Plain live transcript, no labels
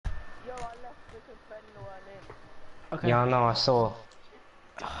Okay. Yeah, I know, I saw.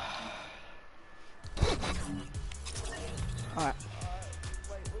 Alright.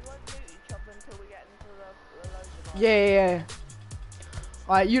 Wait, we won't loot each other until we get into the loading. Yeah.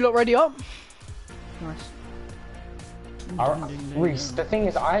 Alright, you lot ready up? Nice. Reese, the thing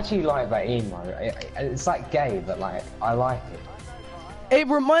is, I actually like that emo. It's like gay, but like, I like it. It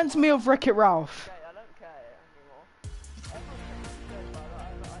reminds me of Wreck-It Ralph. Okay, I don't care anymore. Everyone thinks it's good,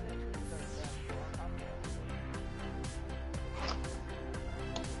 but I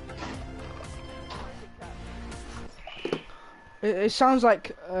literally don't care. It sounds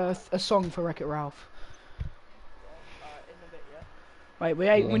like a song for Wreck-It Ralph. In a bit, yeah.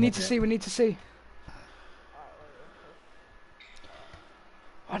 Wait, we need to see.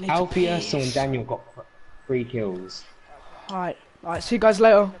 I need Alfie, to Ursula, and Daniel got 3 kills. Alright, see you guys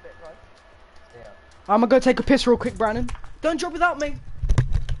later. In a bit, bro. I'm gonna go take a piss real quick, Brandon. Don't drop without me.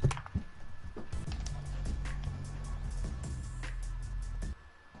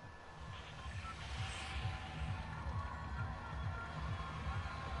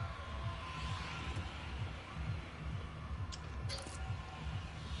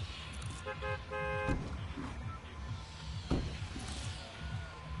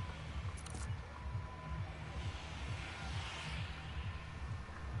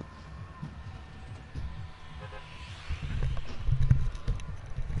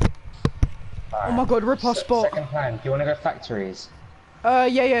 Oh my god, rip our spot. Second plan, do you want to go factories?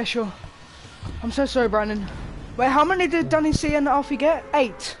 Yeah, sure. I'm so sorry, Brandon. Wait, how many did Danny C and Alfie get?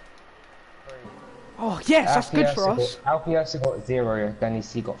 8. Oh, yes, that's good for us. Alfie Ursula got 0, Danny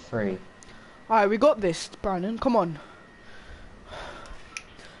C got 3. Alright, we got this, Brandon. Come on. I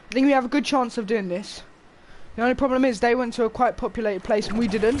think we have a good chance of doing this. The only problem is they went to a quite populated place and we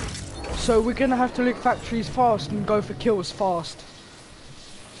didn't. So we're gonna have to loot factories fast and go for kills fast.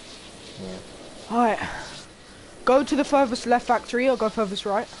 Yeah. Alright. Go to the furthest left factory or go furthest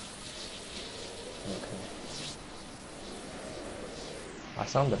right. Okay. I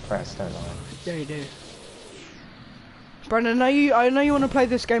sound depressed, don't I? Yeah, you do. Brandon, I know you want to play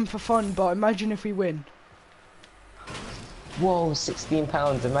this game for fun, but imagine if we win. Whoa,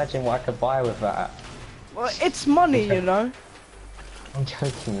 £16, imagine what I could buy with that. Well, it's money, you know. I'm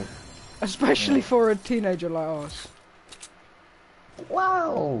joking. Especially for a teenager like us.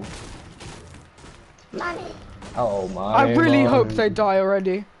 Wow! Money! Oh my. I really hope they die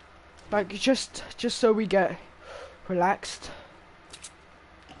already. Like, just so we get relaxed.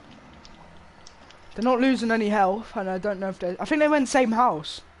 They're not losing any health, and I don't know if they... I think they went same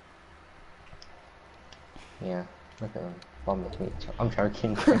house. Yeah, look at them. I'm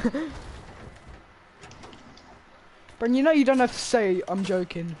joking. Bren, you know you don't have to say I'm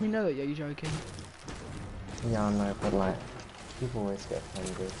joking. We know that you're joking. Yeah, I know, but like, people always get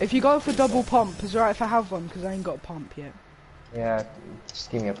offended. If you go for double pump, is it alright if I have one? Because I ain't got a pump yet. Yeah,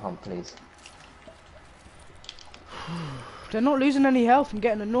 just give me a pump, please. They're not losing any health. I'm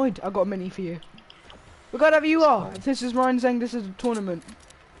getting annoyed. I got a mini for you. Look whatever you are. Fine. If this is Ryan saying this is a tournament.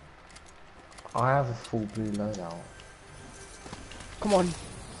 I have a full blue loadout. Come on.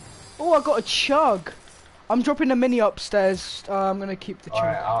 Oh, I got a chug. I'm dropping the mini upstairs. I'm gonna keep the chug.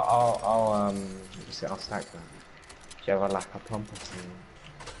 Alright, I'll stack them. Do you have like a pump or something?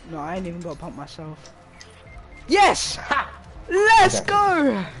 No, I ain't even got a pump myself. Yes! Let's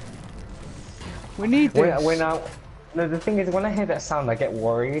go! We need this. No, the thing is, when I hear that sound, I get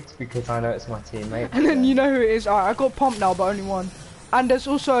worried because I know it's my teammate. And then you know who it is. I got pump now, but only one. And there's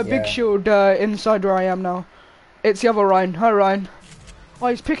also a big shield inside where I am now. It's the other Ryan. Hi, Ryan. Oh,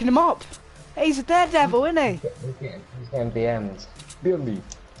 he's picking him up. Hey, he's a daredevil, isn't he? He's getting DM'd. Billy.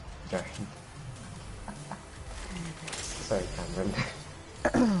 Sorry. Sorry,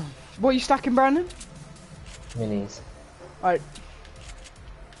 Cameron. What are you stacking, Brandon? Minis. Alright.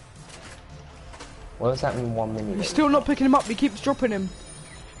 What does that mean, 1 mini? He's still not picking him up. He keeps dropping him.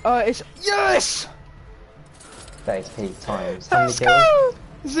 It's... Yes! That is peak times. How many Let's kills?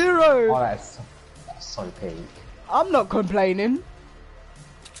 go! 0. Oh, that's so peak. I'm not complaining. Do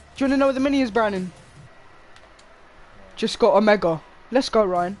you want to know what the mini is, Brandon? Just got a mega. Let's go,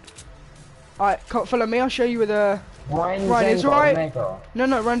 Ryan. Alright, follow me. I'll show you where the... Ryan, it's alright.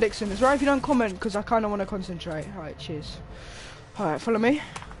 No, Ryan Dixon. It's alright if you don't comment, because I kind of want to concentrate. Alright, cheers. Alright, follow me.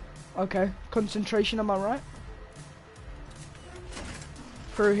 Okay, concentration, am I right?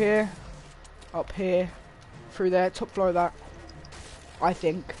 Through here. Up here. Through there. Top floor of that. I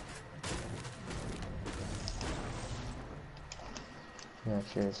think. Yeah,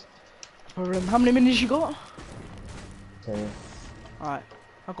 cheers. Problem. How many minutes you got? 2. Alright,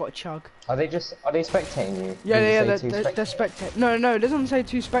 I got a chug. Are they spectating you? Yeah, Did yeah, it say they're spectating. No, it doesn't say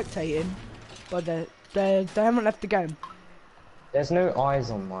 2 spectating, but they're They haven't left the game. There's no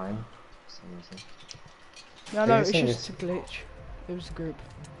eyes on mine. For some reason. No, So no, you're it's saying just a this- glitch. It was a group.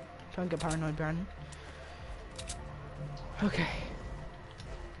 Don't get paranoid, Brandon. Okay.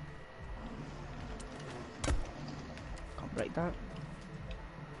 Can't break that.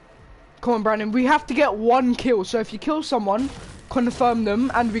 Come on, Brandon. We have to get 1 kill. So if you kill someone, confirm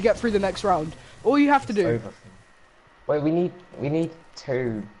them, and we get through the next round. All you have to do. Over. Wait, we need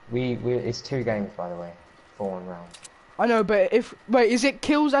 2. It's 2 games, by the way, for 1 round. I know, but wait, is it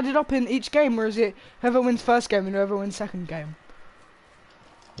kills added up in each game, or is it whoever wins first game and whoever wins second game?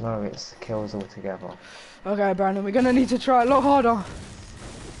 No, it's kills all together. Okay, Brandon, we're gonna need to try a lot harder.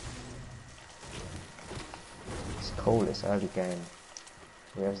 It's cool. It's early game.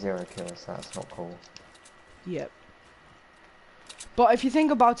 We have 0 kills. That's not cool. Yep. But if you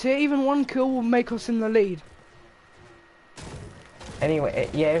think about it, even 1 kill will make us in the lead. Anyway,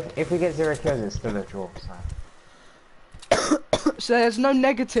 yeah. If we get 0 kills, it's still a draw. So. So there's no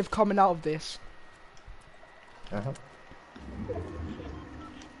negative coming out of this. Uh-huh.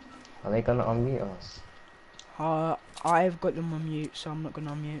 Are they gonna unmute us? I've got them on mute, so I'm not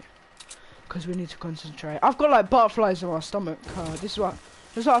gonna unmute. Because we need to concentrate. I've got like butterflies in my stomach. This is what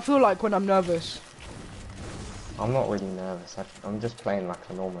I feel like when I'm nervous. I'm not really nervous. I'm just playing like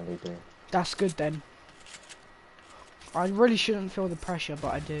I normally do. That's good then. I really shouldn't feel the pressure,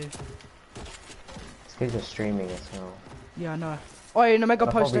 but I do. It's because you're streaming as well. Yeah, I know. Oh, in a mega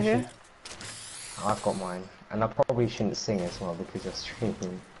poster here. I've got mine. And I probably shouldn't sing as well because you're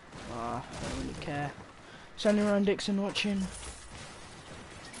streaming. I don't really care. It's only Ryan Dixon watching.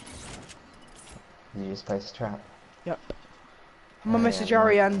 You just place a trap. Yep. I'm gonna message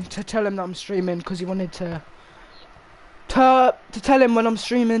Ariane to tell him that I'm streaming because he wanted to tell him when I'm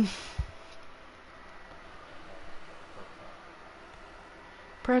streaming.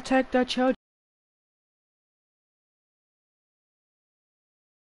 Protect the children.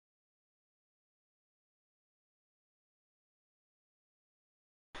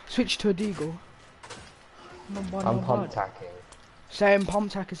 Switch to a deagle. I'm pump tacking. Same, pump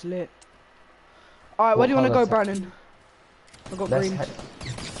tack is lit. Alright, where do you want to go, Brandon? I got green.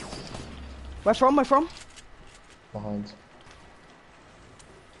 Where from? Where from? Behind.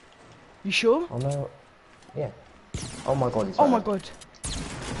 You sure? Oh no. Yeah. Oh my god, he's Oh right my there. god.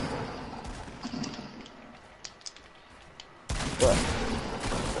 What?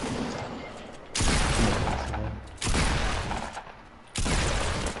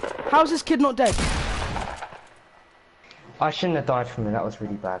 How's this kid not dead? I shouldn't have died from it, that was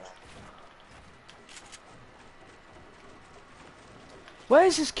really bad. Where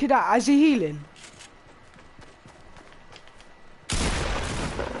is this kid at? Is he healing?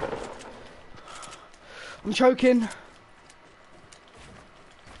 I'm choking.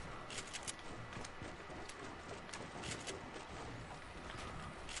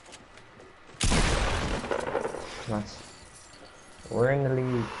 Nice. We're in the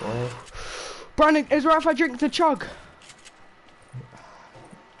lead, boy. Brandon, is it right if I drink the chug?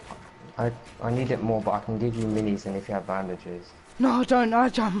 I need it more, but I can give you minis and if you have bandages. No, don't.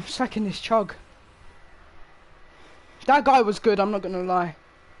 I'm sacking this chug. That guy was good, I'm not gonna lie.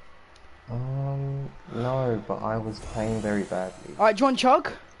 No, but I was playing very badly. Alright, do you want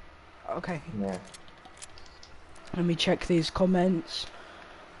chug? Okay. Yeah. Let me check these comments.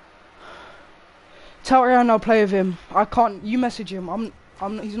 Tell Ryan I'll play with him. I can't. You message him.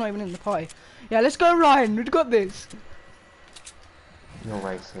 He's not even in the party. Yeah, let's go, Ryan. We've got this. You're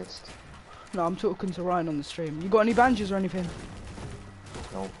racist. No, I'm talking to Ryan on the stream. You got any bandages or anything?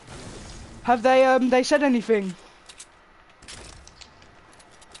 No. Have they said anything?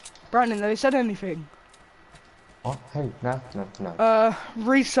 Brandon, have they said anything? What? Who? No.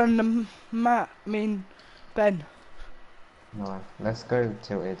 Reese and Ben. No. Let's go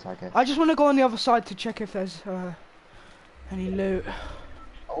tilted, I guess. I just want to go on the other side to check if there's any loot.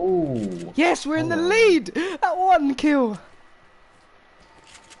 Oh. Yes, we're in the lead! That 1 kill!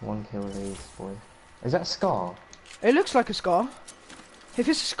 1 kill leads, boy. Is that Scar? It looks like a scar. If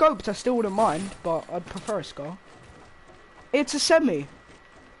it's a scoped, I still wouldn't mind, but I'd prefer a scar. It's a semi.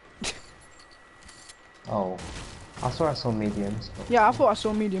 Oh. I saw mediums. But... Yeah, I thought I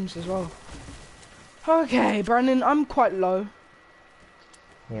saw mediums as well. Okay, Brandon, I'm quite low.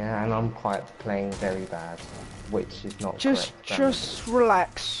 Yeah, and I'm quite playing very bad, which is not Just correct.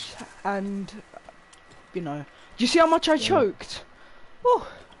 relax and, you know. Do you see how much I choked? Oh.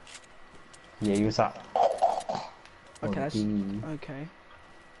 Yeah, he was like... Okay, that's... D. Okay.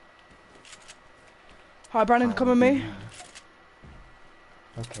 Hi, Brandon, come with me.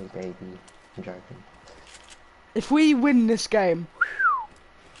 Okay, baby. I'm joking. If we win this game...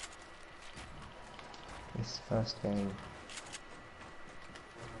 This first game.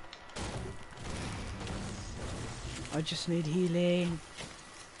 I just need healing.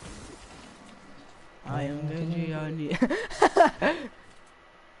 I am Veggie, I need...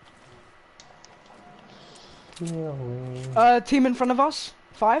 Healing. Team in front of us.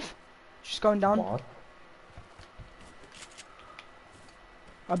 5. Just going down. What?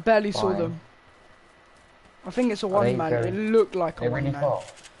 I barely saw Fine. them. I think it's a Are one they man. very- It looked like a They one really man. far.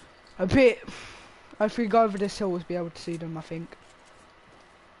 A bit. If we go over this hill, we'll be able to see them, I think.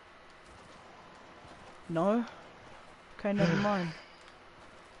 No? Okay, never mind.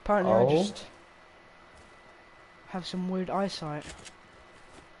 Apparently I Oh. just have some weird eyesight.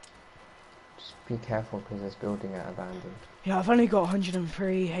 Just be careful because this building at abandoned. Yeah, I've only got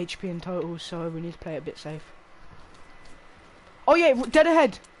 103 HP in total, so we need to play it a bit safe. Oh yeah, dead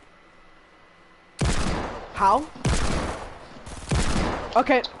ahead! How?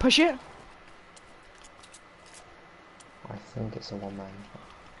 Okay, push it. I think it's a one man.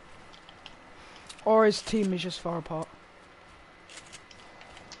 Or his team is just far apart.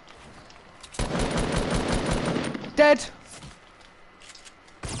 Dead!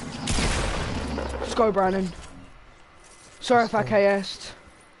 Let's go, Brandon. Sorry if I KS'd.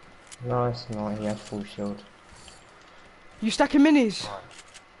 No, it's not. He has full shield. You stacking minis?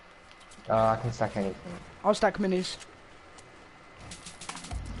 I can stack anything. I'll stack minis.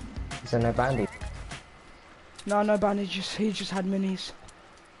 Is there no bandit? No, no bandages. He just had minis.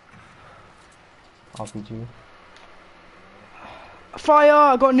 RPG? Fire!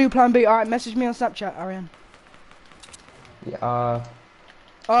 I got a new plan B. Alright, message me on Snapchat, Ariane. Yeah, I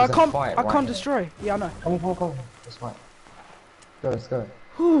There's a can't. fight I right can't here. destroy. Yeah, I know. come. Let's fight. Let's go.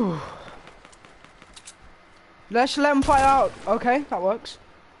 Whew. Let's let them fight out. Okay, that works.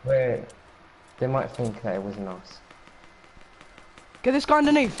 Wait, they might think that it wasn't us. Get this guy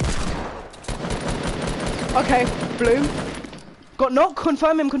underneath. Okay, blue. Got knock.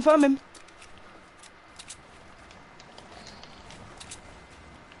 Confirm him. Confirm him.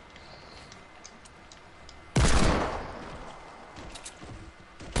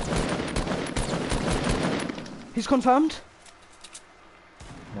 He's confirmed.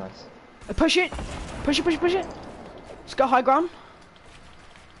 Nice. Push it. Push it. Push it. Push it. Let's go high ground.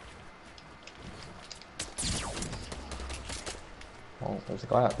 Oh, there's a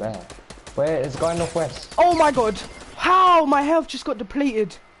guy up there. Where is the guy northwest? Oh my god. How? My health just got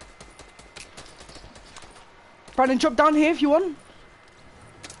depleted. Brandon, drop down here if you want.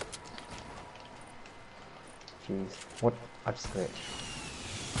 Jeez. What? I just glitched.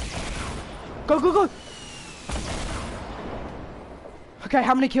 Go, go, go. Okay,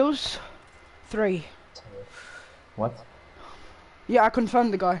 how many kills? 3. What? Yeah, I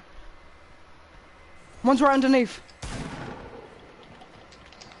confirmed the guy. One's right underneath.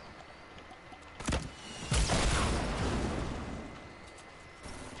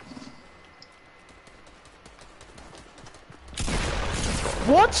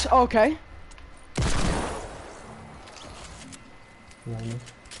 What? Okay.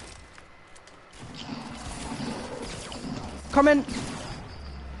 Come in.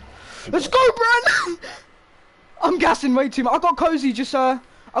 Let's go, Brandon! I'm gassing way too much. I got cozy, just I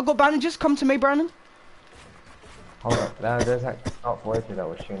got bandages. Come to me, Brandon. Hold up. There's that top worker that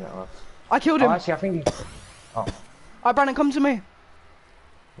was shooting at us. I killed Oh, him. actually, I think he... Oh, Alright, Brandon, come to me.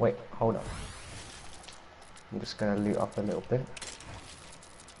 wait. Hold up. I'm just gonna loot up a little bit.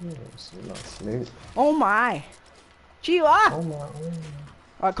 It's a nice loot. Oh my. Gee, Oh my.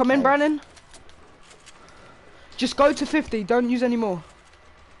 Alright, come in, Okay. Brandon. Just go to 50. Don't use any more.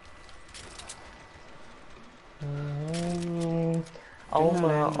 Oh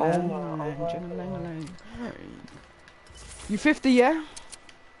my. You 50, yeah?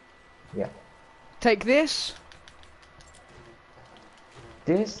 Yeah. Take this.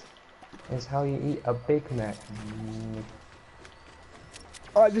 This is how you eat a Big Mac.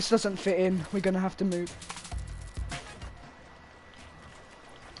 Alright, this doesn't fit in. We're gonna have to move.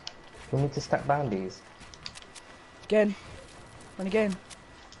 We need to stack bandies. Again. And again.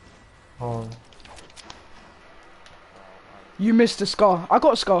 Oh. You missed a scar. I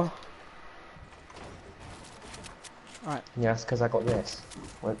got a scar. Alright. Yes, because I got this.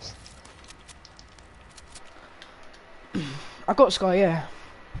 Whoops. I got a scar, yeah.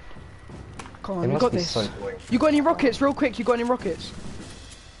 Come on, It we must got be this. so boring. You got any rockets? Real quick, you got any rockets?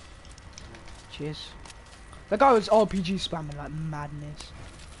 Cheers. The guy was RPG spamming like madness.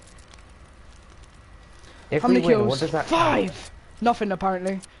 If How we many win, kills? what does that 5! count? Nothing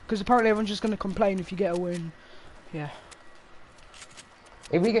apparently. Because apparently everyone's just going to complain if you get a win. Yeah.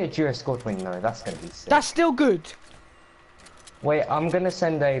 If we get a duo squad win, no, that's gonna be sick. That's still good. Wait, I'm gonna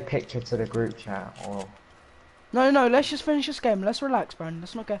send a picture to the group chat, or No, let's just finish this game. Let's relax, Brandon.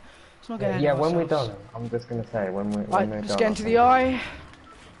 Let's not get ahead Yeah, of when we're ourselves. done, I'm just gonna say when we're Right, done. let's get into the eye.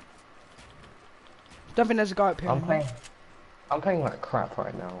 Don't think there's a guy up here anymore. I'm playing like crap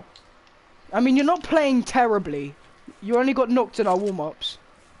right now. I mean, you're not playing terribly. You only got knocked in our warm-ups.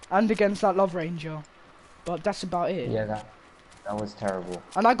 And against that Love Ranger. But that's about it. Yeah, that was terrible.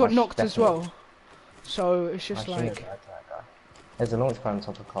 And I got knocked as well. So, it's just I shouldn't like... have died to that guy. There's a launch pad on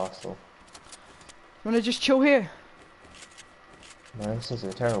top of the castle. You wanna just chill here? No, this is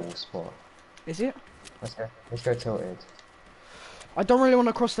a terrible spot. Is it? Let's go tilted. I don't really want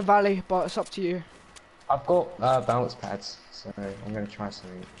to cross the valley, but it's up to you. I've got bounce pads, so I'm gonna try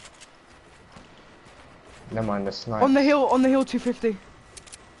something. Never mind, the snipe. On the hill, 250.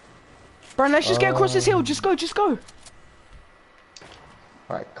 Brian, let's just get across this hill. Just go.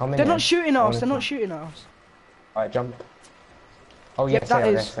 Right, come in. They're not shooting at us. Alright, jump. Oh Yep, yes, that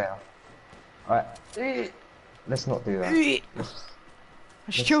they are, is. Alright, let's not do that.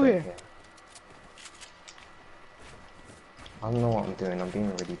 Let's chill here. I don't know what I'm doing. I'm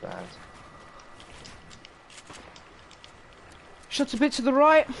being really bad. Shots a bit to the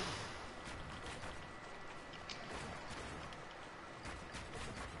right.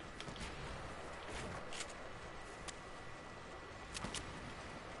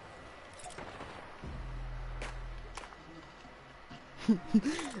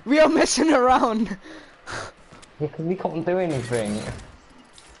 We are messing around. Yeah, because we can't do anything.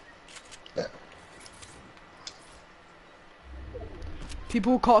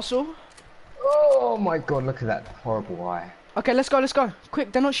 People castle. Oh my god, look at that horrible eye. Okay, let's go.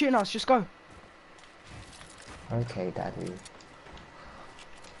 Quick, they're not shooting us. Just go. Okay, daddy.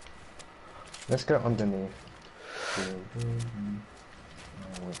 Let's go underneath. I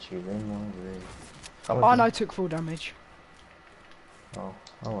want you in my room. Oh, and I took full damage. Oh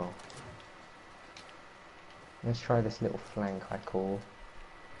well. Let's try this little flank I call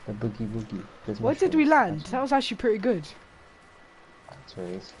the boogie woogie. Where did we land? That was actually pretty good. That's where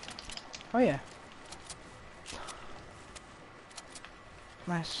it is. Oh yeah.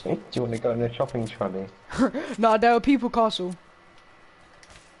 Nice. Do you want to go in a shopping trolley? Nah, there were people castle.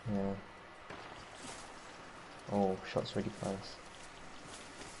 Yeah. Oh, shots really close.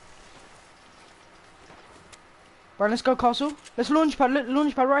 Right, let's go castle. Let's launch pad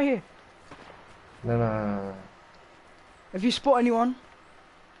right here. No. If you spot anyone.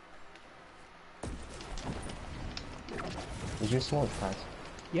 Did you launch pad?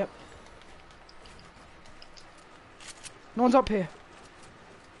 Yep. No one's up here.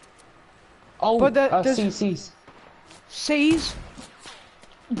 Oh, but there's C's. C's.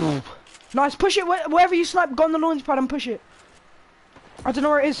 Nice, push it wherever you snipe. Go on the launch pad and push it. I don't know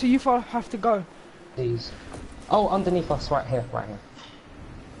where it is, so you have to go. C's. Oh, underneath us, right here.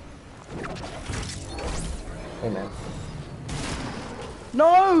 Hey man.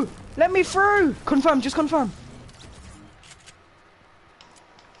 No! Let me through! Confirm, just confirm.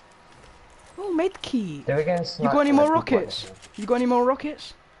 Oh, med key. They're getting You got any more rockets? You got any more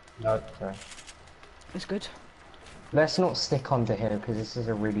rockets? No, sorry. It's good. Let's not stick under here because this is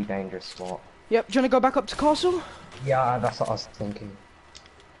a really dangerous spot. Yep, do you want to go back up to castle? Yeah, that's what I was thinking.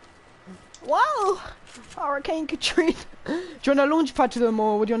 Wow! Hurricane Katrina. Do you want to launch pad to them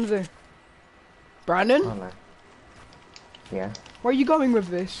or what do you want to do? Brandon? I don't know. Yeah? Where are you going with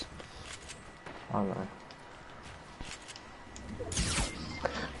this? I don't know.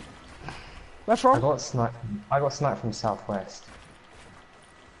 Where from? I got sniped from southwest.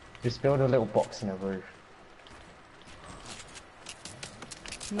 Just build a little box in a roof.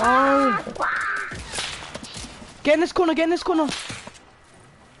 No! Get in this corner,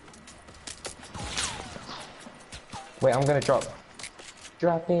 Wait, I'm gonna drop.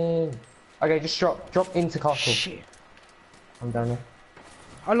 Drop in. Okay, just drop into castle. Shit. I'm down here.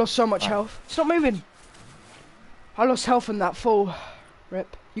 I lost so much health. It's not moving. I lost health in that fall.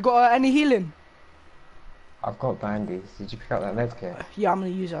 Rip. You got any healing? I've got bandies. Did you pick up that med kit? Yeah, I'm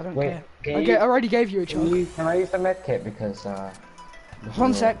gonna use it. I don't Wait, care. I already gave you a chunk. Can I use the med kit because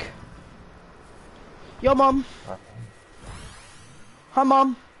 1 sec. Yo, mom. Okay. Hi,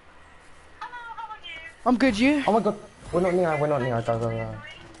 mom. Hello, how are you? I'm good. You? Oh my god, we're not near. Go.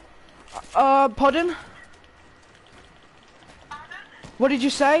 Pardon? What did you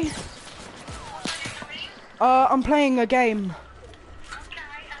say? I'm playing a game.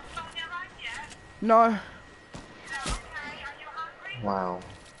 Okay, and Sonia right yet? No. Okay, are you hungry? Wow.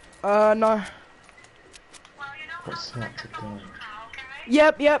 No. Well, you know What's how to that make a to do? phone now, okay?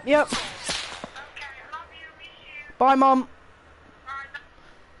 Yep. Okay, love you, miss you. Bye, mom. Bye.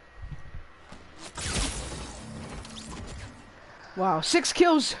 Wow, 6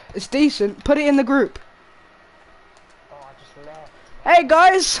 kills. It's decent. Put it in the group. Hey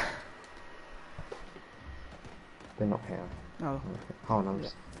guys! They're not here. Oh. Hold on.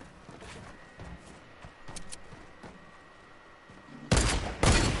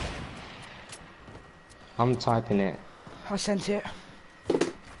 I'm typing it. I sent it.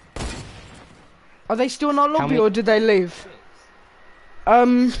 Are they still in our lobby or did they leave?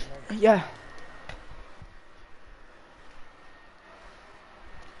 Yeah.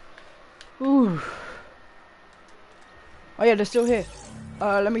 Ooh. Oh yeah, they're still here.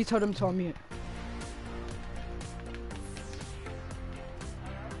 Let me tell them to unmute.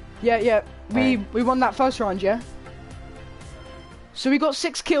 Yeah. We won that first round, yeah? So we got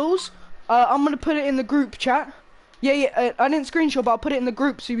 6 kills. I'm gonna put it in the group chat. Yeah, I didn't screenshot, but I'll put it in the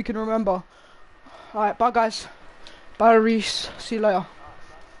group so we can remember. Alright, bye guys. Bye Reese. See you later.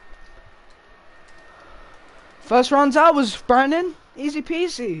 First round's ours, Brandon. Easy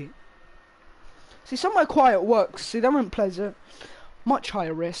peasy. See, somewhere quiet works. See, that went pleasant. Much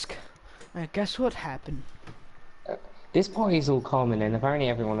higher risk. And guess what happened? This party's all calm and then apparently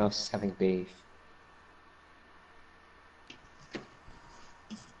everyone else is having beef.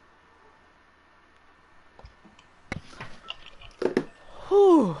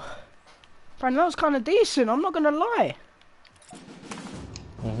 Whew. Brandon, that was kind of decent, I'm not gonna lie.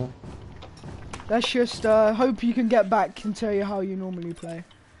 Let's just hope you can get back and tell you how you normally play.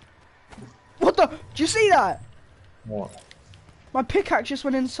 What the? Did you see that? What? My pickaxe just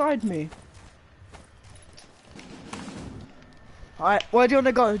went inside me. Alright, where do you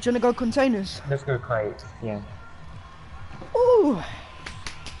wanna go? Do you wanna go containers? Let's go crate. Yeah. Ooh.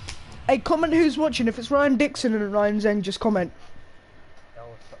 Hey, comment who's watching. If it's Ryan Dixon and Ryan Zeng, just comment. That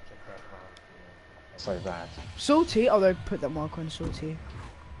was such a bad round. So bad. Salty? Oh, they put that mark on salty.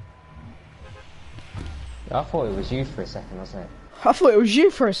 I thought it was you for a second, wasn't it? I thought it was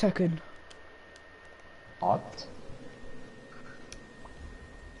you for a second. Odd.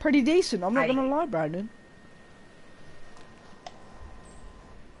 Pretty decent, I'm not gonna lie, Brandon.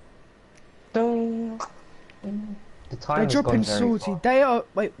 The time They're has dropping gone very salty. far. They are.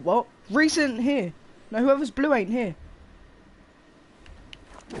 Wait, what? Reese isn't here. No, whoever's blue ain't here.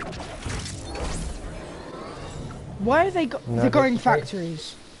 Why are they they're going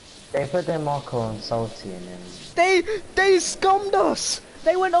factories? They put their marker on salty and then... They scummed us!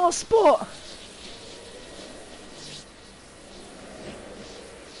 They went our spot!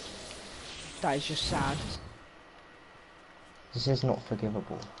 That is just sad. This is not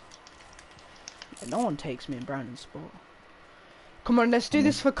forgivable. Yeah, no one takes me in Brandon's spot. Come on, let's do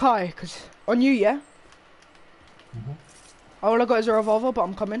this for Kai, cause on you, yeah? All I got is a revolver, but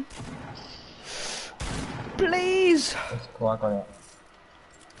I'm coming. Please! That's cool, I got it.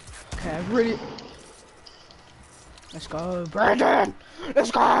 Okay, I really... Let's go, Brandon! Let's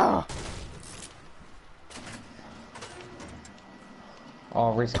go!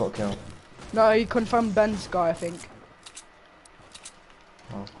 Oh, Reese got killed. No, he confirmed Ben's guy, I think.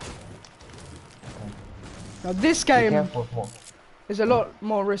 Oh. Now this Be game careful with more. is a lot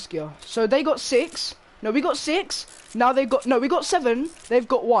more riskier. So they got 6. No, we got 6. Now they've got... No, we got 7. They've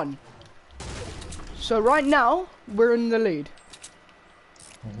got 1. So right now, we're in the lead.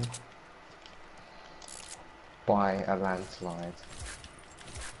 By a landslide.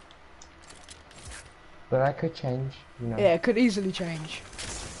 But that could change, you know. Yeah, it could easily change.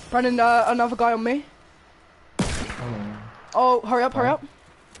 Brandon, another guy on me. Oh, hurry up, hurry up.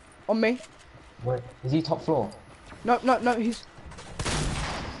 On me. Wait, is he top floor? No,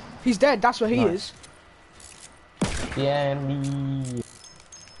 he's dead, that's where he is. Yeah, me.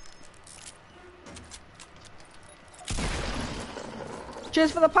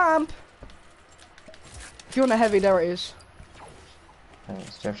 Cheers for the pump. If you want a heavy, there it is.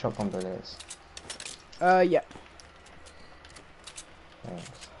 Thanks. Do you have shotgun bullets? Yeah. Thanks.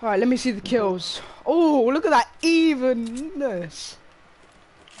 Alright, let me see the kills. Oh, look at that evenness.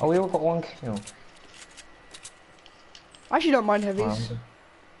 Oh, we all got 1 kill. I actually don't mind heavies.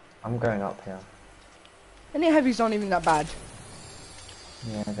 I'm going up here. Any heavies aren't even that bad.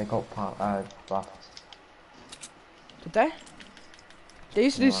 Yeah, they got buffed. Did they? They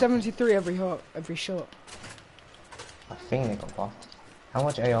used to do No. 73 every shot. I think they got buffed. How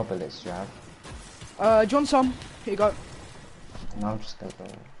much AR bullets do you have? Do you want some? Here you go. No, I'm just gonna go.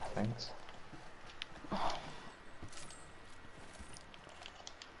 Thanks.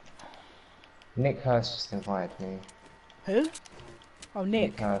 Nick Hurst just invited me. Who? Oh,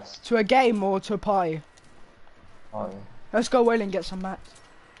 Nick. Hurst. To a game or to a party? Oh, Let's go away and get some mats.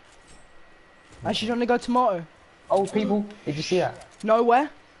 Actually, do you want to go tomorrow? oh, people! Did you see that? Nowhere?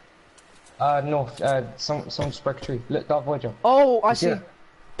 North. Someone broke a tree. Look, Dark Voyager. Oh, I You see. that?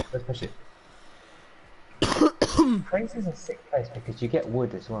 Let's push it. Crazy's a sick place because you get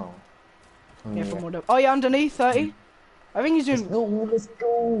wood as well. Yeah, from wood. Oh yeah, underneath 30. I think he's doing. Let's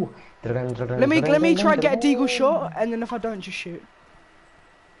go. Let me try and get a deagle shot, and then if I don't, just shoot.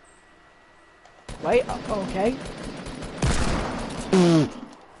 Wait. Okay.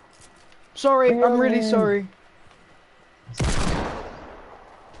 Sorry, I'm really sorry.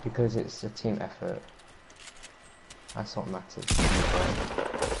 Because it's a team effort. That's what matters.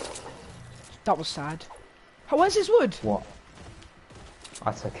 That was sad. Where's his wood? What?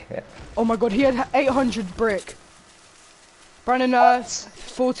 I took it. Oh my god, he had 800 brick. Brandon,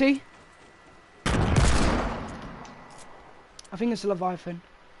 40. I think it's a Leviathan.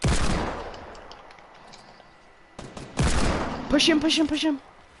 Push him, push him, push him.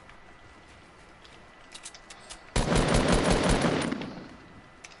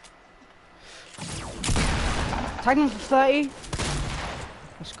 Tag him for 30.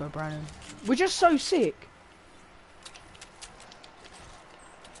 Let's go, Brandon. We're just so sick.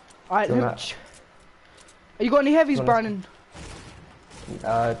 Alright, you got any heavies, Brandon?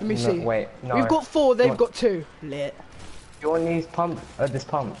 Let me see. Wait, no. We've got 4, they've got 2. Lit. You want these pump? This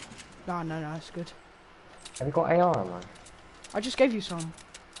pump? No, it's good. Have you got AR, man? I just gave you some.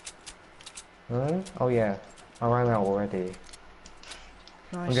 Oh yeah, I ran out already.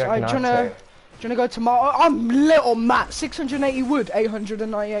 Nice. Alright, do you wanna go tomorrow? I'm lit on Matt. 680 wood,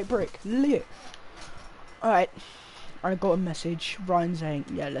 898 brick. Lit. Alright. I got a message. Ryan saying,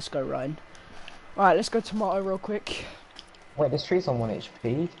 yeah, let's go, Ryan. Alright, let's go tomato real quick. Wait, this tree's on 1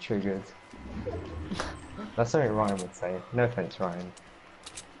 HP, triggered. That's something Ryan would say. No offense, Ryan.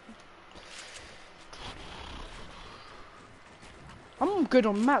 I'm good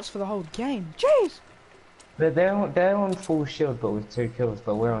on mats for the whole game. Jeez! They're on full shield but with 2 kills,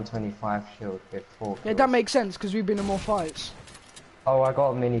 but we're on 25 shield with 4 kills. Yeah, that makes sense because we've been in more fights. Oh, I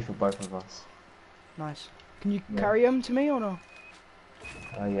got a mini for both of us. Nice. Can you carry him to me or no?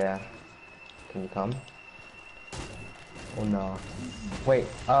 Oh yeah. Can you come? Or no? Wait,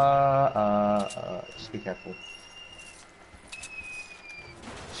 just be careful.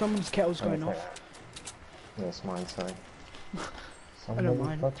 Someone's kettle's going off. Yeah, it's mine, sorry. I don't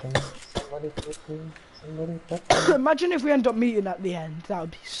mind. Somebody Imagine if we end up meeting at the end. That would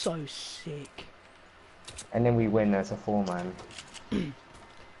be so sick. And then we win as a 4-man.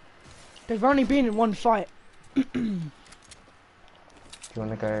 They've only been in 1 fight. Do you want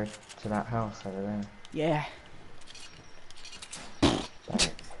to go to that house over there? Yeah.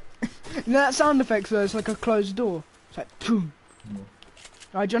 You know that sound effect though? It's like a closed door. It's like boom.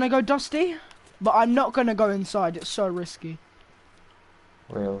 Alright, do you want to go Dusty? But I'm not going to go inside. It's so risky.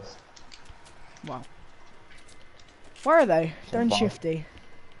 Reals. Wow. Where are they? They're in Shifty.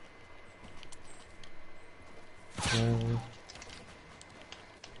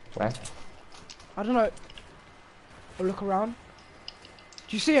 Where? I don't know. I'll look around.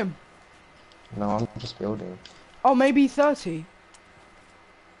 Do you see him? No, I'm just building. Oh, maybe 30.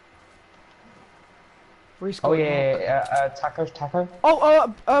 Oh yeah, taco.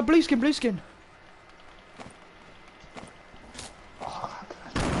 Oh, blue skin.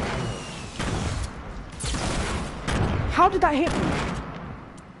 How did that hit me?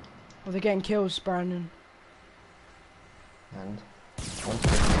 Oh, they're getting kills, Brandon. And?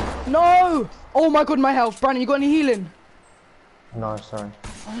 No! Oh my god, my health. Brandon, you got any healing? No, sorry.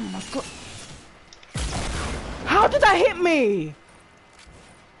 Oh my god. How did that hit me?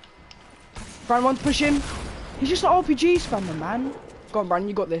 Brandon, want to push him? He's just an RPG spammer, man. Go on, Brandon,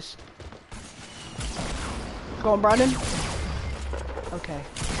 you got this. Go on, Brandon. Okay.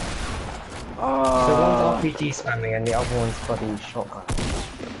 Oh. So one's RPG spamming and the other one's bloody shotgun.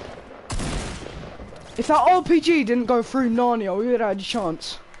 If that RPG didn't go through Narnia, we would have had a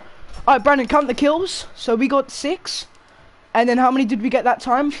chance. Alright, Brandon, count the kills. So we got 6. And then how many did we get that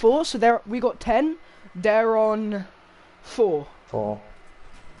time? 4. So we got 10. They're on 4. 4.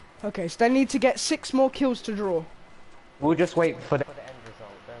 Okay, so they need to get 6 more kills to draw. We'll just wait for the end result,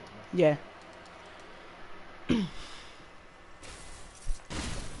 don't we? Yeah.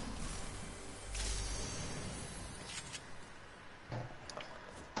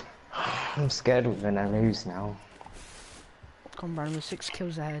 I'm scared we're gonna lose now. Come on, Brandon, we're 6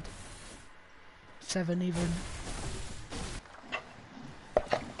 kills ahead. 7 even.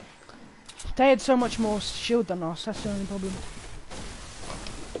 They had so much more shield than us, that's the only problem.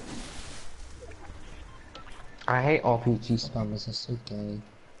 I hate RPG spammers, they're so gay.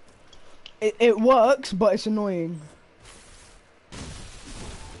 It works, but it's annoying.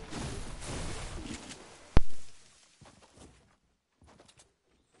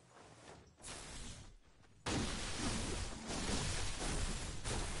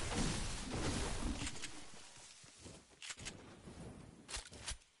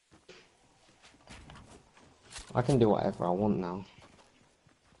 I can do whatever I want now.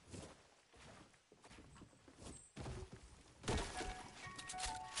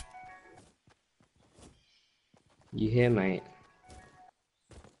 You hear, mate?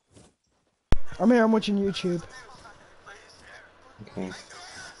 I'm here, I'm watching YouTube. Okay.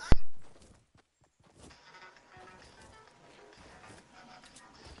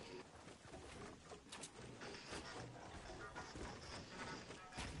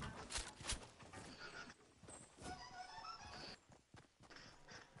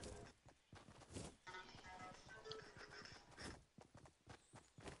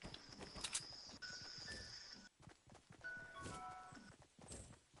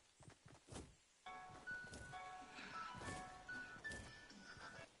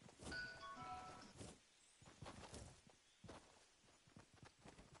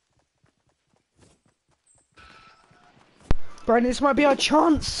 Brandon, this might be our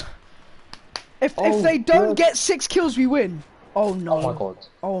chance. If they Oh, don't look. get 6 kills, we win. Oh no. Oh my god.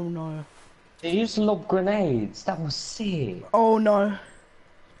 Oh no. They used to lob grenades. That was sick. Oh no.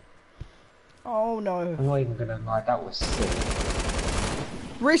 Oh no. I'm not even gonna lie, that was sick.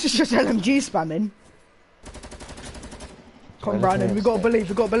 Reese is just LMG spamming. Come on, Well, Brandon, we gotta believe,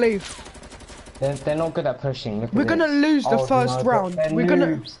 we gotta believe. They're not good at pushing. Look We're at gonna this. lose the Oh, first no, round. they're We're gonna.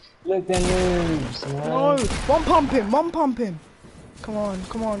 noobs. Look, they're noobs. Man. No, one pump him, one pump him. Come on,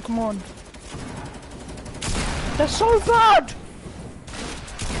 come on, come on. They're so bad.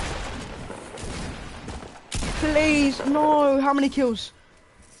 Please, no. How many kills?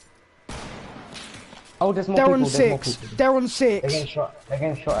 Oh, there's more They're people. on There's more 6. people. They're on They're 6. getting shot. They're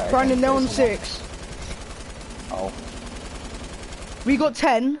getting shot at. Brandon, they're on There's 6. Oh. We got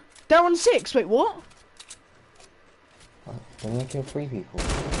 10. They're on 6. Wait, what? Then they kill 3 people.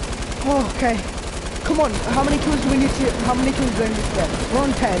 Oh, okay. Come on. How many kills do we need to? How many kills do they need to get? We're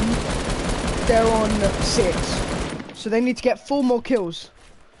on 10. They're on 6. So they need to get 4 more kills.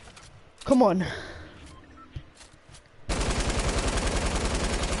 Come on.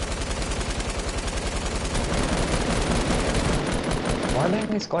 Why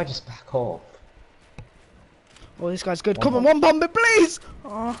didn't this guy just back off? Oh, this guy's good. Come on, one bomb it, please.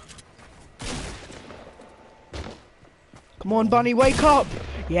 Oh. Come on, Bunny, wake up.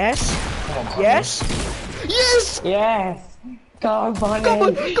 Yes. Come on, Bunny. Yes. Yes. Yes. Go, Bunny. Come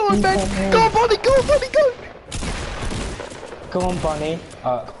on, go on, Ben. Go on, Bunny. Go on, Bunny. Go. Go on, Bunny.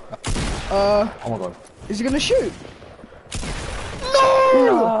 Oh my god. Is he gonna shoot?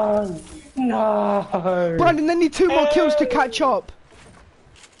 No. No. No. Brandon, they need 2 more kills to catch up.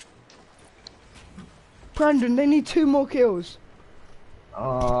 Brandon, they need 2 more kills. Oh.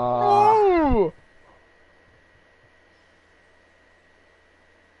 Oh.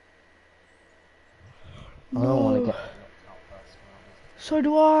 I don't want to get. So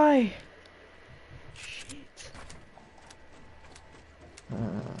do I. Shit.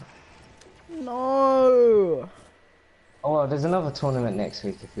 No. Oh well, there's another tournament next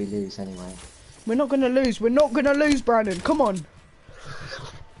week if we lose anyway. We're not gonna lose. We're not gonna lose, Brandon. Come on.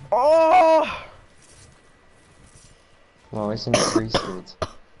 Oh. Well, isn't it Reese good?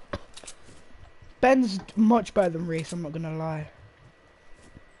 Ben's much better than Reese. I'm not gonna lie.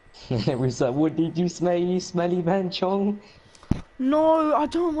 It was like, what did you smell? You smelly man, Chong? No, I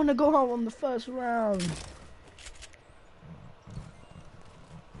don't want to go out on the first round.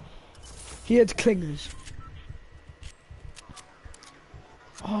 He had clingers.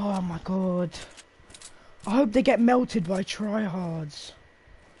 Oh my god. I hope they get melted by tryhards.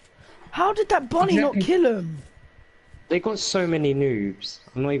 How did that bunny not kill him? They got so many noobs.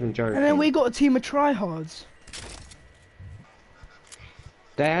 I'm not even joking. And then we got a team of tryhards.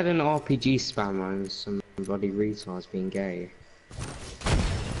 They had an RPG spammer and some bloody retards being gay.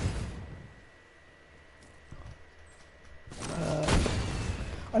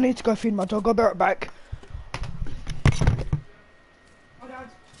 I need to go feed my dog. I'll be right back.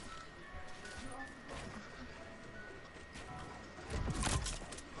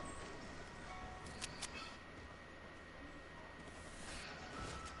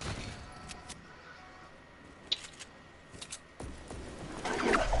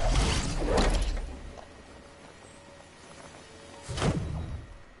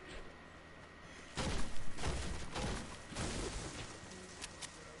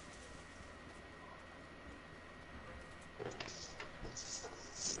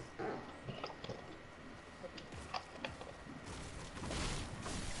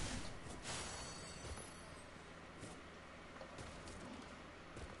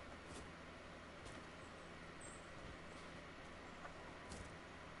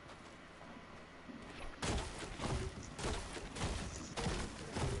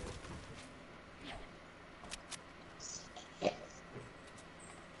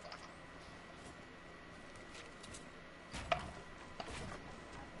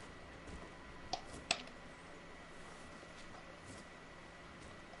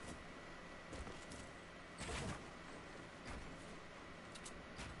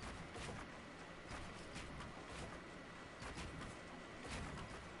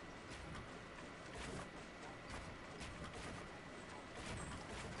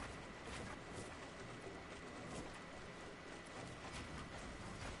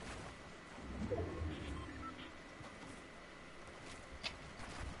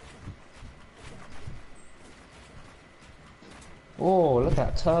 Oh, look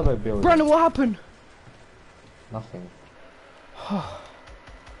at that turbo building. Brandon, what happened? Nothing.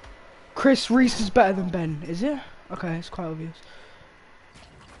 Chris, Reese is better than Ben, is it? Okay, it's quite obvious.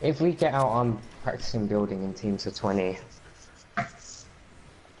 If we get out, I'm practicing building in teams of 20.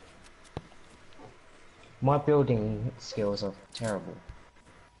 My building skills are terrible.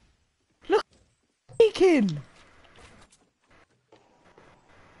 Look, speaking.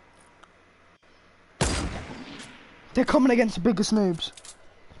 They're coming against the biggest noobs.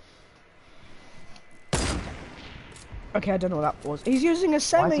 Okay, I don't know what that was. He's using a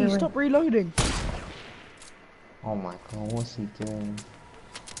semi. Stop reloading. Oh my god, what's he doing?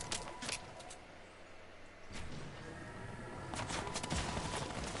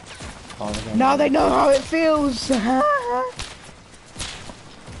 Oh, now they know how it feels. Come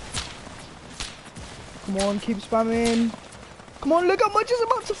on, keep spamming. Come on, look how much is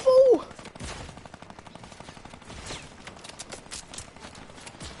about to fall.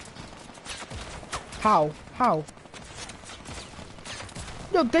 How? How?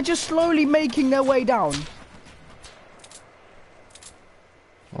 Look, they're just slowly making their way down.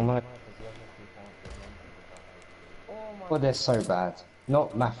 Oh my god, they're so bad.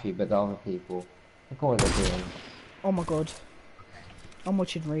 Not Matthew, but the other people. Look what they're doing. Oh my god. I'm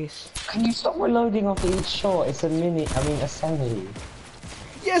watching Reese. Can you stop reloading after each shot? It's a a semi.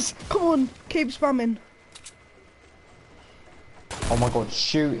 Yes, come on, keep spamming. Oh my god,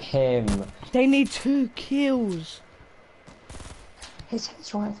 shoot him. They need 2 kills. His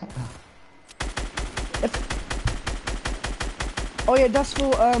head's right there. Oh yeah, that's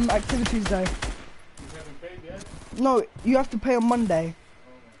for activities day. You haven't paid yet? No, you have to pay on Monday.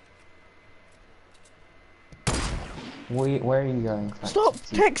 Where are you going? Stop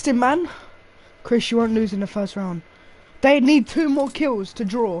texting, man. Chris, you won't lose in the first round. They need 2 more kills to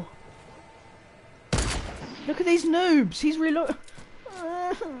draw. Look at these noobs. He's reload.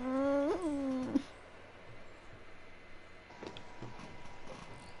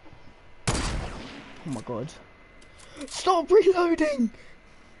 Oh my god. Stop reloading!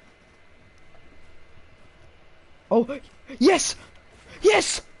 Oh, yes!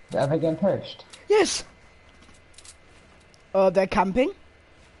 Yes! Are they getting pushed? Yes! They're camping.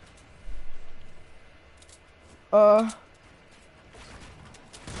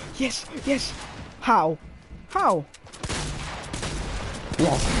 Yes, yes! How? How?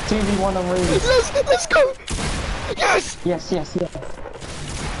 Yes, 2v1 on Reese. Let's go! Yes! Yes.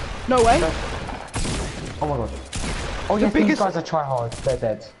 No way. No. Oh my god. Oh yes, these guys are tryhards. They're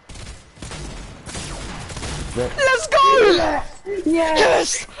dead. Let's go!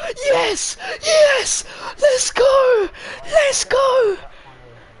 Yes! Yes! Yes! Let's go! Let's go!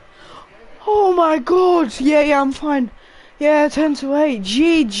 Oh my god! Yeah, I'm fine. Yeah, 10-8.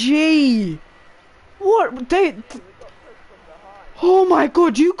 GG! What? Oh my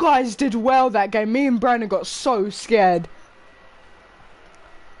god, you guys did well that game. Me and Brandon got so scared.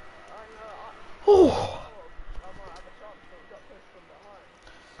 Oh.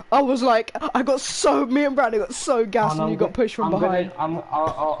 I was like, me and Brandon got so gassed when you got pushed from behind.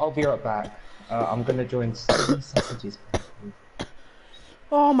 I'll be right back. I'm gonna join sausages.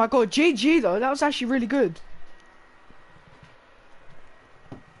 Oh my god, GG though, that was actually really good.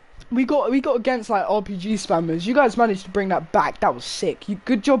 We got against like RPG spammers. You guys managed to bring that back. That was sick.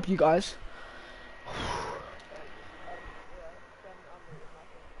 Good job, you guys.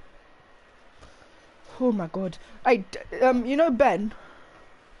 Oh my god. Hey, you know Ben?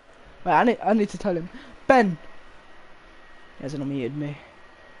 Wait, I need to tell him. Ben. He hasn't unmuted me.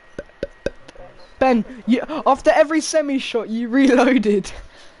 Ben, after every semi shot, you reloaded.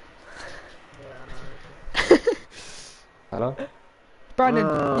 Hello? Brandon,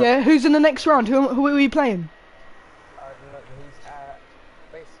 yeah, who's in the next round? Who are we playing?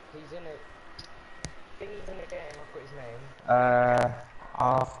 He's in a game, I've got his name.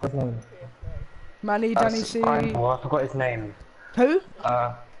 I forgot his name. Manny, Danny C. I forgot his name. Who?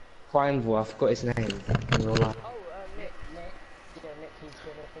 Findable, I forgot his name in real life. Oh, Nick. Yeah, Nick, he's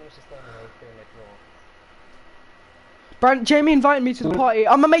gonna finish this game and he's doing it more. Brandon, Jamie invited me to the party.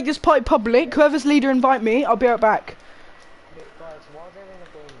 I'm gonna make this party public. Whoever's leader invite me, I'll be right back. Guys, while they're in the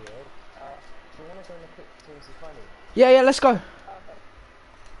game here, do you wanna go in a quick teams of 20? Yeah, let's go.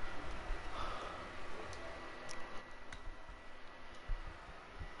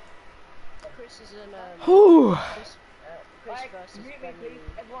 Chris is in Ooh. Chris versus Ben.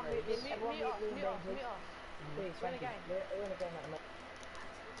 Everyone mute us. Please, we're in a game. We're in a game at the moment.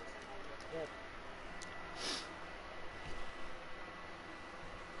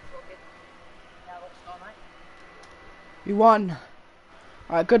 You won.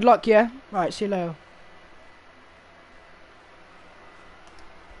 Alright, good luck, yeah? Alright, see you later.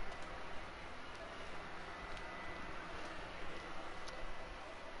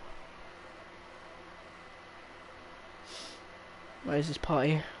 Where's this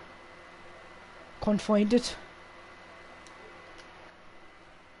party? Can't find it.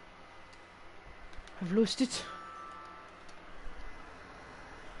 I've lost it.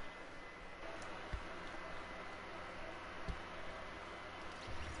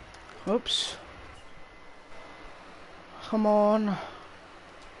 Oops. Come on.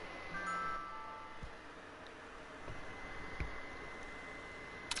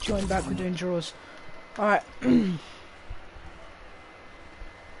 Join back, we're doing draws. Alright.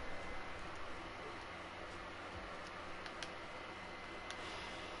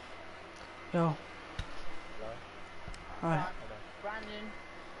 Yo. Alright. Brandon.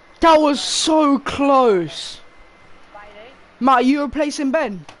 That was so close. Friday. Matt, are you replacing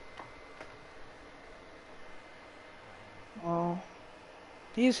Ben? Oh.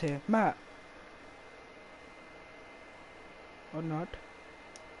 He is here. Matt. Or not.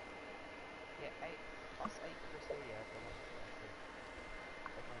 Yeah, 8 plus 8 plus 3, yeah.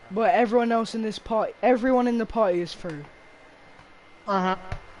 But everyone else in this party, everyone in the party is through. Uh-huh.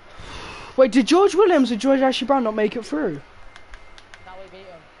 Wait, did George Williams or George Ashley Brown not make it through? Now we beat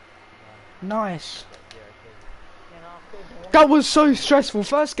him. Nice. You know. That was so stressful.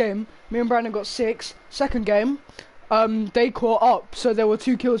 First game, me and Brandon got 6. Second game, they caught up, so there were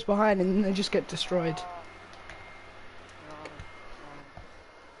 2 kills behind, and they just get destroyed.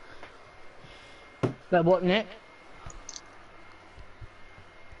 But what, Nick?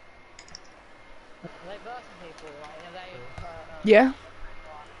 Are they versing people? Like, are they, Yeah.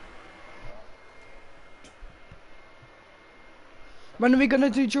 When are we gonna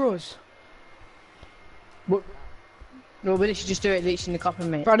do draws? What? No, we should just do it literally in a couple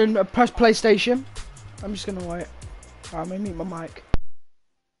of minutes. Brandon, press PlayStation. I'm just gonna wait. Alright, let me mute my mic.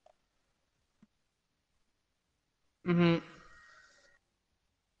 Mm-hmm.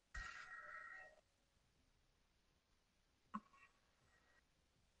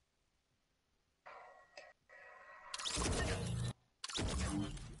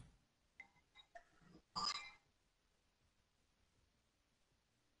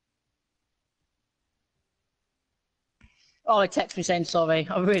 Oh, he texted me saying sorry.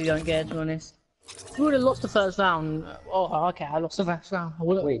 I really don't get it, to be honest. We would have lost the first round. Oh, okay, I lost the first round.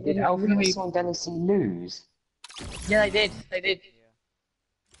 Wait, did Alfie and Dennisy lose? Yeah, they did. They did.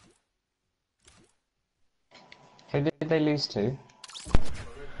 Who did they lose to?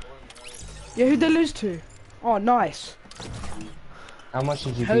 Yeah, who'd they lose to? Oh, nice. How much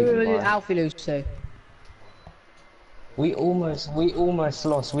did you Who beat them did by? Alfie lose to? We almost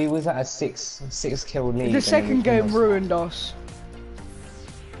lost. We was at a six kill lead. and The then second we game almost- ruined us.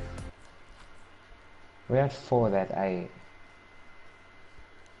 We had 4, they had 8.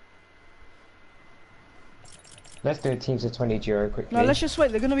 Let's do a teams of 20 duo quickly. No, let's just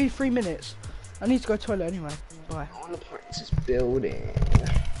wait. They're gonna be 3 minutes. I need to go to the toilet anyway. Bye. On the practice building.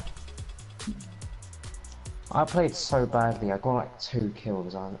 I played so badly. I got like 2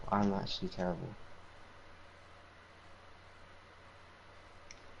 kills. I'm actually terrible.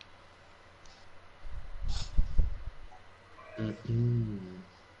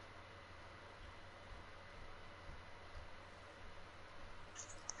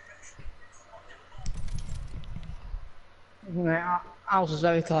 Yeah, ours was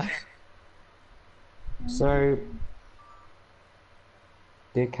very close. So,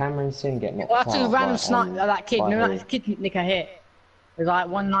 did Cameron Sin get knocked Well, I out? took a random by, snipe at that kid. by You know who? that kid Nick I hit? It was like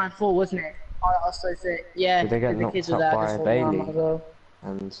 194, wasn't it? Oh, that was so sick. Yeah, Did they get the knocked kids were out there. by Just thought, Bailey? "Oh, might as well."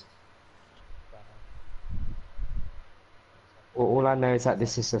 And well, all I know is that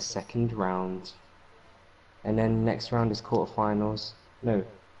this is the second round, and then next round is quarterfinals. No,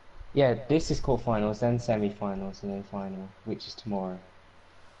 yeah, this is quarterfinals, then semi-finals, and then final, which is tomorrow.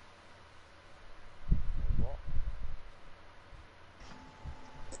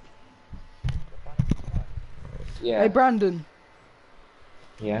 Yeah. Hey, Brandon.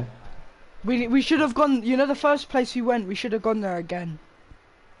 Yeah. We should have gone. You know, the first place we went, we should have gone there again.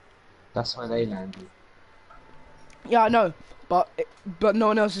 That's where they landed. Yeah, I know, but no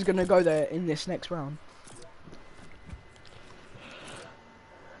one else is gonna go there in this next round.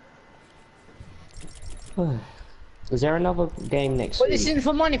 Is there another game next But week? this isn't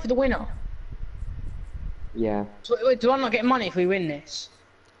for money for the winner. Yeah. So, wait, do I not get money if we win this?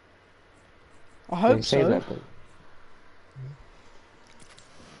 I They hope say so. that, but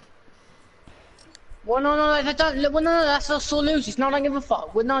Well, no, if I don't, well, no, that's us sore losers. No, I don't give a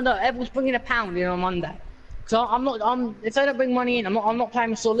fuck. Well, no, everyone's bringing £1 in on Monday. So if they don't bring money in, I'm not playing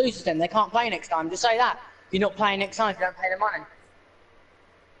with sore losers then. They can't play next time. Just say that. You're not playing next time if you don't pay the money.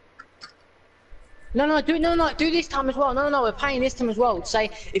 Do this time as well. No, we're paying this time as well. Say,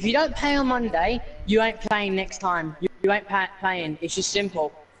 if you don't pay on Monday, you ain't playing next time. You ain't playing. It's just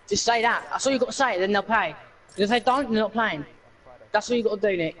simple. Just say that. That's all you got to say. Then they'll pay. Because if they don't, they're not playing. That's all you got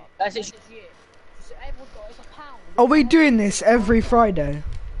to do, Nick. That's it. It's a pound. Are we doing this every Friday?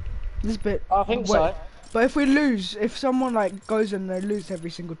 This bit. I think so. But if we lose, if someone like goes and they lose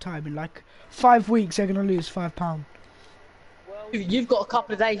every single time in like 5 weeks, they're gonna lose £5. Well, you've got a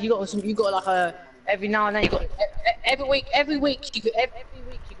couple of days. You got like a every now and then. You got every week. Every week you got 6.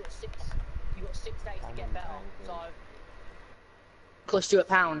 You got 6 days to get better. So cost you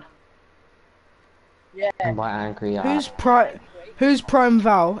 £1. Yeah. I'm quite angry. Who's Prime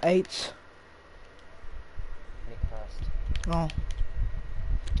Val 8? Nick first. Oh.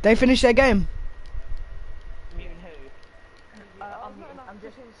 They finished their game. I'm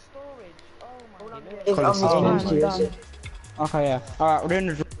just in storage. Oh my. Okay, yeah. Alright, we're doing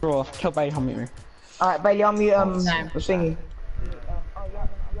the draw. Tell Bailey how many me. Alright, Bailey, I'll mute the thingy.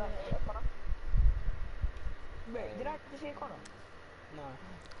 Wait, did I just hear Connor? No.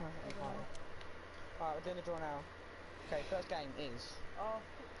 Alright, we're doing the draw now. Okay, first game is.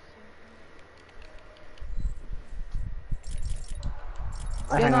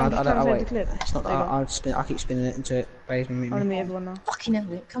 Hang on, I'll wait. It's not that I keep spinning it until it pays me. I'm gonna meet everyone now. Fucking hell,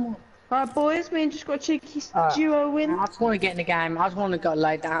 Nick. Come on. Alright, boys, me and just got a cheeky duo win. I just want to get in the game. I just want to go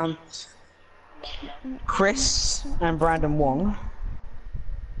lay down. Chris and Brandon Wong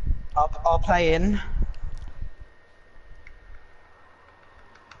are playing.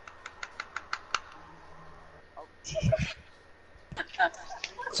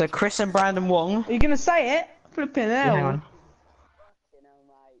 So Chris and Brandon Wong. Are you gonna say it? Flipping hell. Hang on.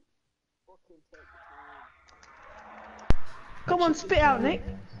 Come on, spit out, Nick.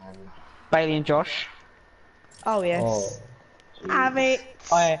 Bailey and Josh. Oh yes. Have it.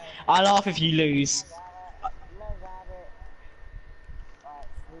 I laugh if you lose.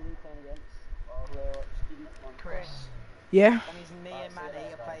 Chris. Yeah. That means me and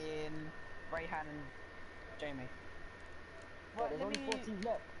Maddie are playing Rayhan and Jamie. What, there's only 14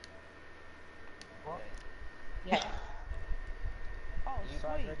 left. What? Yeah. Oh, sweet.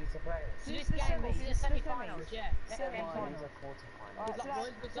 So this game is the semi-finals, yeah. Semi-finals.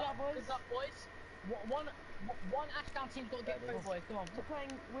 Good luck, boys. Good luck, boys. One Ashdown team's got to get through, boys. Come on.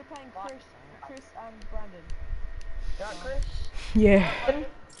 We're playing Chris and Brandon. Yeah.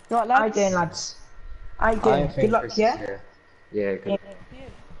 Right, How you lads. doing, lads? How you doing? Good luck, yeah? Yeah, good.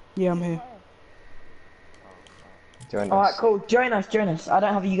 Yeah, I'm here. Join us. Alright, cool. Join us. I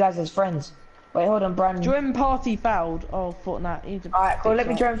don't have you guys as friends. Wait, hold on, Brandon. Join party failed. Oh, Fortnite. Alright, cool. Let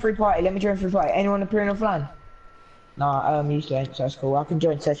me join free party. Anyone appearing offline? Nah, you ain't, so that's cool. I can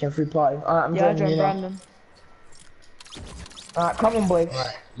join session free party. Alright, I'm Yeah, joining join you now. Brandon. Alright, come on, boys.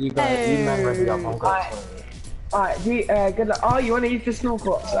 You guys, you man ready up. I'm going. Alright, good luck. Oh, you wanna use the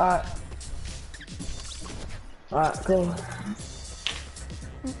snorkels? Alright, cool.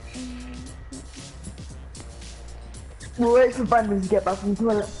 We'll wait for Brandon to get back from the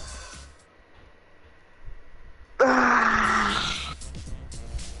toilet.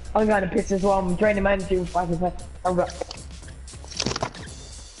 I'm going to piss as well. I'm training manager with 5. I'm back.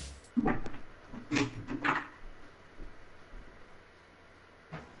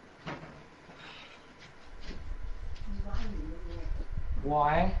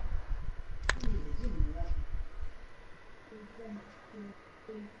 Why?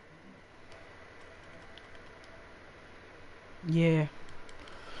 Yeah.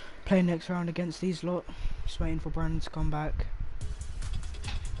 Play next round against these lot. Just waiting for Brandon to come back.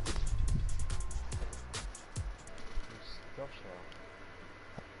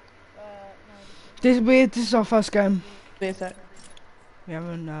 This is our first game. We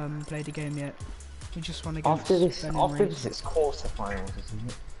haven't played a game yet. We just want to get After this it's quarterfinals, isn't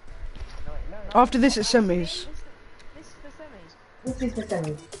it? After this it's semis. This is the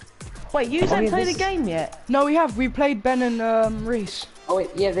semi. Wait, you haven't played a game yet? No, we have. We played Ben and Reese. Oh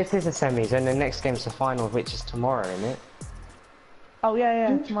wait, yeah, this is the semis, and the next game's the final, which is tomorrow, isn't it? Oh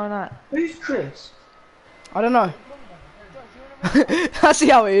yeah, tomorrow night. Who's Chris? I don't know. I see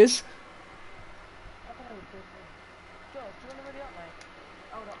how it is.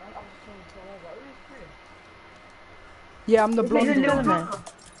 Yeah, I'm the blonde He's a little one. drunk.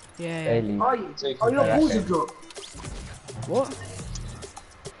 Yeah. Daily. Are you? Are your balls a drop? What?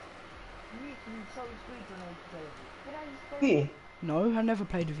 Yeah. No, I never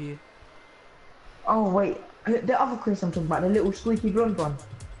played with you. Oh wait, the other Chris I'm talking about, the little squeaky blonde one.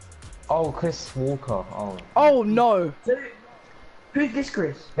 Oh, Chris Walker. Oh. Oh no. So, who's this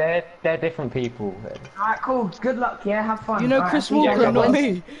Chris? They're different people. Alright, cool. Good luck, yeah. Have fun. You know Alright, Chris I'll see you Walker, guys. not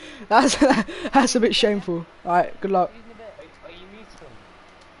me. That's a bit shameful. Alright, good luck. Are you muted?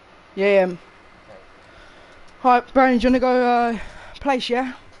 Yeah. Alright, Brandon, do you wanna go place,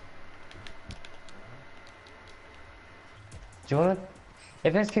 yeah? Do you wanna?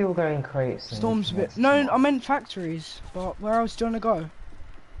 If there's people going crates, then we Storm's a can bit. head to No, I tomorrow. meant factories. But where else do you wanna go?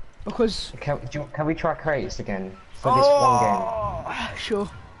 Because. Can we try crates again for this one game? Sure.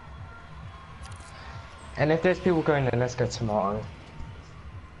 And if there's people going, then let's go tomorrow.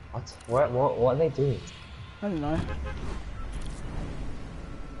 What? What are they doing? I don't know.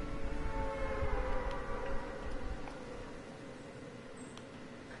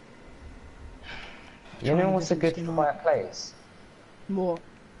 You know what's a good quiet place? What?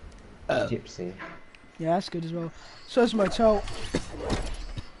 Gypsy. Yeah, that's good as well. So is motel.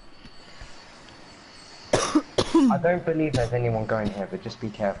 I don't believe there's anyone going here, but just be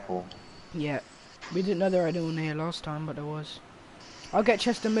careful. Yeah. We didn't know there were anyone here last time, but there was. I'll get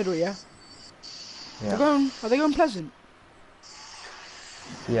Chester Middle, yeah? Yeah. Are they going Pleasant?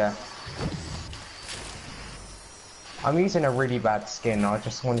 Yeah. I'm using a really bad skin. I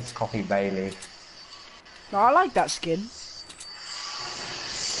just wanted to copy Bailey. No, I like that skin.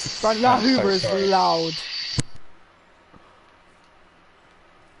 But that Hoover is loud.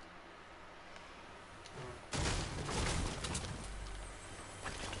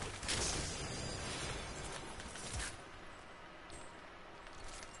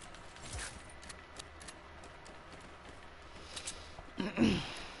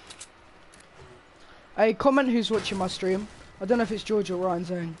 Hey, comment who's watching my stream. I don't know if it's George or Ryan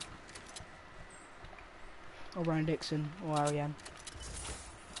Zhang. Or Ryan Dixon, or Ariane.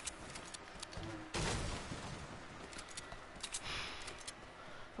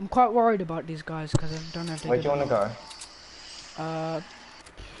 I'm quite worried about these guys because I don't know if they're Where do you want to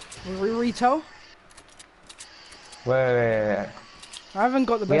go? Retail? Wait. I haven't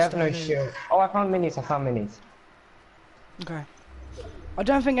got the We best have no idea. shield. Oh, I found minis. Okay. I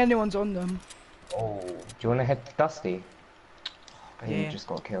don't think anyone's on them. Oh, do you want to head to Dusty? Oh, Yeah. You just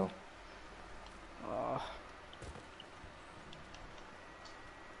got killed.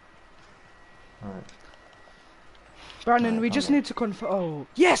 Alright. Brandon, Right, we just found it. need to confirm. Oh,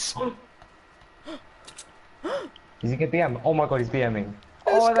 yes! Is he gonna BM? Oh my god, he's BMing.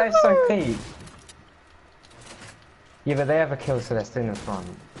 Oh, that's so peak. Yeah, but they have a kill, so they're still in front.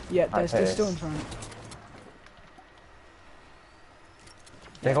 Yeah, Right, they're there still it in is. front.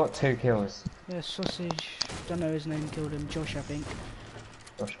 They got 2 kills. Yeah, Sausage. Don't know his name, killed him. Josh, I think.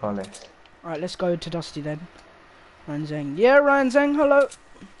 Josh Collis. Alright, let's go to Dusty then. Ryan Zhang. Yeah, Ryan Zhang, hello!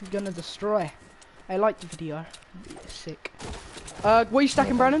 You're gonna destroy. I like the video. Sick. What are you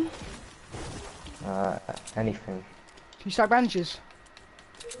stacking, Brandon? Anything. Can you stack bandages?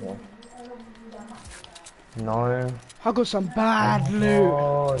 Yeah. No. I got some bad Oh, loot.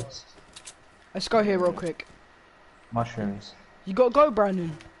 God. Let's go here real quick. Mushrooms. You gotta go,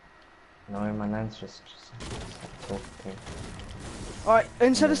 Brandon. No, my nan's just talking. Alright,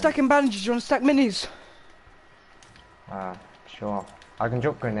 instead of stacking bandages, you wanna stack minis? Sure. I can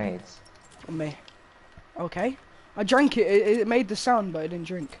drop grenades. On me. Okay. I drank it. It made the sound, but I didn't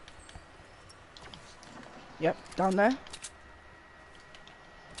drink. Yep, down there.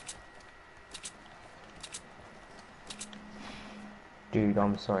 Dude,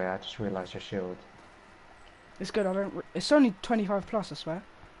 I'm sorry, I just realised your shield. It's good. It's only 25 plus, I swear.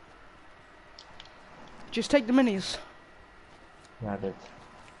 Just take the minis. Yeah, I did.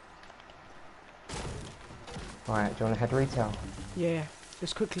 Alright, do you want to head retail? Yeah.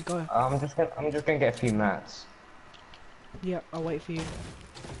 Let's quickly go. I'm just gonna get a few mats. Yep, I'll wait for you.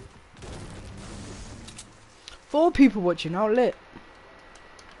 4 people watching. How lit?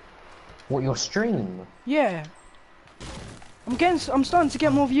 What, your stream? Yeah. I'm starting to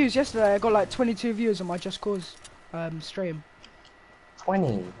get more views. Yesterday I got like 22 views on my Just Cause stream.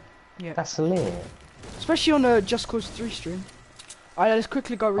 20? Yeah. That's lit. Especially on a Just Cause 3 stream. Alright, let's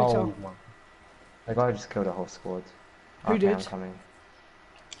quickly go retail. Oh, the guy just killed a whole squad. Who Okay, did? I'm coming.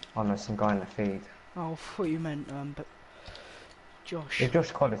 Oh no, some guy in the feed. Oh, I thought you meant but Josh. If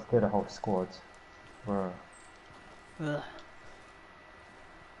Josh Collis killed a whole squad. Bro. Ugh.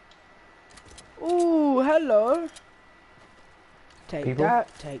 Ooh, hello. Take People? that,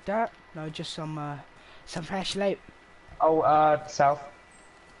 take that. No, just some fresh loot. Oh, south.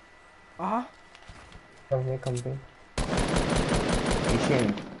 Uh-huh. Come here, come here. You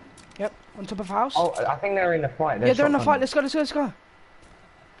shooting? Yep, on top of the house. Oh, I think they're in a fight. yeah, they're in a fight. Let's go, let's go, let's go.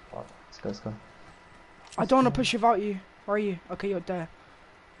 Oh, let's go. I don't want to push without you. Where are you? Okay, you're there.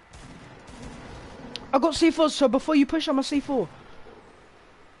 I got C4, so before you push, I'm a C4.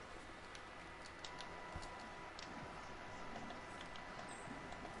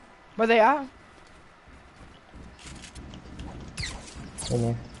 Where they at? In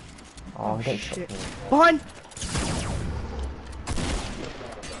here. Oh, I'm getting shit. shot. Behind!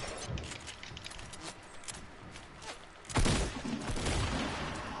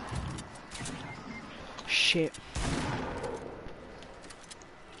 shit.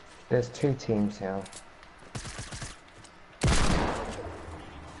 There's 2 teams here.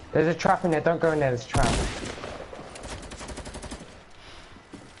 There's a trap in there, don't go in there, there's a trap.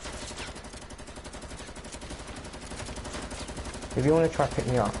 If you want to try, pick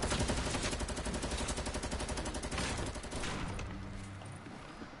me up.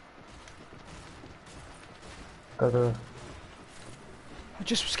 Go. I'm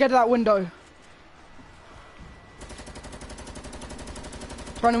just scared of that window.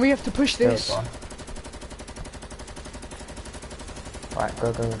 Brandon, we have to push this. Right,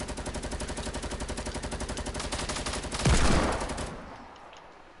 go.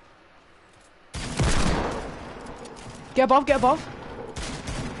 Get above.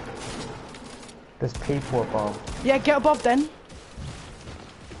 There's people above. Yeah, get above then.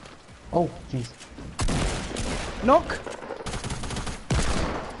 Oh, jeez. Knock.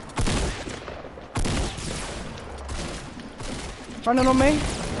 Running on me.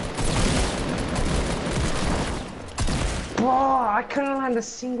 Oh, I couldn't land a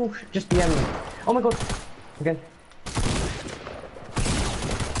single just behind me. Oh my god. Again.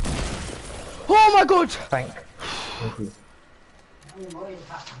 Oh my god! Thank you.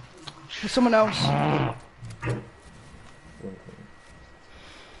 There's someone else.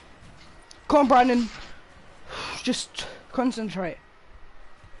 Come on, Brandon. Just concentrate.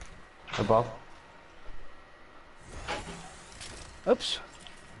 Above. Oops.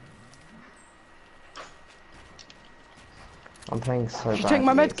 I'm playing so Did you bad. take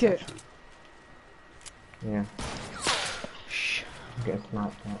my med kit? Yeah. Shh. I'm getting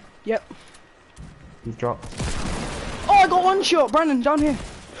sniped out. Yep. He's dropped. Oh, I got one shot. Brandon, down here.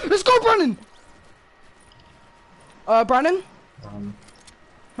 Let's go, Brandon! Brandon?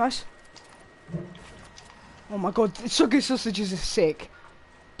 Nice. Oh my god, Suggy sausages is sick.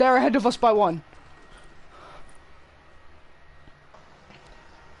 They're ahead of us by 1.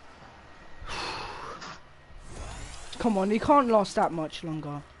 Come on, he can't last that much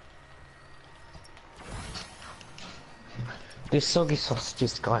longer. This soggy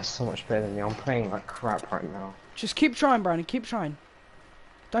sausages guy is so much better than me. I'm playing like crap right now. Just keep trying, Brandon, keep trying.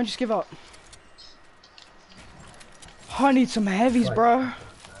 Don't just give up. Oh, I need some heavies, bro.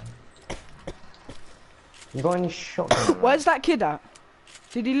 You got any shotgun? Where's that kid at?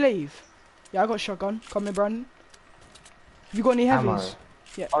 Did he leave? Yeah, I got a shotgun. Come here, Brandon. Have you got any heavies? Ammo.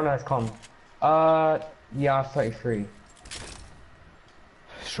 Yeah. Oh no, it's calm. Yeah, I have 33.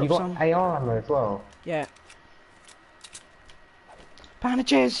 Drop You got some. AR ammo as well? Yeah.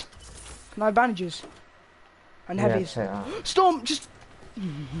 Bandages! Can I have bandages? And heavies. Yeah, Storm, just...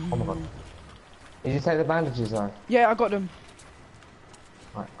 oh my god. Did you take the bandages though? Yeah, I got them.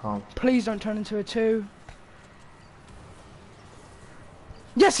 Right, calm. Please don't turn into a 2.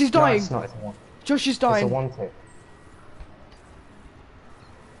 Yes, he's No, dying! it's not, it's a one. Josh is It's a dying. 1-tick.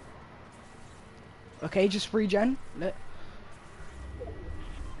 Okay, just regen.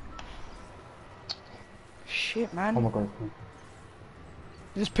 Shit, man. Oh my god.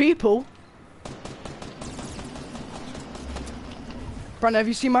 There's people. Brandon, have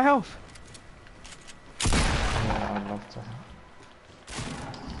you seen my health? Yeah, I'd love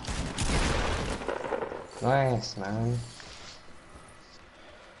to. Nice, man.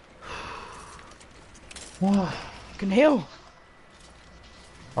 You can heal.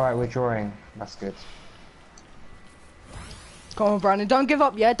 Alright, we're drawing. That's good. Come on, Brandon. Don't give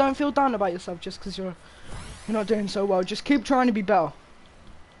up, yeah? Don't feel down about yourself just because you're not doing so well. Just keep trying to be better.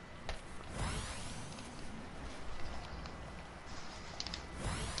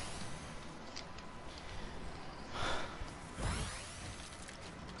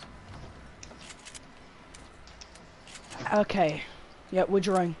 Okay. Yep, we're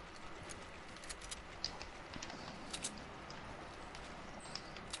drawing.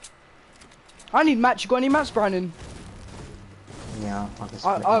 I need mats. You got any mats, Brandon? Yeah,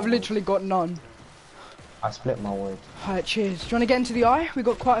 I've I've literally got none. I split my wood. Alright, cheers. Do you want to get into the eye? We've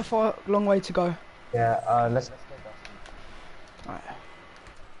got quite a long way to go. Yeah, let's Alright.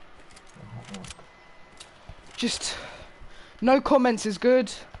 Just no comments is good,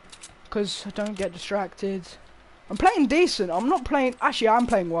 because I don't get distracted. I'm playing decent. I'm not playing. Actually, I'm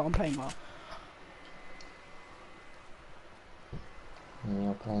playing well. I'm playing well.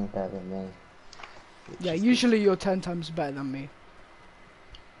 You're playing better than me. Yeah, usually you're 10 times better than me.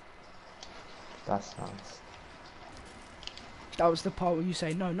 That's nice. That was the part where you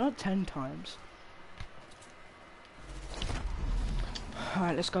say, no, not 10 times.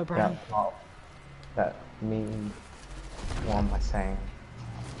 Alright, let's go, Brian. That mean. What am I saying?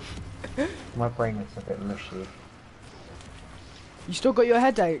 My brain is a bit mushy. You still got your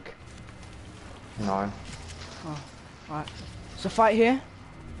headache? No. Oh, alright. There's a fight here.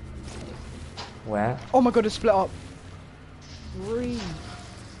 Where? Oh my god, it's split up. Three.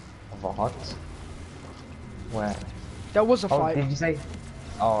 What? Where? There was a Oh, fight. did you say?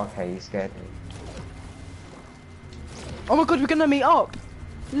 Oh, okay, you scared me. Oh my god, we're gonna meet up.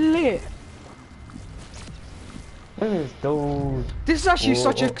 Lit. Dude. This is actually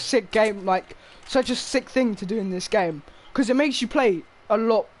such Whoa. a sick game, like, such a sick thing to do in this game. Because it makes you play a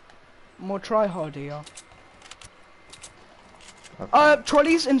lot more try-harder, yeah. Okay.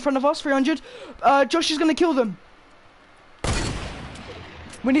 Trolleys in front of us, 300. Josh is gonna kill them.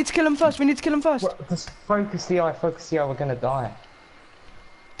 We need to kill him first, we need to kill him first. Well, just focus the eye, we're gonna die.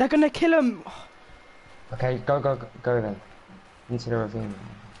 They're gonna kill him. Okay, go then. Into the ravine.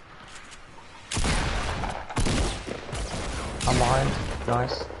 I'm behind.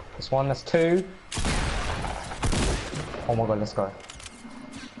 Nice. That's one, that's two. Oh my god, let's go.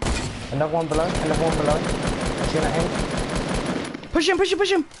 Another one below, Actually, gonna aim. Push him, push him,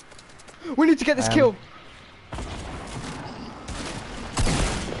 push him. We need to get this kill.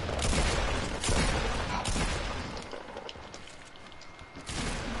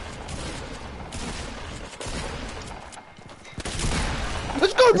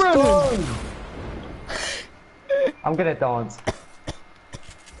 Let's go, Brandon! I'm gonna dance.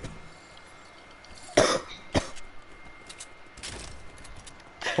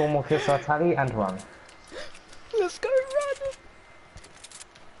 Four more kills to our tally and run. Let's go, Brandon!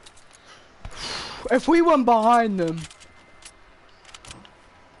 If we went behind them...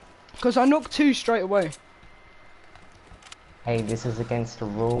 Because I knocked two straight away. Hey, this is against the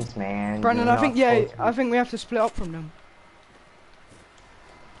rules, man. Brandon, You're I think, not yeah, supposed to- I think we have to split up from them.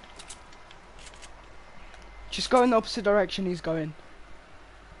 Just go in the opposite direction he's going.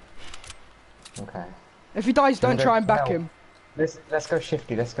 Okay. If he dies, don't try and back him. Let's go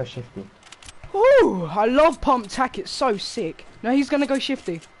shifty, Ooh, I love pump tack, it's so sick. No, he's gonna go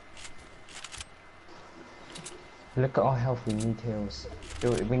shifty. Look at our health, we need heals.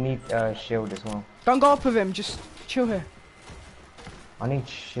 We need shield as well. Don't go up with him, just chill here. I need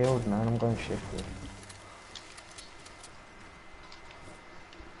shield, man, I'm going shifty.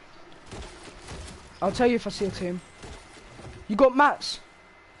 I'll tell you if I see a team. You got mats?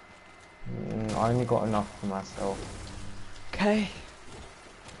 I only got enough for myself. Okay.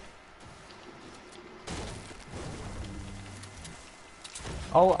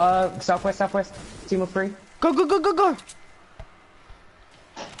 Oh, southwest, team of three. Go, go, go, go, go!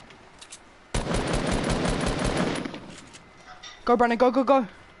 Go, Brandon, go, go, go.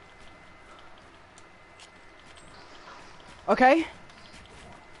 Okay.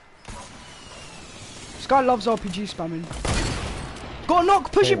 This guy loves RPG spamming. Got a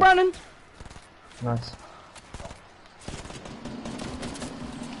knock, push it, Brandon! Nice.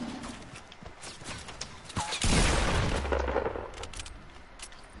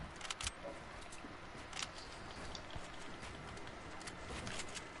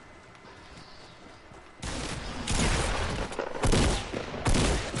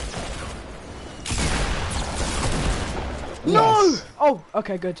 No! Oh,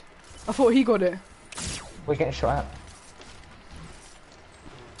 okay, good. I thought he got it. We're getting shot at.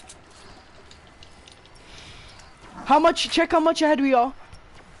 How much? Check how much ahead we are.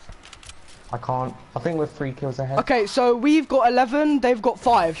 I can't. I think we're 3 kills ahead. Okay, so we've got 11, they've got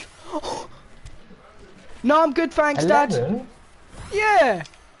 5. No, I'm good, thanks, 11? Dad. Yeah!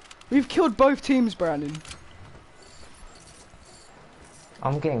 We've killed both teams, Brandon.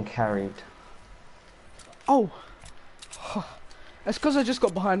 I'm getting carried. Oh. That's because I just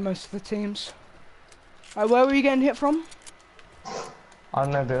got behind most of the teams. Where were you getting hit from? I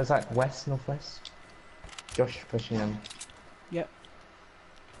don't know, but it was like west, northwest. Josh pushing them. Yep.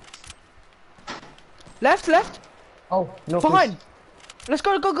 Left, left. Oh, northwest. Behind. Let's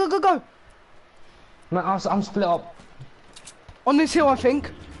go, go, go, go, go. Man, I'm split up. On this hill, I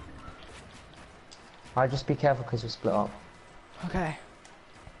think. Alright, just be careful because we're split up. Okay.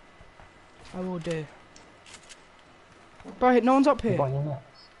 I will do. Bro, no one's up here. You got any nets?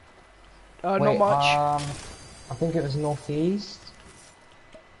 Not Wait, much. I think it was northeast.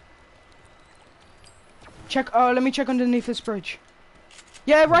 Check. Let me check underneath this bridge.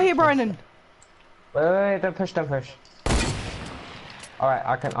 Yeah, right here, Brandon. Wait, don't push, Alright,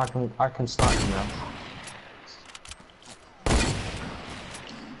 I can snipe him now.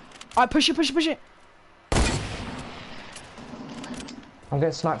 Alright, push it, push it, push it. I'm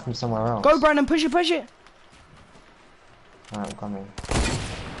getting sniped from somewhere else. Go, Brandon, push it, push it. Alright, I'm coming.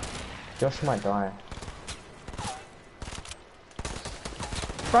 Josh might die.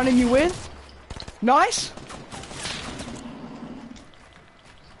 Brandon, you win. Nice.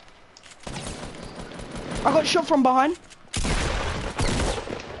 I got shot from behind.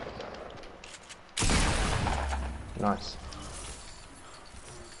 Nice.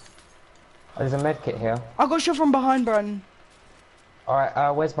 Oh, there's a med kit here. I got shot from behind, Brandon.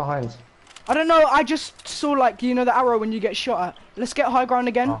 Alright, where's behind? I don't know, I just saw like, you know the arrow when you get shot at. Let's get high ground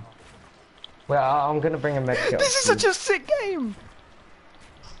again. Oh. Well, I'm gonna bring a med kit. This is such a sick game!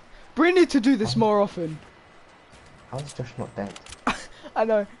 We need to do this more often. How is Josh not dead? I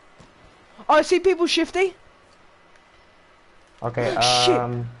know. Oh, I see people shifty. Okay, Shit.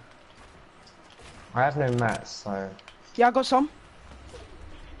 I have no mats, so... Yeah, I got some.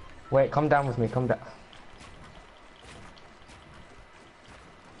 Wait, come down with me, come down.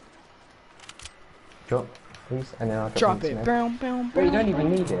 Drop, please, and then I'll Drop it. Boom, boom, Wait, you don't boom, even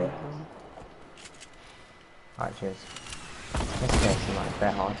boom. need it. Alright, cheers. Let's get some like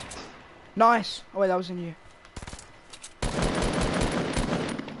they're hard. Nice. Oh wait, that was in you.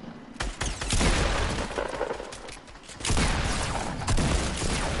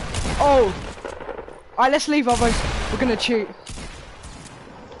 Oh! Alright, let's leave, otherwise we're gonna cheat.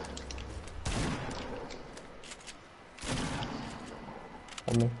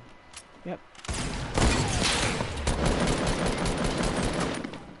 On me. Yep.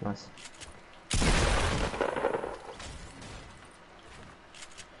 Nice.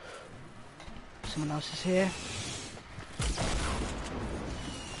 Someone else is here.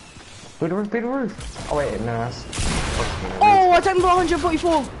 Build the roof, build the roof! Oh wait, no, that's... Oh, I took him for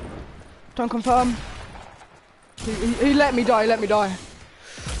 144! Don't confirm. He let me die, let me die.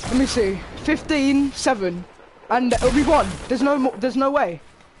 Let me see. 15-7. And we won. There's no way.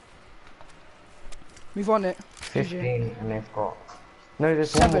 We've won it. 15 and they've got... No,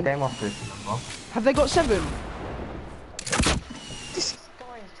 there's 7. one more game after this, remember? Have they got 7? This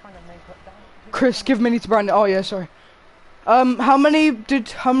guy is trying to make up that. Chris, give mini to Brandon. Oh yeah, sorry. How many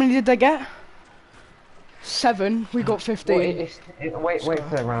did they get? 7. We got 15. Well, wait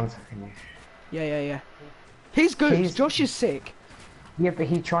for the round to finish. Yeah. He's good. He's- Josh is sick. Yeah, but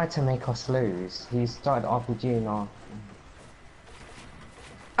he tried to make us lose. He started RPG our...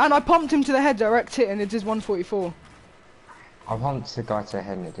 And I pumped him to the head, direct hit, and it is 144. I pumped the guy to the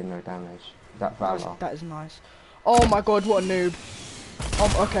head and it did no damage. That Valor. That is nice. Oh my god, what a noob.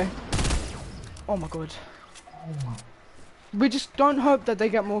 Okay. Oh my god. We just don't hope that they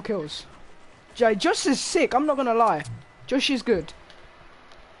get more kills. Jay, Josh is sick, I'm not gonna lie. Josh is good.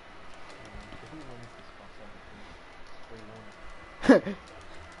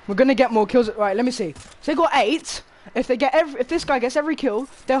 We're gonna get more kills. Right, let me see. So they got 8. If this guy gets every kill,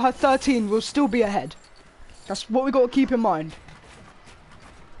 they'll have 13. We'll still be ahead. That's what we got to keep in mind.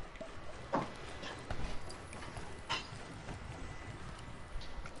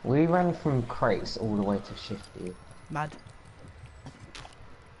 We ran from crates all the way to shifty. Mad.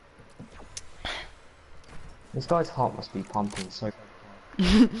 This guy's heart must be pumping so...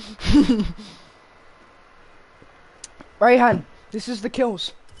 Rayhan, this is the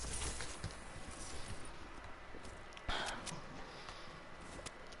kills.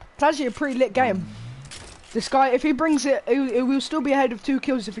 It's actually a pretty lit game. This guy, if he brings it, it will still be ahead of 2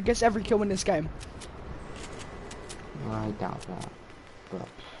 kills if he gets every kill in this game. I doubt that. But...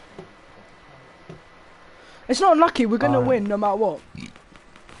 It's not unlucky, we're gonna win no matter what.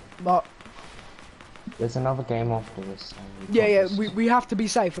 But... There's another game after this. So yeah, we have to be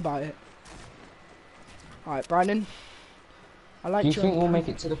safe about it. Alright, Brandon. I like you. Do you think we'll make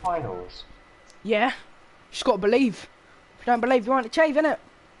it to the finals? Yeah. You just gotta believe. If you don't believe, you want to achieve, innit?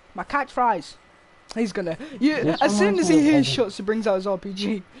 My catchphrase. He's gonna... as soon as he hears shots, he brings out his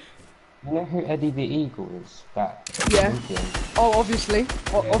RPG. You know who Eddie the Eagle is? That Yeah. Olympian? Oh, obviously.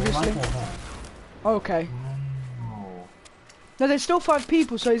 Obviously. Reminds me of that. Okay. Oh. No, there's still 5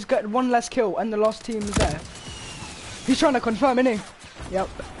 people, so he's got 1 less kill, and the last team is there. He's trying to confirm, isn't he? Yep.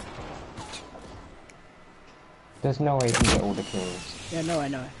 There's no way he can get all the kills. Yeah, no, I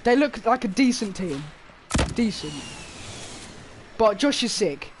know. They look like a decent team. Decent. But Josh is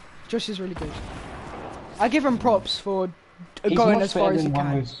sick. Josh is really good. I give him props for going as far as he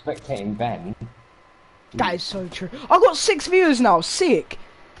can. He's much better than one who's spectating Ben. That is so true. I got 6 viewers now. Sick.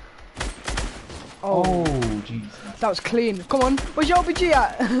 Oh, Jesus. that was clean. Come on. Where's your RPG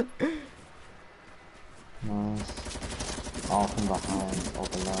at? Nice. Oh, from behind or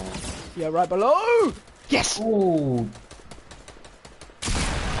below. Yeah, right below. Yes. Oh.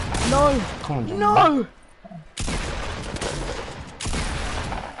 No. Come on, John. No.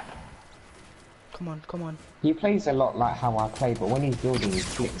 Come on, come on. He plays a lot like how I play, but when he's building, he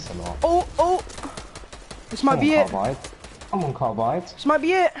flicks a lot. Oh. This might be it. Carbide. Come on, Carbide. This might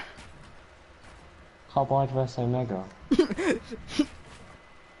be it. Carbide versus Omega.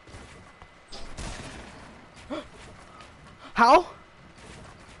 How?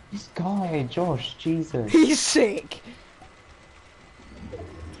 This guy, Josh, Jesus. He's sick.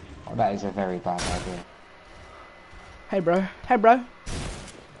 Oh, that is a very bad idea. Hey, bro. Hey, bro.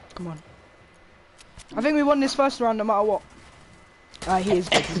 Come on. I think we won this first round no matter what. He is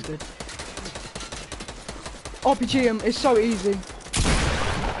good. He's good. RPG him. It's so easy.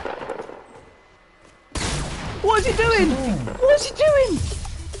 What is he doing? What is he doing?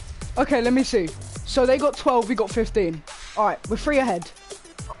 Okay, let me see. So they got 12, we got 15. Alright, we're 3 ahead.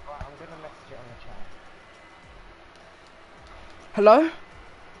 I'm gonna message it on the chat. Hello?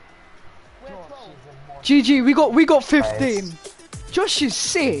 GG, we got 15. Josh is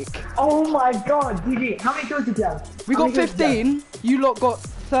sick. Oh my god, GG. How many kills did you have? We got 15. You lot got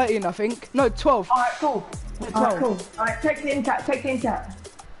 13, I think. No, 12. Alright, cool. Alright, cool. Alright, text it in chat.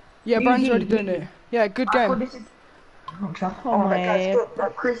 Yeah, Brand's already doing it. Yeah, good game. Oh my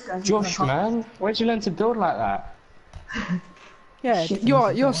god. Josh, man, where'd you learn to build like that? Yeah,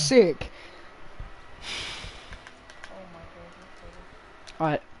 you're sick.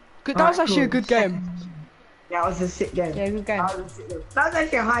 Alright. Good, that was actually a good game. Yeah, it was a sick game. Yeah, good game. That was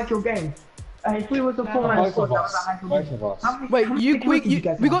actually a high kill game. If we were to format squad, that was a high kill game. Both of us.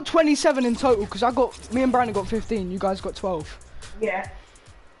 Wait, we got 27 in total because me and Brandon got 15. You guys got 12. Yeah.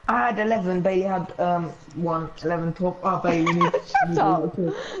 I had 11, Bailey had 11, 12. Oh, Bailey, we need a lot of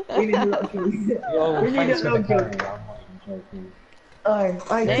kills. We need a lot of kills. Yo, We need a thanks for lot the of kills. carry, I'm not even joking.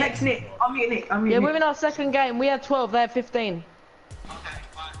 Alright, text Nick. I'm meeting Nick. Yeah, within our second game, we had 12, they had 15.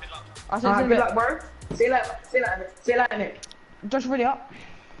 Alright, good luck, bro. See you later, Nick. Josh, really up.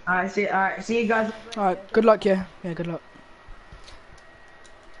 Alright, see you guys. Alright, good luck, yeah. Yeah, good luck.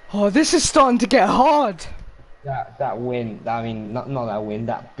 Oh, this is starting to get hard. That win, I mean, not that win,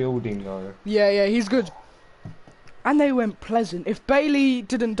 that building though. Yeah, he's good. And they went pleasant. If Bailey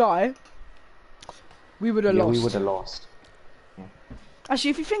didn't die, we would have lost. We would have lost. Yeah.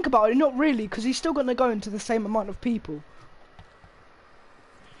 Actually, if you think about it, not really, because he's still going to go into the same amount of people.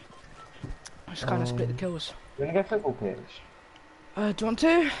 Just kind of split the kills. You wanna go football pitch? Do you want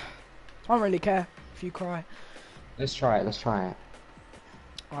to? I don't really care if you cry. Let's try it.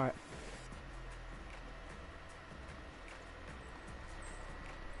 Alright.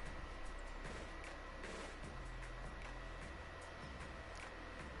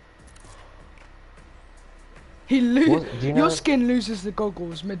 Your skin loses the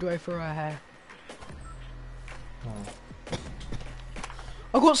goggles midway through her hair. Oh.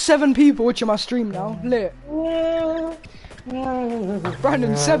 I got 7 people watching my stream now. Lit.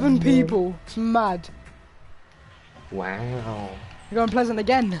 Brandon, 7 people. It's mad. Wow. You're going pleasant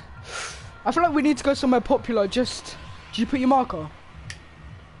again. I feel like we need to go somewhere popular. Did you put your marker?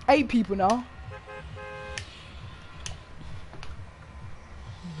 8 people now.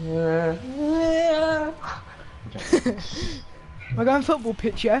 We're going football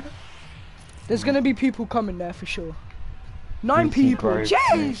pitch, yeah? There's gonna be people coming there for sure. 9 people,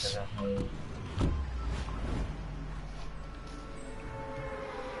 jeez!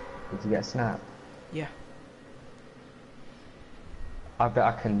 Did you get a snap? Yeah. I bet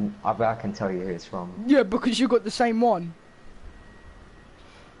I can tell you who it's from. Yeah, because you got the same one.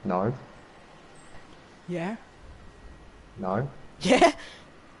 No. Yeah. No. Yeah?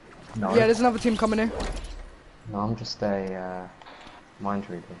 No. Yeah, there's another team coming in. No, I'm just a mind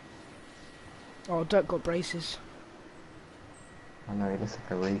reader. Oh, Dirk got braces. I know, he looks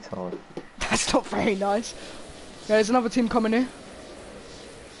like a retard. That's not very nice. Yeah, there's another team coming in.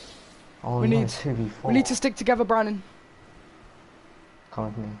 Oh, we no, need 2v4. We need to stick together, Brandon. Come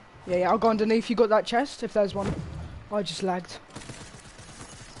with me. Yeah, I'll go underneath. You got that chest, if there's one. Oh, I just lagged.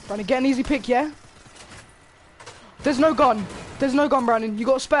 Brandon, get an easy pick, yeah? There's no gun. There's no gun, Brandon. You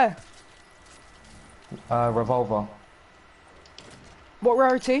got a spare? Revolver. What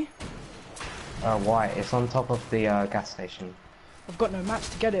rarity? White. It's on top of the gas station. I've got no mats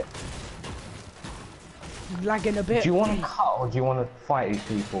to get it. I'm lagging a bit. Do you want to cut or do you want to fight these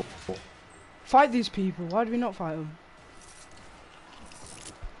people? Fight these people. Why do we not fight them?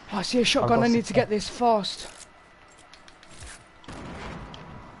 Oh, I see a shotgun. I need to get this fast.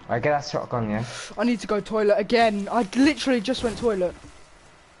 I get that shotgun, yeah? I need to go toilet again. I literally just went toilet.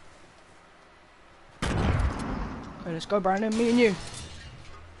 Okay, let's go, Brandon. Me and you.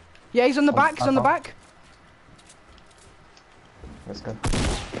 Yeah, he's on the back. He's on the back. Let's go.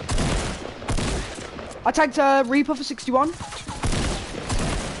 I tagged Reaper for 61.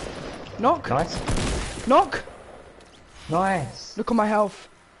 Knock. Nice. Knock. Nice. Look at my health.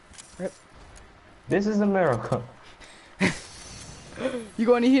 Rip. This is a miracle. You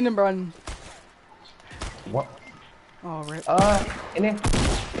got any healing, Brandon? What? Oh, rip. In here.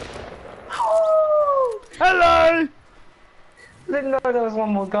 Hello! Didn't know there was one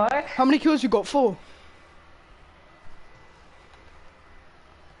more guy. How many kills you got? 4.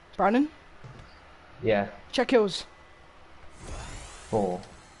 Brandon? Yeah, Check kills. 4.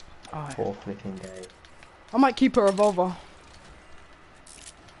 Alright. 4 flipping days. I might keep a revolver.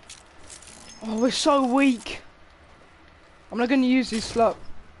 Oh, we're so weak. I'm not going to use this slot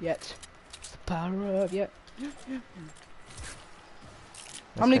yet. It's the power of yet.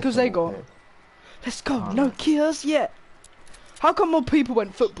 How many kills they got? Let's go. No kills yet. How come more people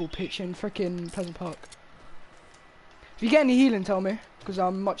went football pitch in frickin' Pleasant Park? If you get any healing, tell me, because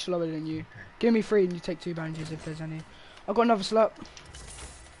I'm much lower than you. Give me 3 and you take 2 bandages if there's any. I've got another slot.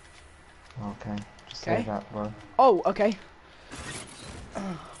 Okay. Just Okay. save that, bro. Oh, okay.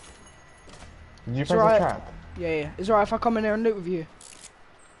 Did you It's place a alright. trap? Yeah. It's alright if I come in there and loot with you.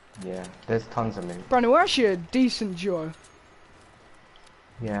 Yeah, there's tons of loot. Brandon, we're actually a decent duo.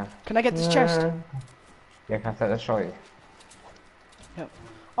 Yeah. Can I get this chest? Yeah, can I take the shot?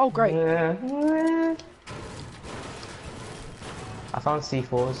 Oh, great. Yeah. I found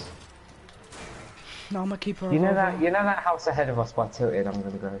C4s. No, I'm gonna keep her. You know that house ahead of us by Tilted. I'm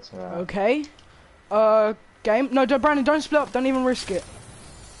gonna go to. Okay. Game. No, Brandon, don't split up. Don't even risk it.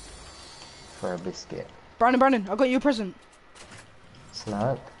 For a biscuit. Brandon, I got you a present.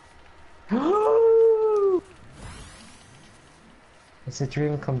 Slurp. It's a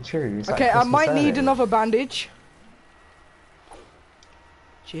dream come true. It's Okay, like I might Christmas need early. another bandage.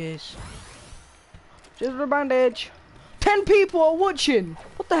 Cheers. Cheers for the bandage. 10 people are watching.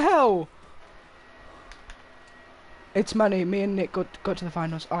 What the hell? It's money. Me and Nick got to the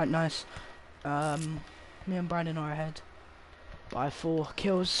finals. Alright, nice. Me and Brandon are ahead by 4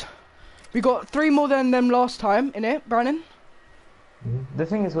 kills. We got 3 more than them last time, innit, Brandon? The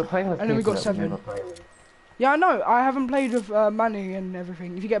thing is, we're playing with And then we people got that 7. never play with. Yeah, I know. I haven't played with Manny and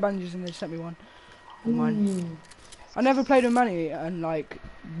everything. If you get bandages, then they sent me one. Mine. I never played with Manny and like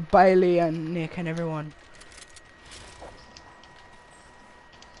Bailey and Nick and everyone.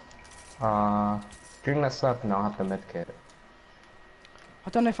 Drink that slurp and I'll have the med kit. I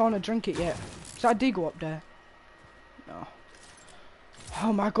don't know if I want to drink it yet. Is that a deagle up there? No.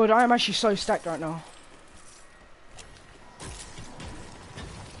 Oh my god, I am actually so stacked right now.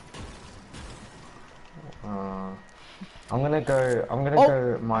 I'm gonna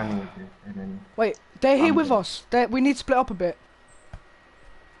go mining with you and then. Wait, they're here with us. We need to split up a bit.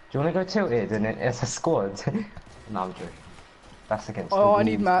 Do you wanna go Tilted and then it's a squad? No, I'm joking. That's against. Oh, the I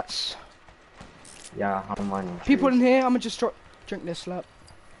need rules. mats. Yeah, I'm mining. People in trees. here, I'm gonna just drink this slap.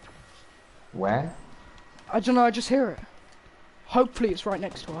 Where? I don't know, I just hear it. Hopefully it's right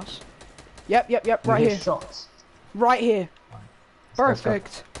next to us. Yep, You right hear here. Shots. Right here. Let's go.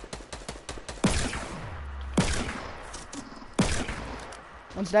 Perfect.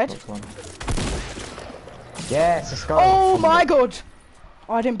 One's dead. What's one? Yes, let's go. Oh my god!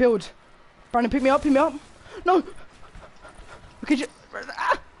 Oh, I didn't build. Brandon, pick me up, No! Okay,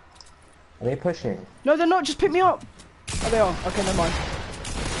 Are they pushing? no, they're not, just pick me up! Oh, they are. Okay, never mind.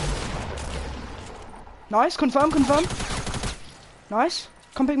 Nice, confirm. Nice.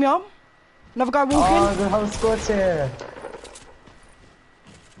 Come pick me up. Another guy Oh, walking. the whole squad's here.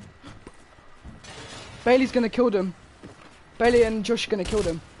 Bailey's gonna kill them. Bailey and Josh are gonna kill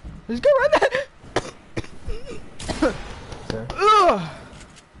them. Let's go right there! Ugh.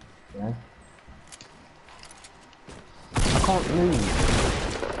 Yeah. I can't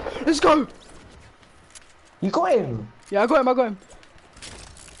move. Let's go! You got him. Yeah, I got him.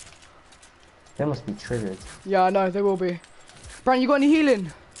 They must be triggered. Yeah, I know, they will be. Brandon, you got any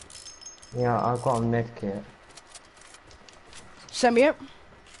healing? Yeah, I've got a med kit. Send me it.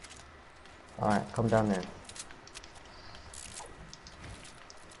 Alright, come down there.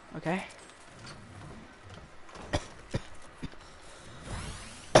 Okay.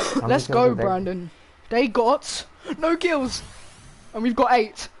 How many Let's kills go, have they- Brandon. They got no kills, and we've got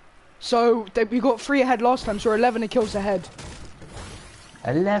 8. So we got 3 ahead last time, so we're 11 kills ahead.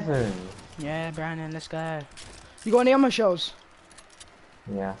 11. Yeah, Brandon, let's go. You got any ammo shells?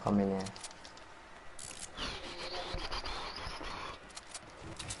 Yeah, come in here.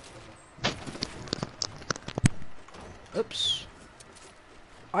 Oops.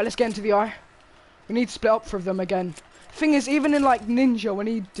 Alright, let's get into the eye. We need to split up for them again. Thing is, even in like Ninja, when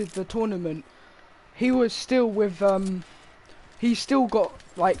he did the tournament, he was still with he still got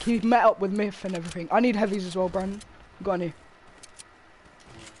like he met up with Myth and everything. I need heavies as well, Brandon. You got any?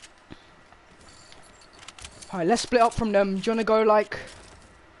 Alright, let's split up from them. Do you wanna go like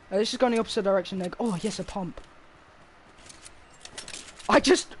let's just go in the opposite direction there. Oh yes, a pump. I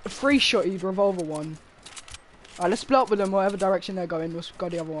just free shotted revolver one. Alright, let's split up with them whatever direction they're going. We'll go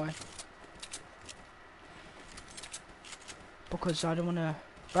the other way. because I don't want to...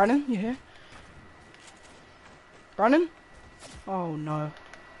 Brandon, you here? Brandon? Oh no.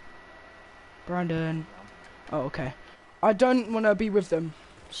 Brandon. Oh, okay. I don't want to be with them,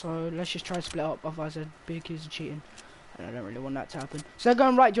 so let's just try to split up, otherwise I'd be accused of cheating. And I don't really want that to happen. So they're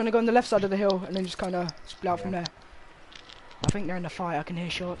going right, do you want to go on the left side of the hill, and then just kind of split out from there? I think they're in the fight, I can hear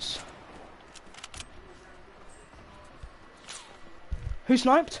shots. Who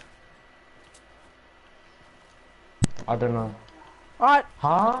sniped? I don't know. Alright.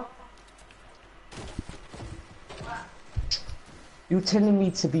 Huh? You're telling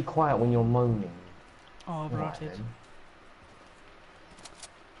me to be quiet when you're moaning. Oh, right.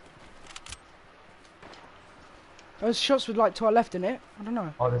 Those shots were like to our left, innit? I don't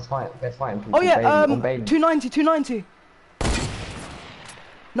know. Oh, they're fighting people. Oh yeah, on Bailey. 290.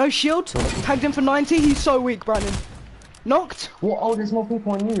 No shield. Tagged him for 90. He's so weak, Brandon. Knocked. What? Oh, there's more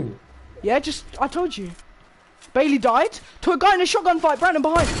people on you. Yeah, just I told you. Bailey died to a guy in a shotgun fight. Brandon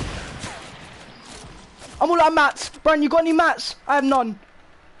behind. I'm all out of mats. Brandon, you got any mats? I have none.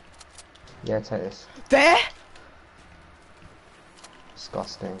 Yeah, take this. There.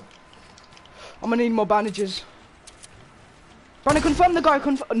 Disgusting. I'm gonna need more bandages. Brandon, confirm the guy.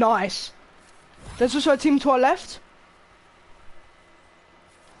 Nice. There's also a team to our left.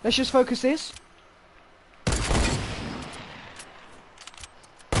 Let's just focus this.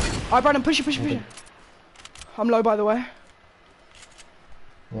 Alright, Brandon, push it. I'm low, by the way.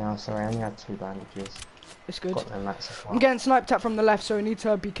 Yeah, I'm sorry, I only had 2 bandages. It's good. Got them max as well. I'm getting sniped at from the left, so we need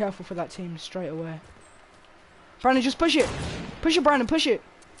to be careful for that team straight away. Brandon, just push it. Push it, Brandon, push it.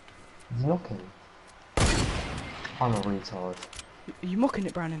 He's knocking. I'm a retard. Are you mocking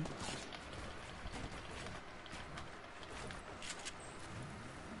it, Brandon?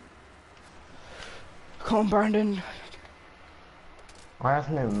 Come on, Brandon. I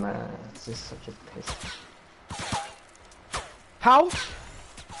have no man. This is such a piss. How?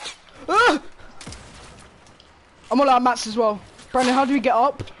 Ah! I'm all out of mats as well. Brandon, how do we get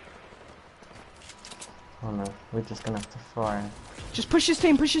up? Oh no, we're just gonna have to fire. Just push his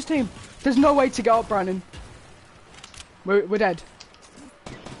team, There's no way to get up, Brandon. We're dead.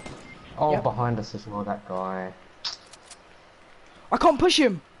 Oh, Yep. behind us as well, that guy. I can't push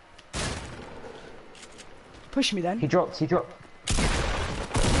him. Push me then. He dropped.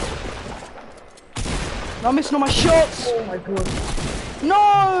 No, I'm missing all my shots. Oh my god.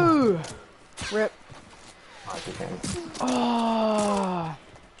 No! Rip. Oh, Oh.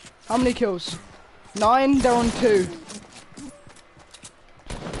 How many kills? 9, they're on 2.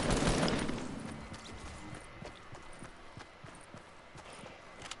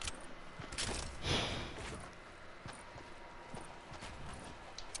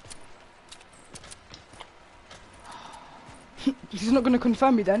 He's not going to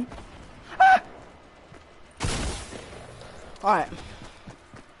confirm me then. Ah! Alright.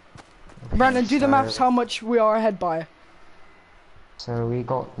 Brandon, do the maths how much we are ahead by. So we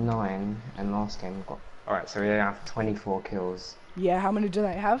got 9, and last game we got... Alright, so we have 24 kills. Yeah, how many do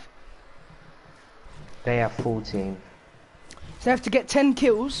they have? They have 14. So they have to get 10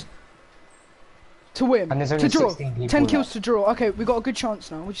 kills to win. And there's only to draw. 16 people 10 kills left. to draw. Okay, we got a good chance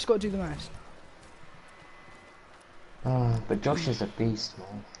now. We just got to do the maths. But Josh is a beast,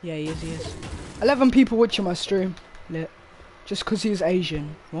 man. Yeah, he is. 11 people watching my stream. Lit. Just because he's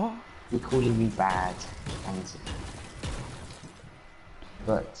Asian. What? You're calling me bad.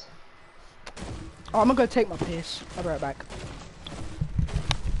 But... Oh, I'm gonna go take my piss. I'll be right back.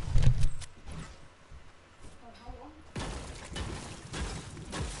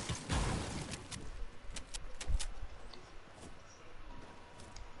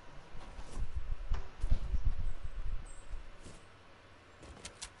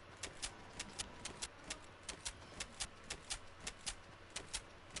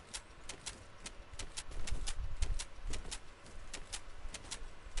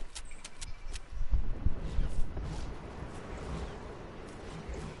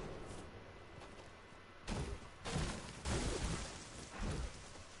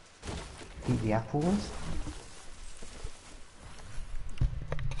 Eat the apples?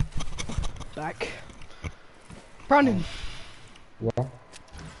 Back. Brandon. Yeah?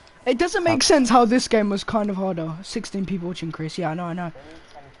 It doesn't make sense how this game was kind of harder. 16 people watching, Chris. Yeah, I know.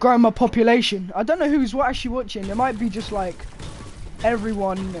 Growing my population. I don't know who's actually watching. There might be just like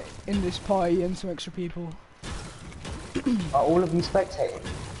everyone in this party and some extra people. Are all of you spectating?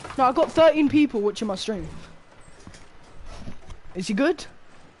 No, I got 13 people watching my stream. Is he good?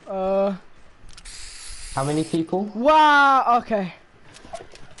 How many people? Wow, okay.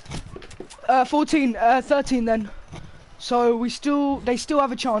 13 then. So they still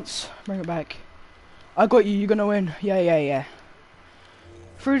have a chance. Bring it back. I got you, you're gonna win. Yeah.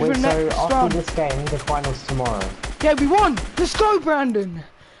 Through to Wait, the so next after round. this game, the finals tomorrow. Yeah, we won! Let's go, Brandon!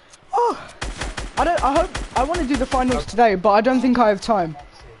 Oh! I want to do the finals today, but I don't think I have time.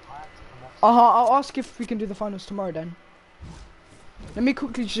 I'll ask if we can do the finals tomorrow then. Let me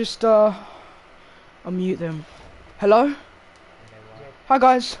quickly just, unmute them. Hello? Hi,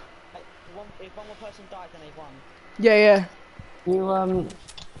 guys. If one more person died, then they won. Yeah.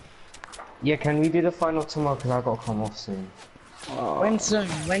 Yeah, can we do the final tomorrow? Because I got to come off soon. When soon?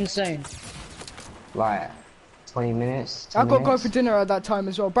 Like, 20 minutes? I've 10 got to go minutes? for dinner at that time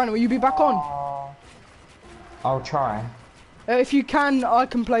as well. Brandon, will you be back on? I'll try. If you can, I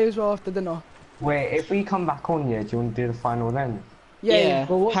can play as well after dinner. Wait, if we come back on, yeah, do you want to do the final then? Yeah.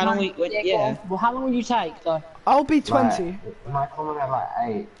 Well, what How long time- we? go on. Well, how long will you take though? I'll be 20. Like, am I coming at like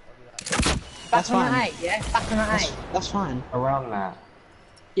 8? Back on fine. at 8, yeah? Back on at 8. That's fine. Around that.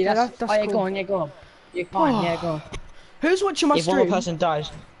 Yeah, that's oh, yeah, cool. go on, You're fine, yeah, go on. Who's watching my If one more stream? person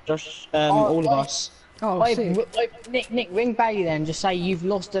dies, Josh, all of us. Oh, Wait, sick. Nick, ring Bailey then. Just say you've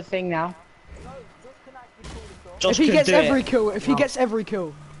lost the thing now. Josh If he couldn't gets do every it. kill, if he gets every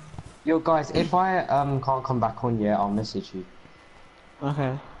kill. Yo, guys, if I can't come back on yet, I'll message you.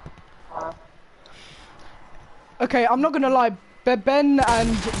 Okay. Okay, I'm not gonna lie. Ben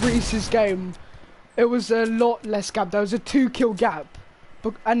and Reese's game, it was a lot less gap. There was a 2-kill gap,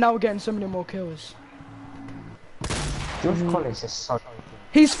 and now we're getting so many more kills. Josh Collins is so...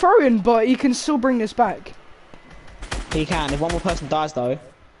 He's throwing, but he can still bring this back. He can. If one more person dies, though,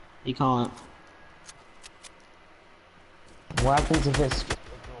 he can't. What happens if it's...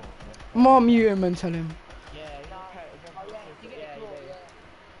 Mom, mute him and tell him.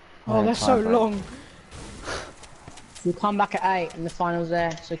 Oh, that's so long. We'll come back at 8 and the final's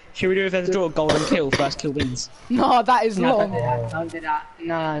there. So Should we do if there's a draw, golden kill, first kill wins? No, that is no, long. don't do that.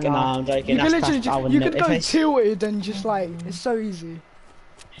 No. No, I'm joking. You can That's, literally I just, wouldn't you know. could If go it's- tilted and just like, it's so easy.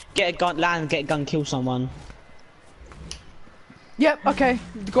 Get a gun, land, get a gun, kill someone. Yep, okay,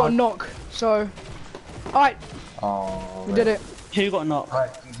 got a knock, so... Alright, Oh, we did it. Who got knocked?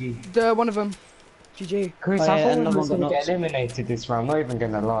 Right, GG. The one of them. GG. Chris, Oh, I yeah, thought we another was one gonna got get eliminated this round, not even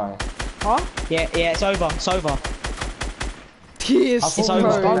gonna lie. Huh? Yeah, it's over. It's over. He is It's so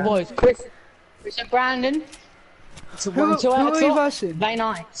over. Go on, low. boys. Chris and Brandon. It's a Who 1, 2 out are of you top. versing? Vay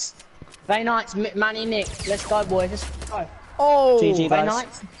Knights, Manny, Nick. Let's go, boys. Let's go. Oh! GG, Vay guys.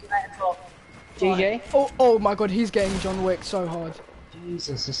 Knights, 2 out of top. GG. Oh my god, he's getting John Wick so hard.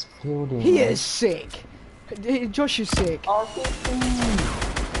 Jesus, this building. He man. is sick. Josh is sick.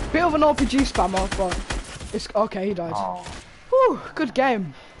 Bit of an RPG spammer, but it's okay. He died. Oh. Whew, good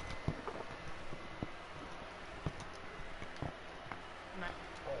game.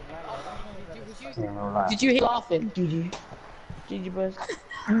 In real life. Did you hear laughing? GG boys.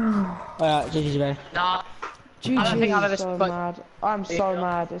 GG, man. Nah. I don't think I've ever So spoke. mad. I'm so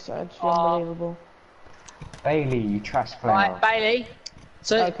mad. It's actually unbelievable. Bailey, you trash player. Right, Bailey.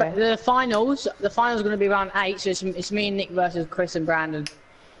 So Okay. the finals are going to be around 8. So it's me and Nick versus Chris and Brandon.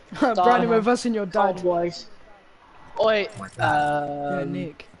 Brandon, we're versing your Dad dad. boys. Oi. Yeah,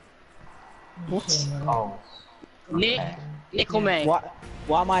 Nick. What? Oh. Nick or me?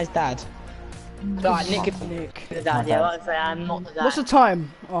 Why am I his dad? Right, Nick is Nick. the dad. Yeah, like I say, I'm not the dad. What's the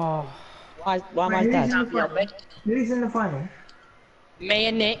time? Oh. Why am I his dad? Who's in the final? Me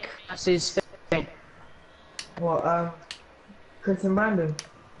and Nick versus Phil. What, Chris and Brandon?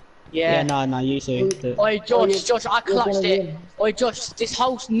 Yeah. Yeah, no, you two. Oi, Josh, I clutched it. Oi, Josh, this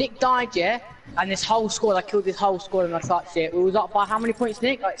whole Nick died, yeah, and this whole squad, I killed this whole squad and I clutched it. We was up by how many points,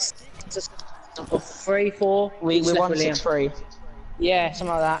 Nick? Like 3, 4. We Just left won William. 6-3. Yeah,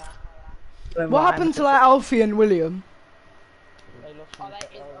 something like that. What happened to like Alfie and William? They lost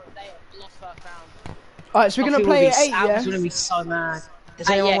first round. Alright, so we're gonna play at 8, I yeah? was gonna be so mad. Does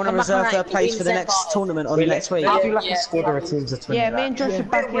anyone yeah, want to come back on reserve their eight, place we for the win the next same tournament or next week? I do like Yeah. a squad or a teams of 20. Yeah, me and Josh are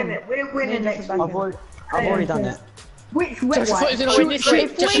back We're in. winning. We're winning next week. I've already done it. Which Josh, I thought it was gonna win this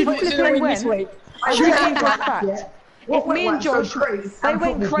week. Josh, I thought it was gonna win this week. I Should we think go back? If me and Josh, they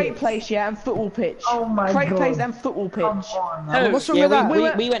went crate place, yeah, and football pitch. Oh my crate God. place and football pitch. Come on, man. What's wrong Yeah, with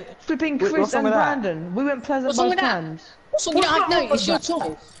that? we went. Flipping What's Chris wrong and with that? Brandon. We went pleasant What's wrong both with that? times. What's wrong with that? No, it's your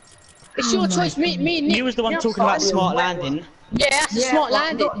choice. It's your choice. Me and Nick. You was the one Yeah, talking about smart landing. Yeah, that's a Yeah, smart but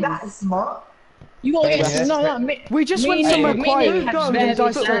landing. not that smart. You gotta Yeah. get no. Me, We just me went and somewhere Nick- quiet. me and Nick Go had and very then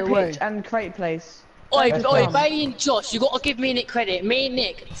died good straight landing. away. Pitch and crate place. Oi, Let's oi, go. Bailey and Josh, you gotta give me Nick credit. Me and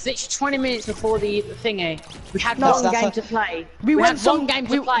Nick, it's literally 20 minutes before the thingy. We had No, one that's game a- to play. We went had one some- game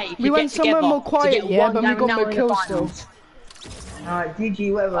to we- play. we to went get somewhere together, more quiet, to get yeah, one but we game got now more in the kills finals. Alright,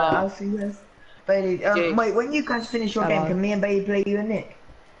 GG, whatever. I'll see you guys. Bailey, GG. wait, when you guys finish your game, Hello. can me and Bailey play you and Nick?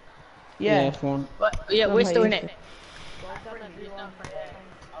 Yeah. come on. But yeah, we're still in it.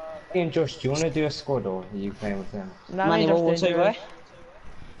 and Josh, do you want to do a squad or are you playing with them? No, Manny, Josh what was didn't it, do right?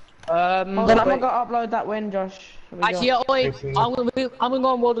 I'm gonna upload that win, Josh. Here we Actually, go. oi, I'm gonna go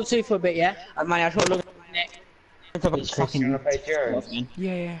on World War 2 for a bit, yeah? Manny, I just want to look at my neck. Chris, you want to play Duros?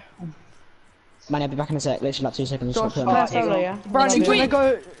 Yeah. Manny, I'll be back in a sec. Literally like 2 seconds. Josh, Just play put solo, yeah? Brandon, Wait. can we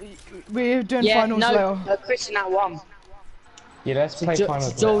go? We're doing finals later. Christian at 1. Yeah, let's play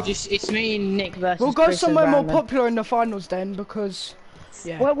finals. George, it's me and Nick versus We'll go Chris somewhere and more Brandon. popular in the finals then, because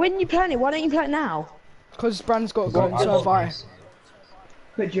Well, when you playing it, why don't you play it now? because Brandon's got to go, and so have I.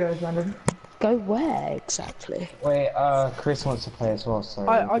 Put yours, Brandon. Go where exactly? Wait, Chris wants to play as well, so...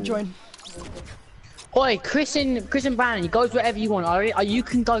 I join. Oi, Chris and Brandon, you go wherever you want. You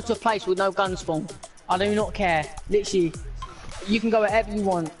can go to a place with no gun spawn. I do not care. Literally, you can go wherever you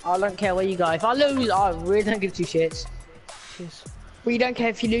want. I don't care where you go. If I lose, I really don't give two shits. Well, you don't care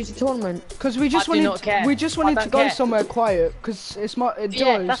if you lose the tournament. Because we just I do not wanted, care. we just I wanted to don't go care. somewhere quiet, because it's my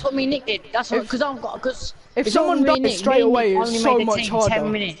Yeah, that's what me and Nick did. That's what because if someone dies straight away, it's so much harder.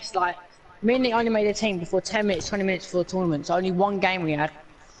 10 minutes, like me and Nick only made a team before 10 minutes, 20 minutes before the tournament. So only one game we had,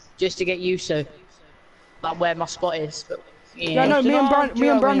 just to get used to, like where my spot is. But Yeah, no, me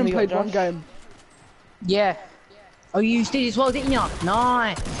and Brandon played one game. Yeah. Oh, you did as well, didn't you?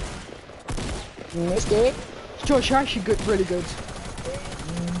 Nice. Missed it. Josh, you're actually good, really good.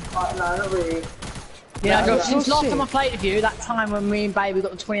 No, not really. Yeah, Yeah, since you're last time I sick. played with you, that time when me and Baby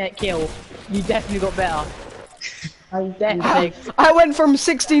got the 28 kill, you definitely got better. Definitely. I went from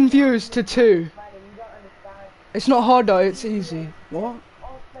 16 views to 2. It's not hard though, it's easy. What?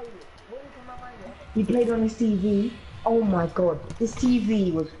 He played on his TV. Oh my god, this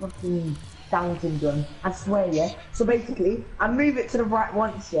TV was fucking Down syndrome. I swear, yeah. So basically, I move it to the right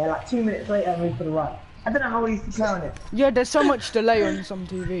once, yeah. Like 2 minutes later, I move to the right. I don't know how we used to play on it. Yeah, there's so much delay on some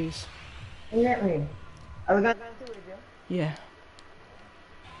TVs. You get me? Are we going to it, Yeah.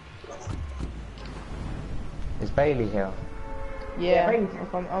 Is Bailey here? Yeah, Bailey's I'm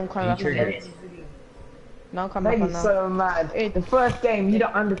coming back on triggered. that. No, I'm coming back on Bailey's now. so mad. The first game, you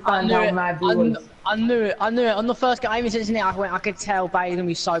don't understand how mad he was. I knew it. On the first game, even since Nick, I could tell Bailey's gonna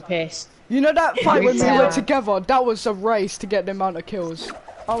be so pissed. You know that fight when we Yeah. were together? That was a race to get the amount of kills.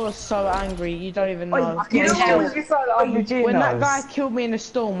 I was so angry, you don't even know. You know tell. what? You saw the RPG When that knows. guy killed me in the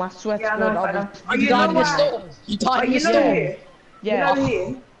storm, I swear to Yeah, I God, know, I I know. was... Oh, You you died know in the why? storm. You died in You the know storm. here. Yeah, You know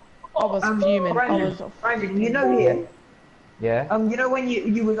here. I was fuming. I Brandon, was... Brandon, you know here. Yeah? You know when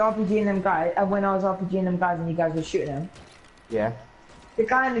you was RPGing them guys, and when I was RPGing them guys and you guys were shooting them? Yeah? The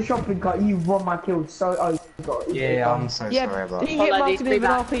guy in the shopping cart, you won my kills so Yeah, I'm so sorry Yeah, about he that. hit Like marked these me with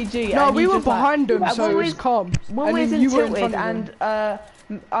an three RPG. No, and we he were just, like- behind them, and so when it we was was- calm. When And we was then in you were in Tilted front of them. and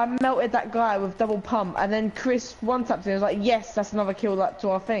I melted that guy with double pump, and then Chris one tapped him. I was like, "Yes, that's another kill like to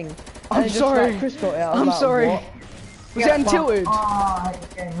our thing." And I'm then just, sorry. Like, Chris got it. I was I'm like, sorry. "What?" Was it untilted? Oh,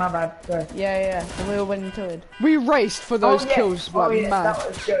 okay, my bad. Sorry. Yeah, and we all went into it. We raced for those yeah. kills like yeah, mad. that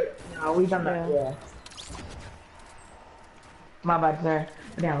was good. No, we done that, yeah. My bad, sorry.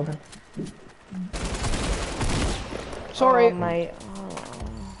 Yeah, open. Sorry. Oh, mate.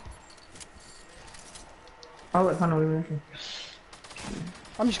 I'll let Connor win.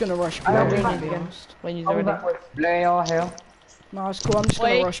 I'm just gonna rush I people. don't to think be we honest. When you're I'll be ready. back with. They are here. No, it's cool. I'm just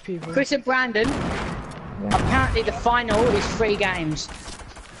gonna Wait, rush people. Chris and Brandon. Apparently, the final is 3 games.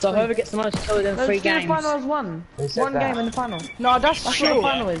 So whoever gets the most kills in No, 3 the games. final was one. Who said One that? game in the final. No, that's That's what the short.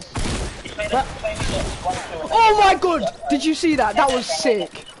 final is. Oh my god! Did you see that? That was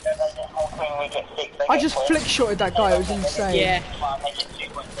sick. I just flick shotted that guy. It was insane. Yeah,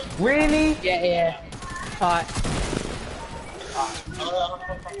 Really? yeah. Alright.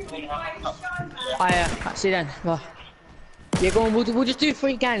 See you then. Bye. Yeah, go on. We'll just do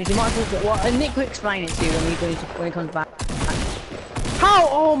 3 games. You might as well. And Nick will explain it to you when he comes back. How?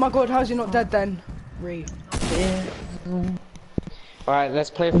 Oh my god! How's he not dead then? Re. Alright, let's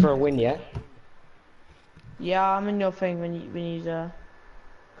play for a win, yeah? Yeah, I'm in your thing when you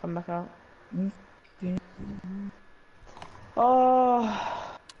come back out.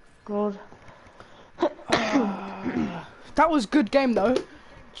 Oh, God. That was good game though.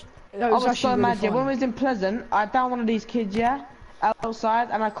 That I was actually so really mad, yeah. fun. When we was in Pleasant, I downed one of these kids, yeah, outside,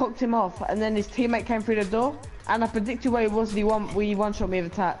 and I cocked him off, and then his teammate came through the door, and I predicted where he was, and he one-shot me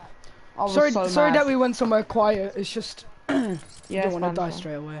with a tap. I was Sorry, so sorry mad. that we went somewhere quiet. It's just Yeah, you it's don't want to fine, die it's fine.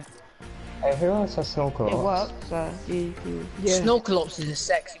 straight away. Hey, who else has snorkel? It worked, so Yeah. Snorkelops is a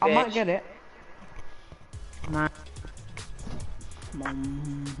sexy bitch. I might get it. Nah.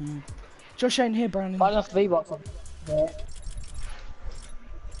 Josh ain't here, Brandon. Buy enough V-Box.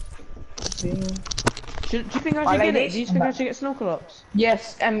 Do you think I should get it? Do you think I should get Snorkelops?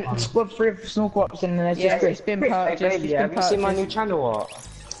 Yes, squad 3 of snorkel ups and then there's Yes, just Chris. it's been Chris, purchased. baby, It's Have been you seen my new purchased. channel or what?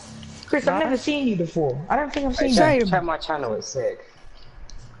 Chris, I've never seen you before. I don't think I've seen you. Same. Check my channel, it's sick.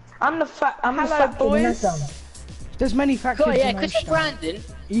 I'm the fat boys. kid in Ashdown. There's many fat God, kids yeah, in Christian Ashdown. Brandon.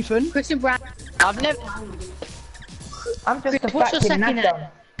 Ethan? Christian Brandon. I've never. I'm just a What's fat your kid in second Ashdown.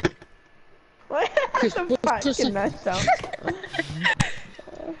 Chris, what's your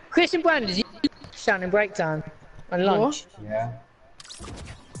Christian Brandon is sound in break time and lunch. Yeah.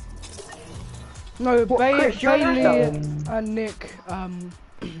 No, Chris, you're in Bailey Ashdown? and Nick,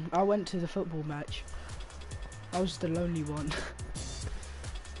 I went to the football match. I was the lonely one.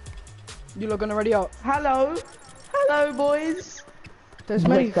 You lot gonna ready up? Hello. Hello, boys. There's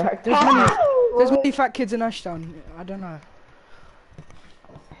many fat kids in Ashdown. I don't know.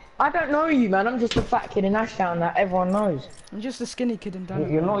 I don't know you, man. I'm just a fat kid in Ashdown that everyone knows. I'm just a skinny kid in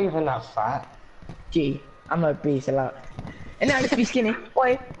Dunham. You're not even that fat. Gee, I'm obese a lot. And I used to be skinny.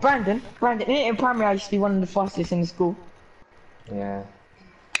 Boy, Brandon, in primary I used to be one of the fastest in the school. Yeah.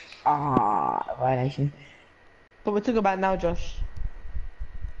 Violation. But we're talking about now, Josh.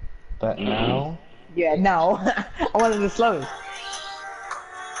 But now... Yeah, now, I'm one of the slowest.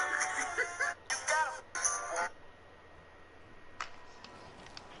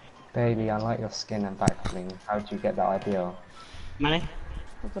 Baby, I like your skin and back bling. How'd you get that idea? Money?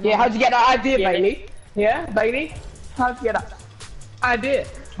 Yeah, how'd you get that idea, Yeah. Bailey? Yeah, Bailey? How'd you get that idea?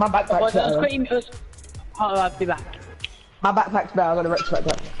 My backpack's better. I'll be back. My backpack's better, I got a Rex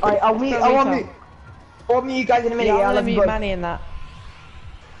backpack. Alright, I'll meet you guys in a minute, Yeah, yeah? I'm I'll gonna let you mute go. Manny in that.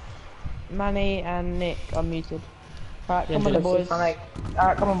 Manny and Nick are muted. Alright, come on, Let's boys. see, alright,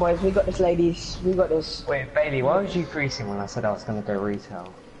 come on, boys. We got this, ladies. We got this. Wait, Bailey, why was you creasing when I said I was gonna go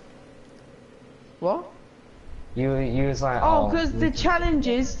retail? What? You was like, Oh, because the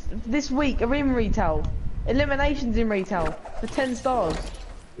challenges this week are in retail. Eliminations in retail for 10 stars.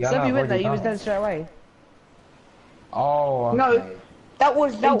 Yeah, So no, if you I've went there, already you was done dead it. straight away. Oh, okay. No, that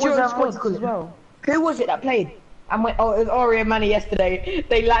was Endurance what do you squads call as it? well. Who was it that played? And went, oh, it was Ori and Manny yesterday.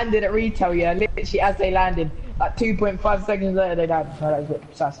 They landed at retail, yeah. Literally as they landed, like 2.5 seconds later, they died. No, that was a bit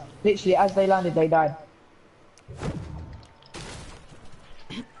sus. Literally as they landed, they died.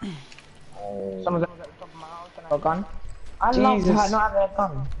 Oh. Some of them was at the top of my house and I got a gun. I love not having a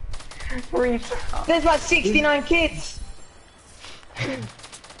gun. There's like 69 kids.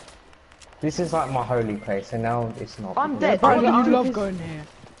 This is like my holy place, and now it's not. I'm dead. Brandon, I'm you love pissed. going here.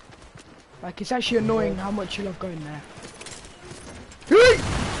 Like, it's actually annoying how much you love going there.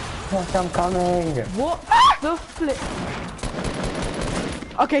 Yes, I'm coming. What the flip?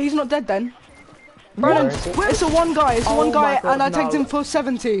 Okay, he's not dead then. Where Brandon, is it? it's a one guy, Oh my God, and I tagged no. him for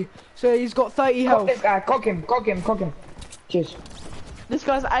 70. So he's got 30 Cock health. this guy, cock him. Cheers. This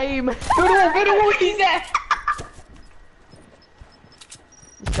guy's aim. Go to the wall, he's there.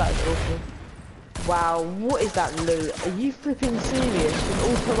 This guy's awful. Wow, what is that loot? Are you flipping serious? An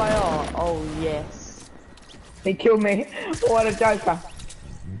auto AR? Oh yes. They killed me. What a joker.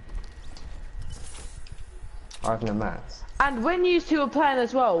 I have no mats. And when you two were playing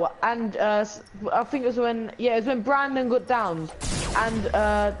as well, and I think it was when Brandon got downed, and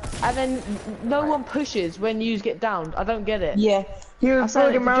then no one pushes when you get downed. I don't get it. Yeah. He was I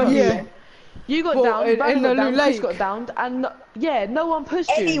said it floating to around Josh. here. You got What, down, Brandon in got the down, Chris lake? got downed, and no one pushed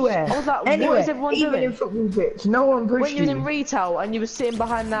you. Anywhere. I was like, Anywhere. what is everyone Even doing? in football pitch, no one pushed When you was in you. retail and you was sitting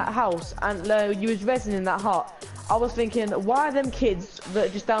behind that house and you was resin in that hut, I was thinking, why are them kids that are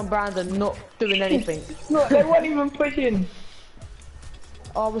just down Brandon not doing anything? No, they weren't even pushing.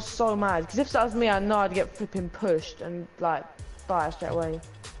 I was so mad, because if that was me, I know I'd get flipping pushed and like die straight away.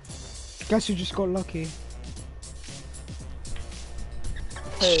 Guess who just got lucky?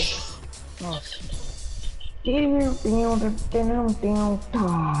 Who? Nice. Oh,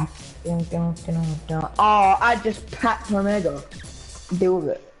 I just packed my mega. Deal with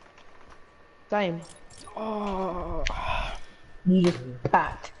it. Same. Oh. You just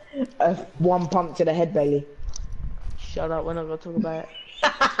packed one pump to the head, Bailey. Shut up, we're not gonna talk about it.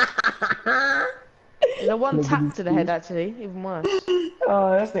 The one tap to the head actually, even worse.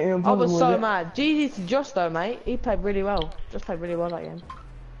 Oh, that's not even I was possible, so is it? mad. GG to Josh though, mate. He played really well. Just played really well that game.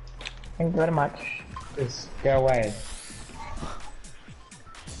 Thank you very much. Just go away.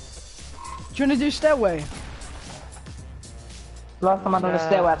 Do you want to do stairway? Last time I done a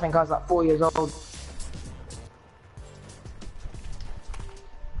stairway, I think I was like 4 years old.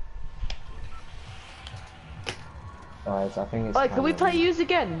 Guys, I think it's Like, can we time. play use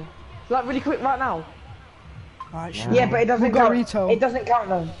again? Like really quick right now? Alright, Yeah. sure. Yeah, but it doesn't We'll go count. retail. It doesn't count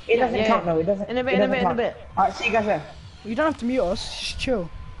though. It doesn't yeah. count though. It doesn't. In a bit, it in a doesn't bit, in a count. bit. Alright, see you guys there. You don't have to mute us, just chill.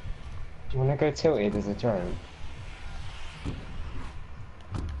 Do you want to go tilted as a joke?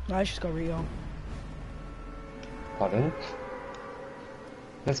 No, I just got retail. Pardon?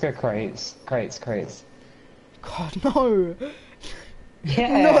 Let's go crates. Crates. God, no.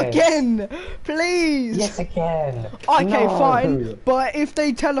 Yeah. Not again. Please. Yes, again. Okay, No. fine. But if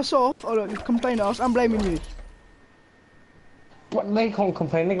they tell us off, or look, complain to us, I'm blaming you. What? They can't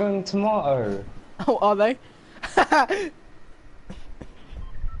complain. They're going tomorrow. Oh, are they?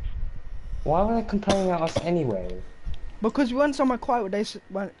 Why were they complaining at us anyway? Because we went somewhere quiet,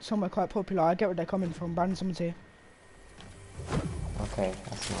 went somewhere quite popular. I get where they're coming from. Ban someone's here. Okay,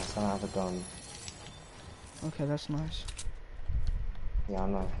 that's nice. I have a gun. Okay, that's nice. Yeah, I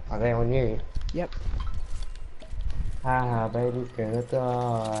know. Are they on you? Yep. Haha, baby's gonna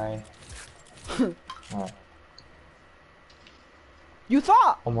die. Alright. You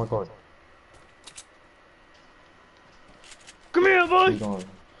thought? Oh my god. Come here, boy. Keep going.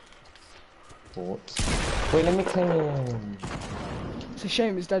 What? Wait, let me clean him. It's a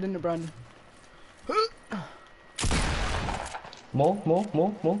shame it's dead in the Brandon. More.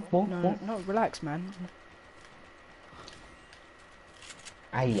 No, relax, man.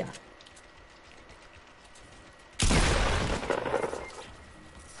 Aya.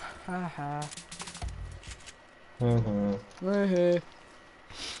 Haha.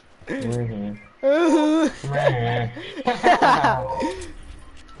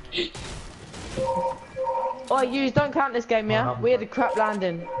 Oh, you don't count this game, yeah? We had a crap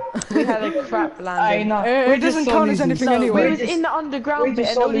landing. We had a crap I landing. know. It doesn't count as anything We anyway. was in the underground bit,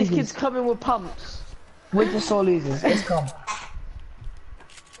 and all these kids coming with pumps. We're just sore losers. Let's go.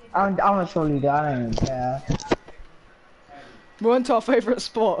 I'm a sore loser. I don't care. We're on to our favourite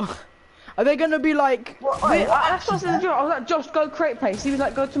spot. Are they gonna be like? That's what's in the job. I was like, Josh, go crate place. He was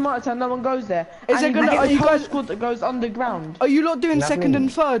like, go to Tomato Town, no one goes there. Is it gonna? Are you guys? Squad that goes underground? Are you lot doing Nothing. second and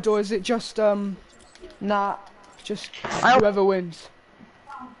third, or is it just Nah. just whoever wins?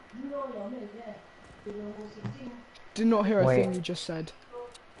 Did not hear a thing you just said.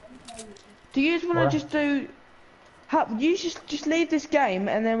 Do you just want to just do? You just leave this game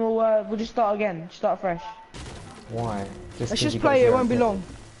and then we'll just start again. Start fresh. Why? Let's just play. It won't be long.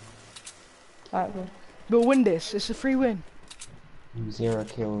 Alright, cool. We'll win this. It's a free win. 0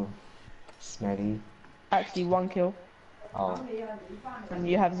 kill. Smelly. Actually, 1 kill. Oh. And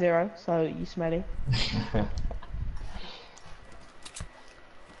you have 0, so you smelly.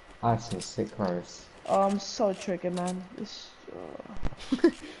 I some sick roast. Oh, I'm so triggered, man. This.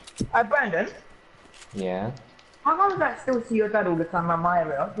 Brandon, Yeah. how come I still see your dad all the time around my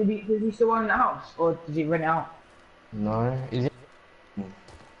area? Did he still own the house, or did he rent it out? No. Is it?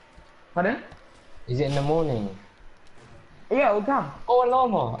 Pardon? Is it in the morning? Yeah, all the time. Oh, a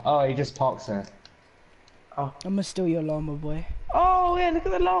llama. Oh, he just parks there. I'm gonna steal your llama, boy. Oh yeah, look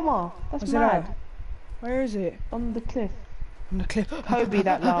at the llama. That's Where's it mad. at? Where is it? On the cliff. On the cliff. Kobe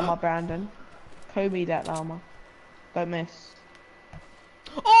that llama, Brandon. Kobe that llama. Don't miss.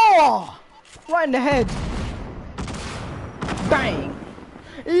 Oh! Right in the head. Bang!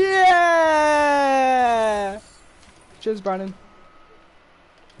 Yeah! Cheers, Brandon.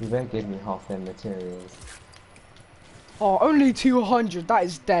 You better give me half their materials. Oh, only 200. That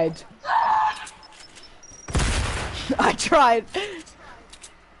is dead. I tried.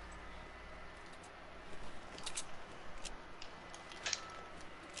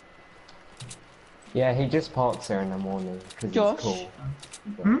 Yeah, he just parks there in the morning because Josh? it's cool.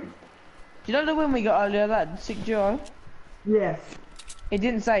 Do you know the win we got earlier, that 6-0? Yes. It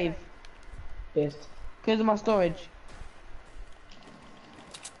didn't save. Yes. Because of my storage.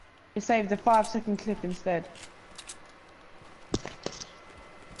 It saved a 5-second clip instead.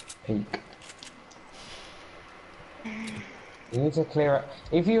 Peak. You need to clear it.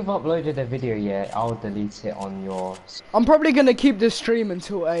 If you've uploaded a video yet, I'll delete it on your. I'm probably gonna keep this stream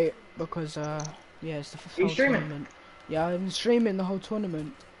until 8 because yeah, it's the You whole streaming? tournament. Yeah, I'm streaming the whole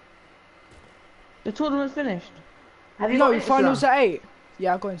tournament. The tournament's finished. Have you No, got finals Instagram? at 8.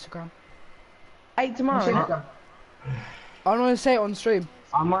 Yeah, I got Instagram. 8 tomorrow. Instagram? I don't want to say it on stream.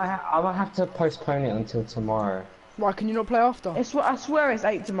 I might have to postpone it until tomorrow. Why, can you not play after? I swear it's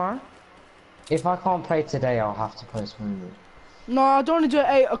 8 tomorrow. If I can't play today, I'll have to postpone it. No, I don't want to do it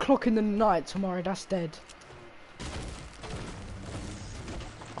at 8 o'clock in the night tomorrow. That's dead.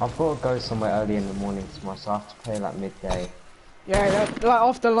 I've got to go somewhere early in the morning tomorrow, so I have to play like midday. Yeah, like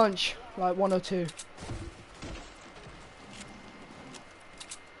after lunch, like 1 or 2.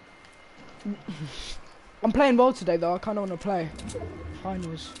 I'm playing well today though. I kind of want to play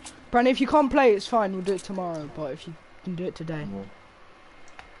finals. Brandon, if you can't play, it's fine. We'll do it tomorrow. But if you can do it today,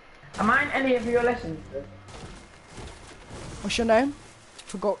 Am I in any of your lessons? what's your name?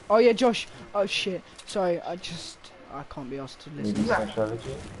 Forgot. Oh yeah, Josh. Oh shit. Sorry, I can't be asked to listen. Maybe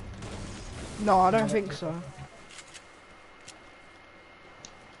sociology? No, I don't think so.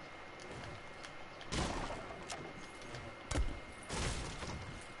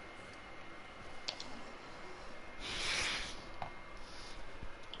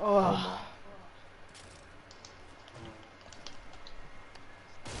 Oh.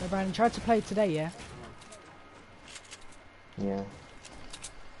 So Brandon tried to play today, yeah? Yeah.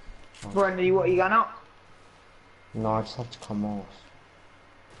 Brandy, what, you going out? No, I just have to come off.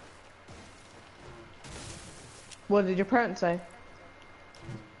 What did your parents say?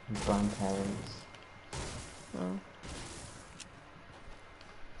 Grandparents. Oh.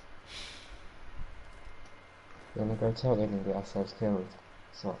 You wanna go tell them and get ourselves killed?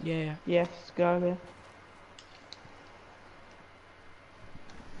 So, Yeah. Yes, go there.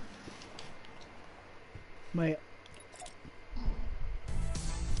 Mate.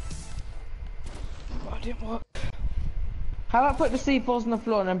 Oh, it didn't work. How about put the C4s on the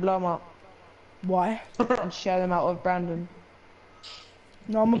floor and then blow them up? Why? And share them out with Brandon?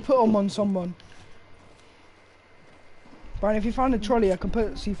 No, I'm gonna put them on someone. Brian, if you find a trolley, I can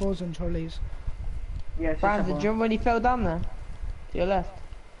put C4s on trolleys. Yeah, Brandon, do you remember when he fell down there? To your left.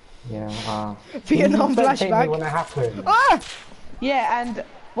 yeah, Vietnam flashback. When it happened. Ah! Yeah, and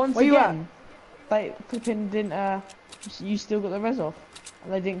once Where you again, they flipping didn't, you still got the res off.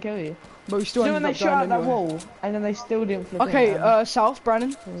 And they didn't kill you. But we still So when ended they up shot dying out that anyway. wall, and then they still didn't flip Okay, it, south,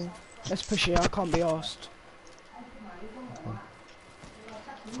 Brandon. Let's push it, I can't be asked.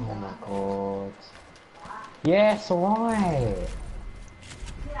 Oh my god. Yes, alright.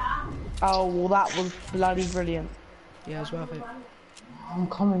 Oh, well that was bloody brilliant. Yeah, it's worth it. I'm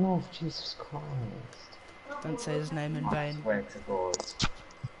coming off, Jesus Christ. Don't say his name in vain. I swear to God.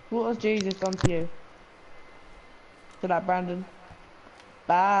 What has Jesus done to you? To that Brandon.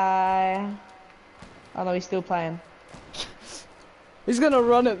 Bye. I know he's still playing. He's gonna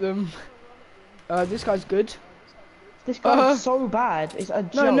run at them. This guy's good. This guy's so bad. It's a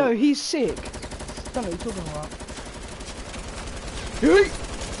joke. No, he's sick. Don't know what you're talking about.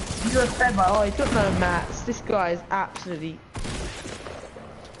 You're a feather. Oh, he's got no mats. This guy is absolutely...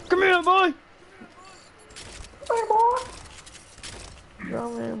 Come here, boy!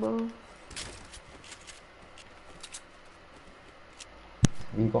 Come here, boy.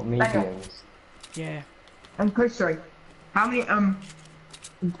 You got mediums. Yeah. Chris, sorry. How many,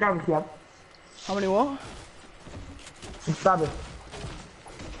 subscribers do you have? How many what? Subscribers.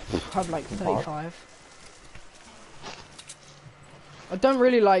 I have like 35. I don't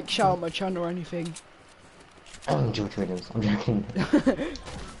really like shout out my channel or anything. George Williams, I'm joking.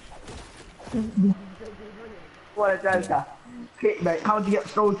 What a joker. Clickbait, how to get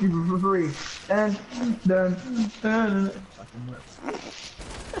Soul Trooper for free. Dun.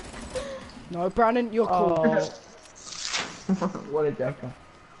 No, Brandon, you're cool. What a joker.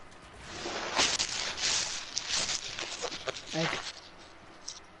 Egg.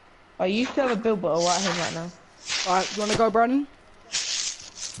 Oh, you still have a billboard right here right now. Alright, you wanna go, Brandon?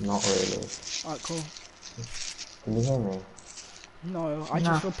 Not really. Alright, cool. Can you hear me? No, I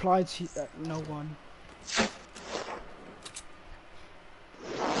just replied to no one.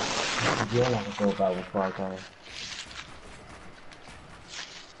 You'll have a doorbell before I go.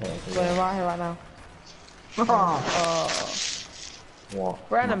 We're right here right now. What?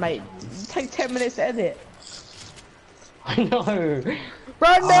 Brandon, mate, take 10 minutes to edit. I know!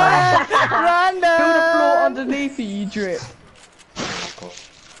 Brandon! Brandon! Build a floor underneath you, you drip. Oh my god.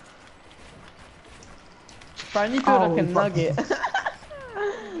 Brandon, you feel like a nugget.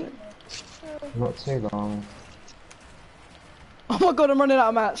 Not too long. Oh my god, I'm running out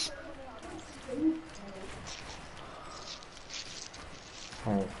of mats.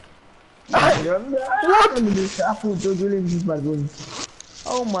 Hey. What?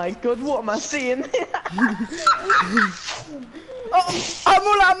 Oh my god, what am I seeing? Oh, I'm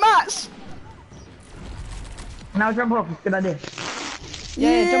all out of mats! Now jump off, it's a good idea.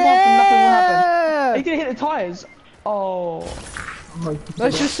 Yeah, jump off and nothing will happen. Are you gonna hit the tyres? Oh.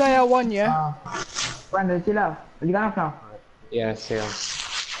 Let's just say I won, yeah? Brandon, chill out. Are you going off now? Yeah, see ya.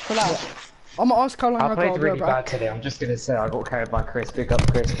 Pull out. I'm gonna ask how long I I played got really to bad today, I'm just gonna say I got carried by Chris. Big up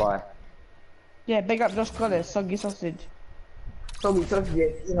Chris, bye. Yeah, big up Josh Goddess, soggy sausage. Soggy sausage,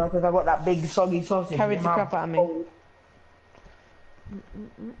 you know, because I got that big soggy sausage. Carried the crap out of me.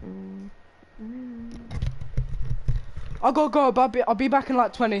 I gotta go, but I'll be back in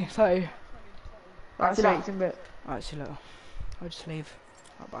like 20, 30. Right, Chill out. see you in a bit. Alright, see you later. I'll just leave.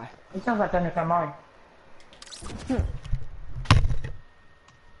 Bye. It sounds like Jennifer mine.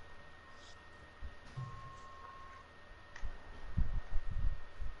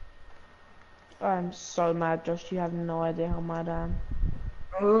 I'm so mad, Josh. You have no idea how mad I am.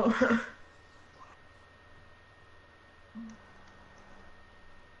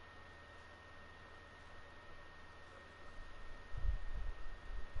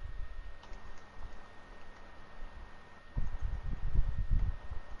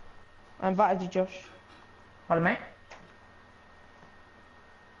 I invited you, Josh. Pardon, mate?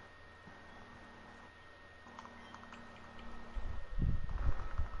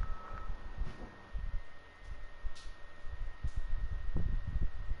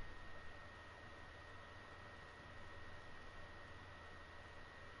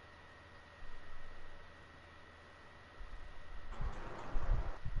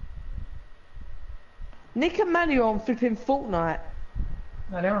 Nick and Manny are on flipping Fortnite.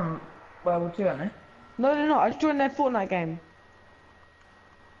 No, they're on World War II, aren't they? No, they're not. I just joined their Fortnite game.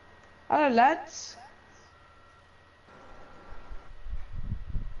 Hello, lads.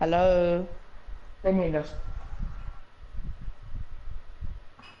 Hello. They need us.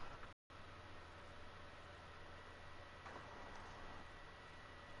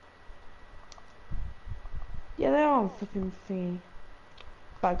 Yeah, they are on flipping thingy.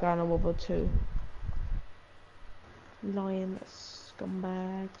 Bad guy on World War II. Lying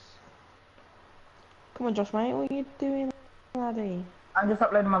scumbags. Come on, Josh, mate. What are you doing, laddie? I'm just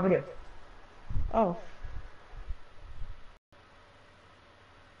uploading my video. Oh.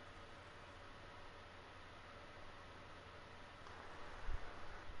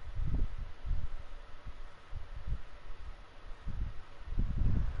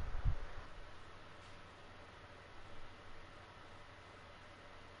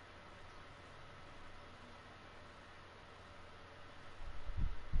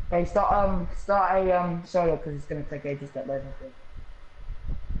 Okay, start a solo because it's gonna take ages to upload my video.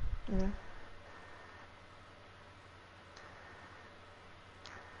 Yeah.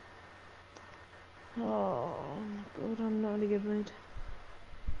 Oh my god, I'm not in a good mood.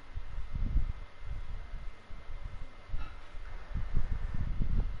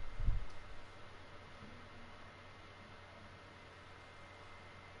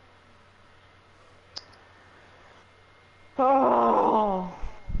 Oh,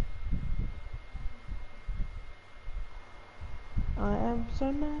 I am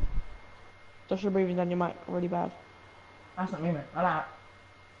so mad. Josh, you're breathing down your mic really bad. That's not me, mate. I like.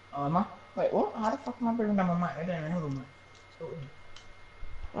 Oh, am I? Wait, what? How the fuck am I breathing down my mic? I don't even have a mic. So weird.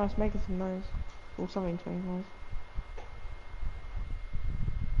 Oh, it's making some noise. Or something to make noise.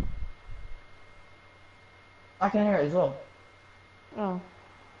 I can hear it as well. Oh.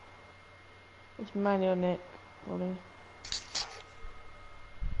 It's Manny or Nick, probably.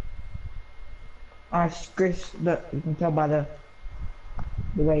 Alright, Chris, look, you can tell by the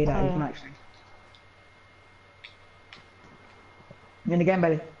way that Oh, he's yeah. actually. You in the game,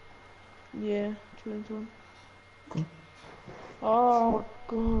 buddy? Yeah, 2-1. Oh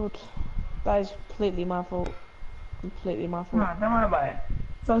god. That is completely my fault. Completely my fault. No, don't worry about it.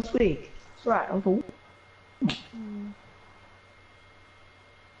 So sweet. It's right, I'm cool. Mm.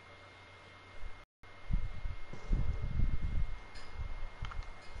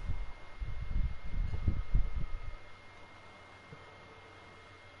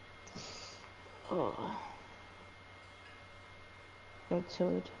 Oh. Got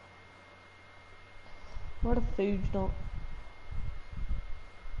tilted. Why the food's not?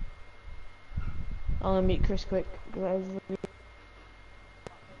 I'm gonna meet Chris quick.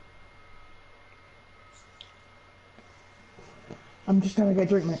 I'm just gonna get a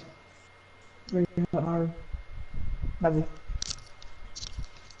drink, mate. Really hot in my room. Love you.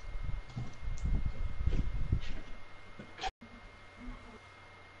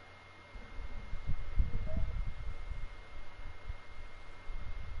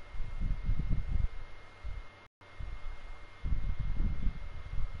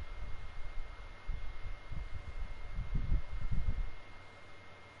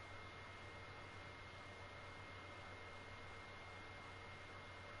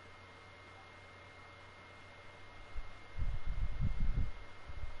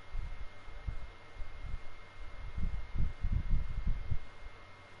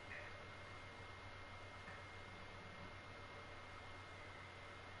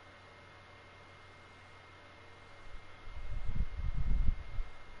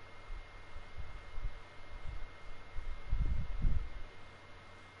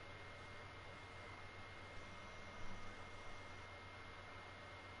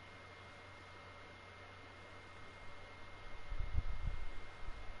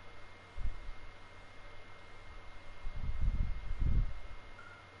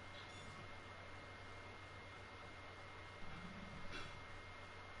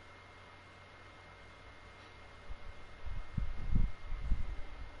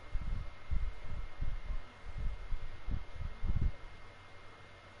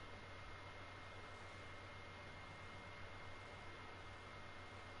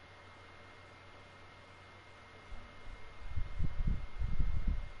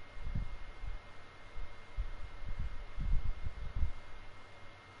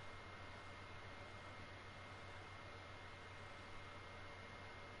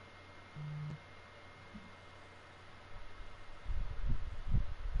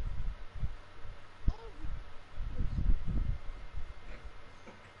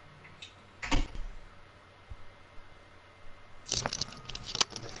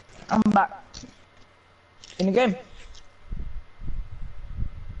 I'm back. In the game.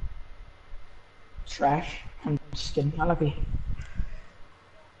 Trash. I'm just kidding. I love you.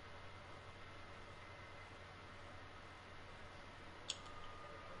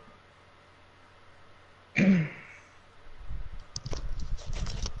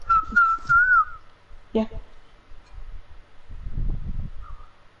 Yeah.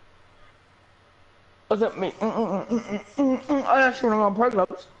 What's up, mate? I actually want to go on pro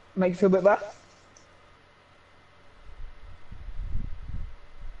clubs. Make you feel a bit better.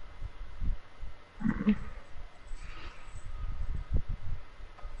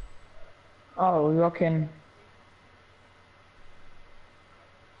 Oh, you're rocking.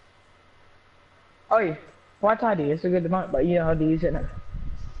 Oh, yeah. White tidy, it's a good emote, but you know how to use it now.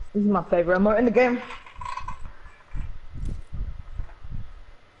 This is my favourite emote in the game.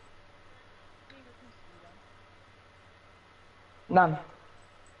 None.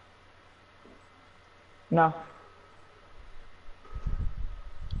 No.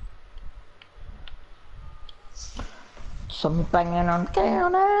 Some banging on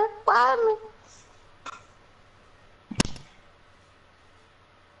counter by me.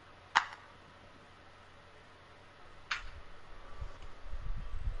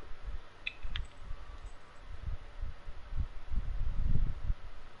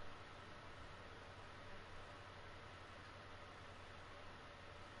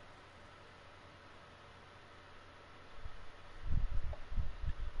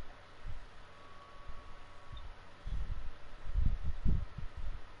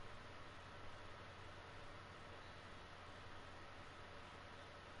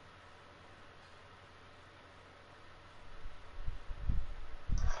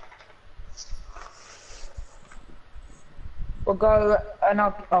 We'll go and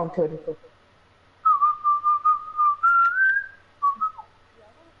I'll kill this.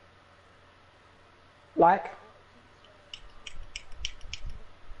 Like?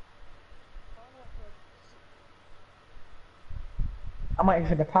 I'm waiting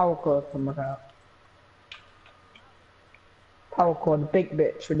for the power cord from my house. Power cord, the big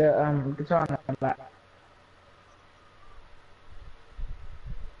bitch with the guitar on the back.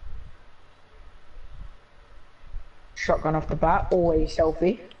 Shotgun off the back, always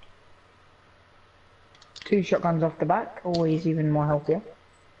healthy. 2 shotguns off the back, always even more healthier.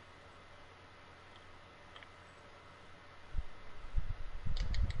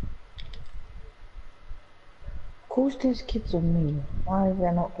 Of course there's kids on me. Why is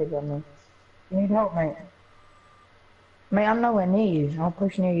there not kids on me? You need help, mate? Mate, I'm nowhere near you. I'll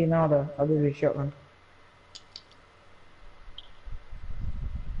push near you now though. I'll give you a shotgun.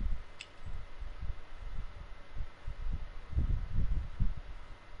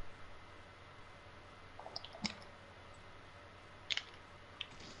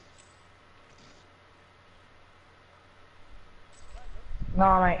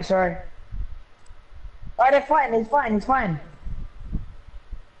 No, mate, sorry. Oh, they're fighting, he's fighting, he's fighting.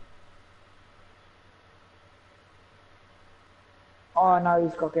 Oh no,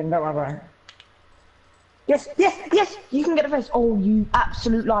 he's cooking, don't worry about it. Yes, yes, yes! You can get a vest. Oh, you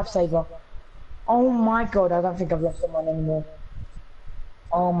absolute lifesaver. Oh my god, I don't think I've lost someone anymore.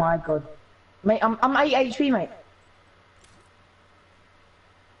 Oh my god. Mate, I'm 8 HP, mate.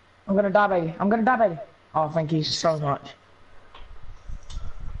 I'm gonna die, baby. I'm gonna die, baby. Oh, thank you so much.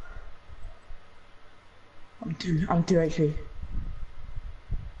 I'm 2 HP.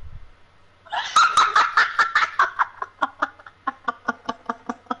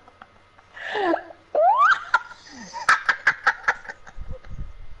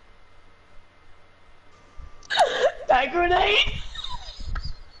 That grenade!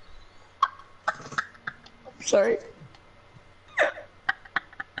 Sorry.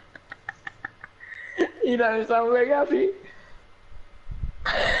 You don't sound very happy.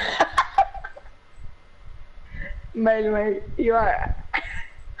 Mate, you alright?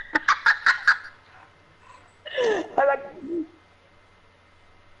 I like.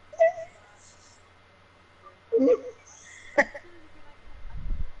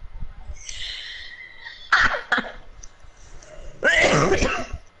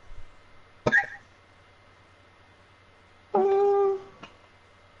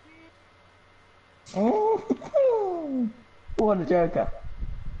 What a joker.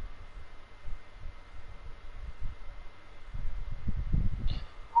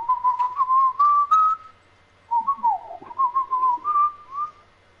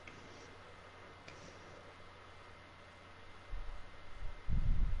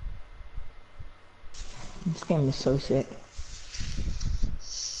 This game is so sick.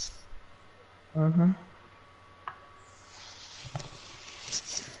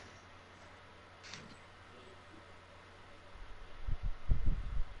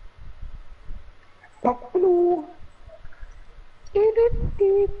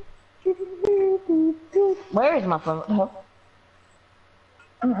 Where is my phone? What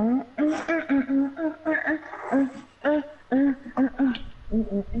the hell?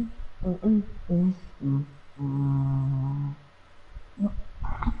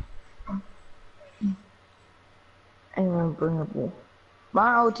 Anyone bring a ball?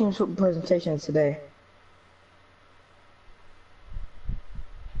 My whole team's football presentations today.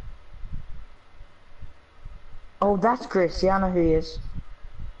 Oh, that's Chris. Yeah, I know who he is.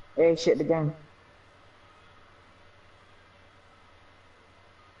 Yeah, he shit the game.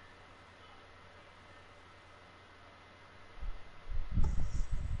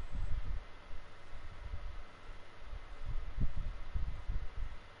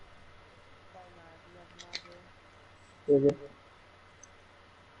 Is it?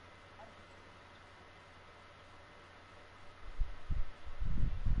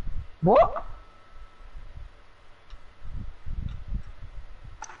 What?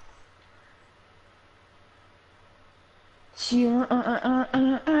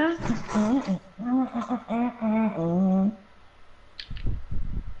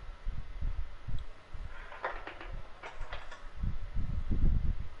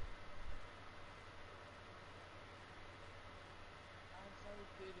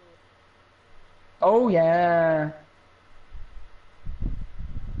 Oh yeah.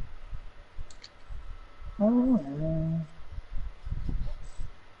 Oh yeah.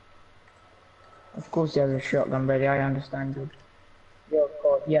 Of course he has a shotgun, buddy. I understand, dude. Yeah, of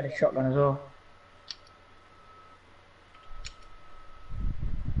course. He had a shotgun as well.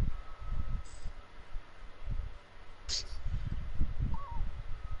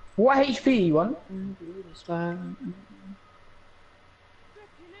 What HP you want?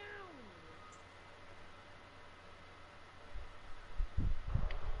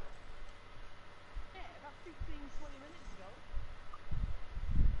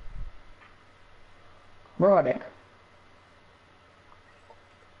 Where are they?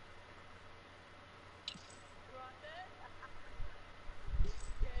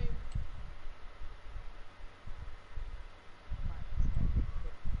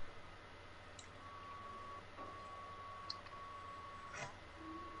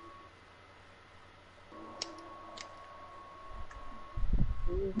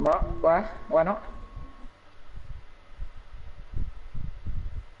 What? Why? Why not?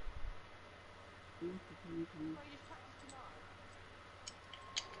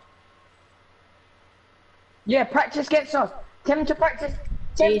 Yeah, practice gets us. Tell him to practice.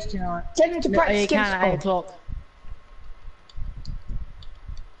 Tell him to practice You can against at 8 us. o'clock.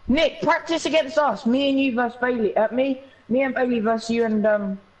 Nick, practice against us. Me and you versus Bailey. Me and Bailey versus you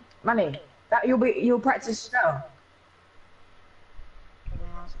and Manny. That you'll practice now.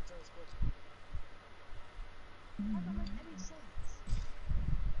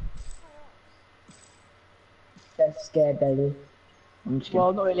 That's scared, Bailey. I'm just kidding.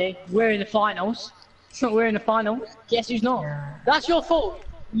 Well, not really. We're in the finals. It's not we're in the finals. Guess who's not? Yeah. That's your fault.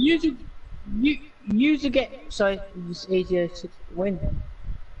 You to get so it's easier to win.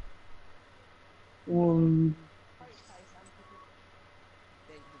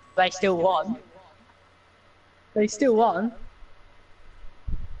 They still won. They still won.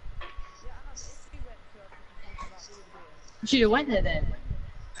 You should have went there then.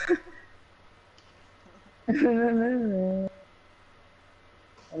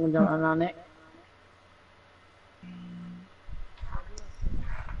 I'm going around it.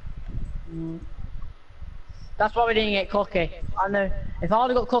 That's why we didn't get cocky. I know. If I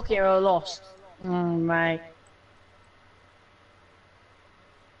would have got cocky, I would have lost. Mate.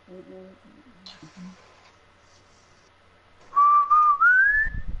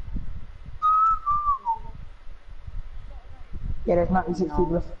 Yeah, there's 96 people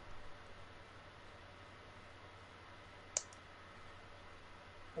left.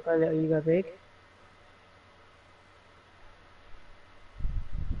 I go little, you go big.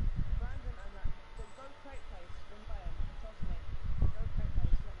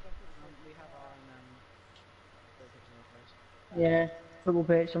 Yeah, football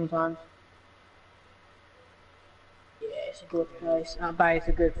pitch sometimes. Yeah, it's a good place. That bay is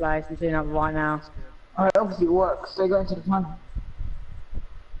a good place. I'm doing that right now. Alright, obviously it works. They're going to the final.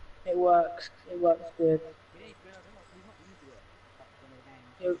 It works. It works good.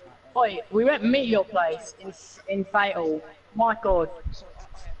 Oi, we went meet your place in Fatal. My God.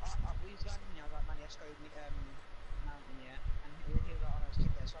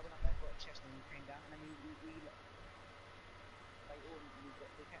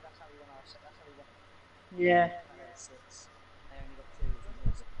 Yeah.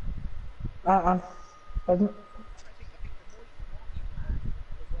 Doesn't-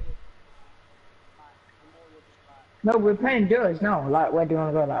 No, we're playing duos now. Like, where do you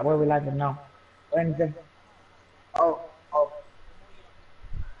want to go? Like, where we landing now? Or anything? Oh, oh.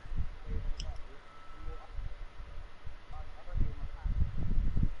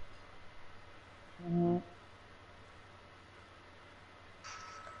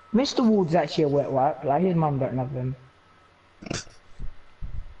 Mr. Ward's actually a wet wipe. Like, his mum don't love him.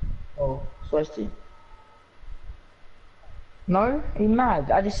 Oh, supposed to. No, he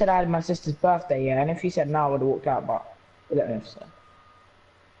mad. I just said I had my sister's birthday, yeah, and if he said no, I would have walked out, but we don't know if so.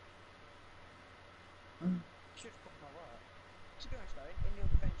 Should have my work. To be honest though, in your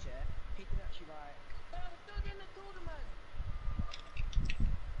defence, yeah, he did actually like. Stood in the tournament.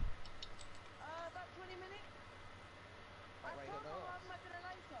 About 20 minutes. I told him I'll make it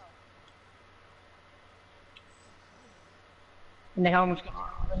later. And they almost got,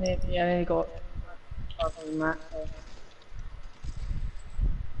 yeah, they got other than that. So.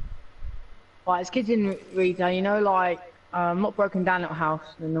 Right, it's kids in retail, you know, like, not broken down little house,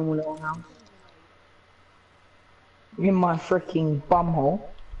 the normal little house. In my freaking bumhole.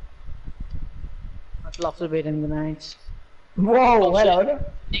 That's lots of it in the grenades. Whoa, Oh, hello.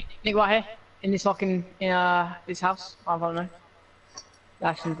 Nick, right here, in this fucking, this house, I don't know.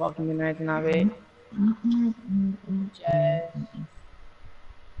 That's some fucking grenades in that bit. Cheers.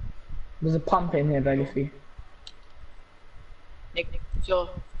 There's a pump in here, though, you see. Nick, sure.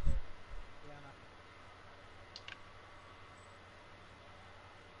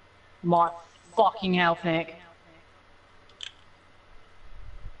 My fucking hell, Nick.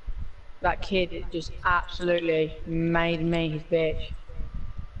 That kid just absolutely made me his bitch.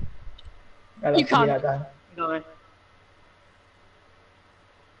 You can't. No.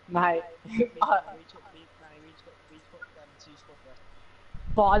 Mate.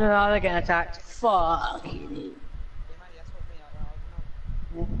 But I don't know how they're getting attacked. Fuck.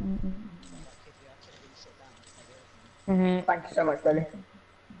 Thank you so much, Daily.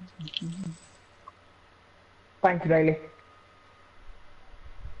 Thank you, Daily.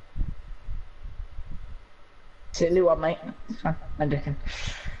 Silly one, mate. It's fine. I'm joking.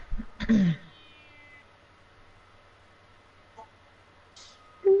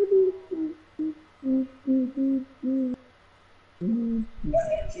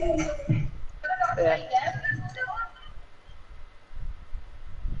 Yeah.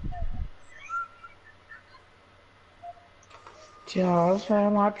 Just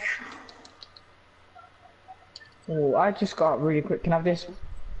very much. Oh, I just got really quick. Can I have this?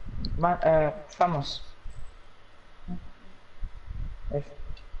 Famous. Yes.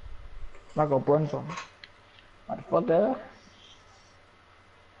 I got bronze on. Motherfucker.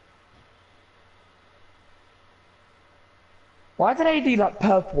 Why did they do like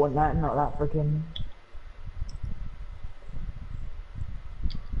purple and that, not that freaking?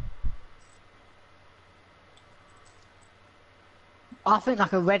 I think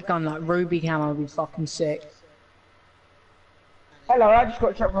like a red gun, like ruby camo would be fucking sick. Hello, I just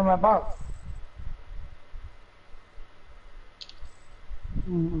got shot from my back.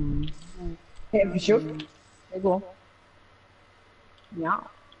 Hit him for sure. There you go. Yeah.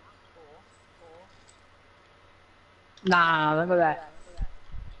 Nah, look at that.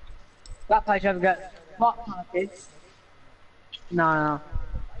 That place over got what kind of kids? No.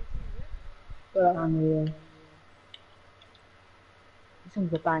 But yeah. This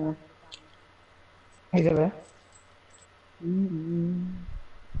one's a banger. He's over there.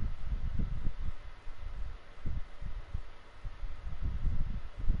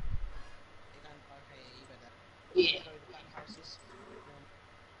 Yeah.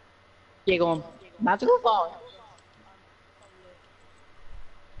 Yeah, go on. Not to go far.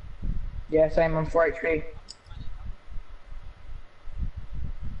 Yeah, same on 4 HP.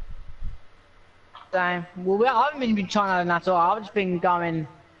 Same. Well, I haven't been trying to at all. I've just been going.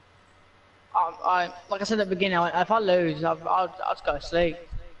 Like I said at the beginning, if I lose, I'll just go to sleep.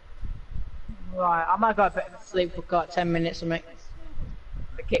 Right, I might go to sleep for like 10 minutes or something.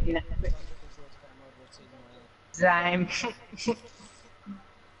 Kicking it. Same.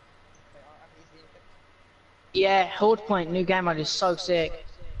 Yeah, Horde Point, new game mode is so sick.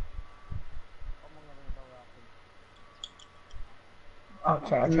 Oh,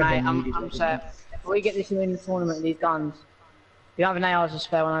 sorry, I Mate, tried to I'm mute it. set. If we get this in the tournament, these guns, you have an AR to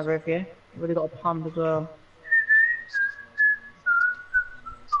spare one over here. You've already got a pump as well.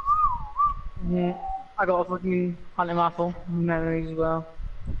 Yeah, I got a fucking hunting rifle, memories as well.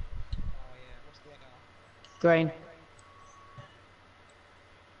 Green.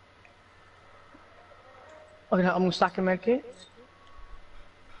 Okay, I'm gonna stack a med kit.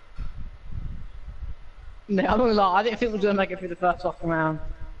 No, I'm not gonna lie, I didn't think we were gonna make it through the first fucking round. Wait,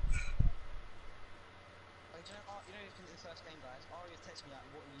 do you know, in the first game, guys, Aria texted me like,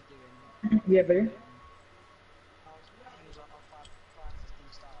 what are you doing? Yeah, buddy. I was, and he was like, oh,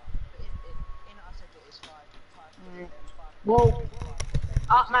 5:15 start. But in it, I said that it's 5:15, 5:15. Whoa,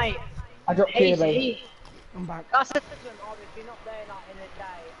 up, mate. I dropped here, babe. I'm back. I said to him, oh, if you're not there like in the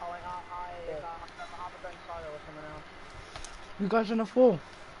day, I went, I'm going solo or someone else. You guys on the floor?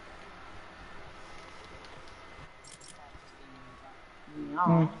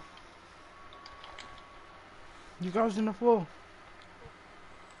 No. You guys on the floor?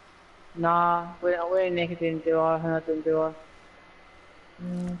 Nah, we Nick didn't do I, and I didn't do I.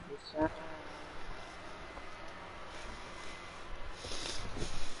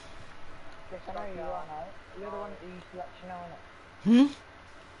 Yes, I know you are, mate. You're the one that used to let you know, innit? Hmm?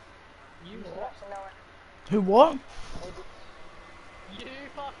 You used to let you know, Who what? You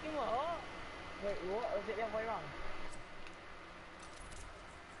fucking what? Wait, what? Or was it the other way around?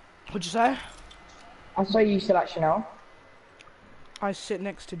 What'd you say? I saw you used to let Chanel. I sit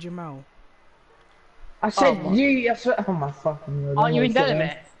next to Jamal. I said Oh, you. I swear. Oh my fucking word. Aren't you in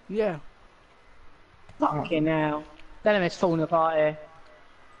Delamet? Yeah. Fucking hell. Delamet's falling apart here.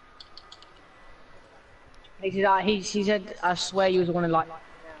 He said, I swear you was the one to like.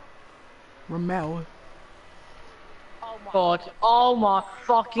 Ramel. God. Oh my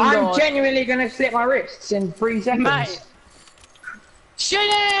fucking I'm god. genuinely gonna slit my wrists in 3 seconds. Mate.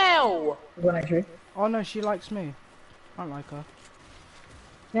 Chanel! Go next week. Oh no, she likes me. I don't like her.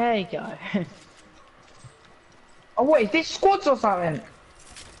 There you go. Oh wait, is this squads or something?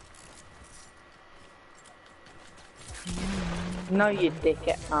 No, you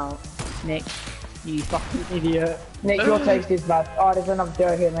dickhead. Oh, Nick. You fucking idiot. Nick, your taste is bad. Oh, there's another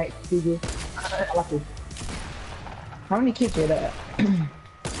door here, mate. GG. Lucky. How many kids are there?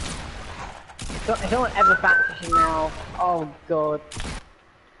 If someone ever backfishing now, oh god.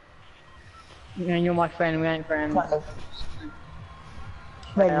 You know, you're my friend, we ain't friends. Kind of.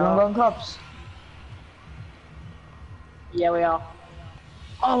 Mate, you wanna go on clubs? Yeah, we are.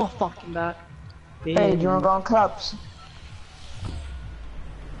 Oh, I'm fucking back. Hey, do you wanna go on clubs?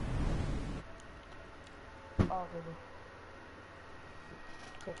 Oh, baby.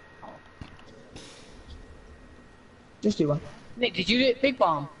 Just do one. Nick, did you do it big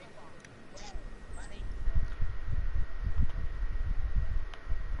bomb?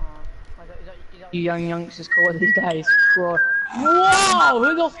 You young youngsters call these days. Whoa!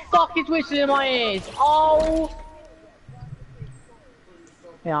 Who the fuck is whistling in my ears? Oh!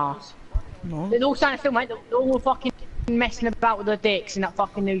 Yeah. No. They're all standing still, mate. They're all fucking messing about with their dicks in that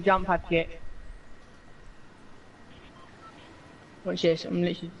fucking new jump pad kit. Watch this. I'm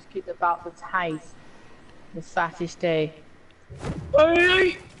literally just keep about the taste. The fattest day.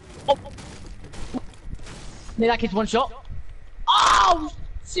 Hey! Oh. Near that kid's one shot. Oh!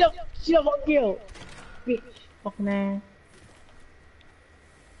 Shit, what kill? Bitch. Fucking ass.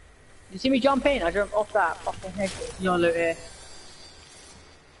 You see me jump in? I jumped off that fucking head. Your loot here.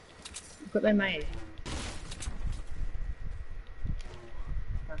 Look what they made.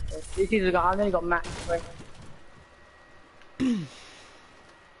 These kids have got, I've only got max.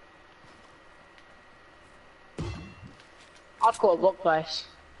 I've got a block place.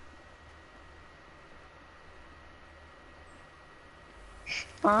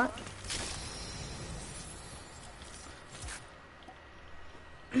 Alright.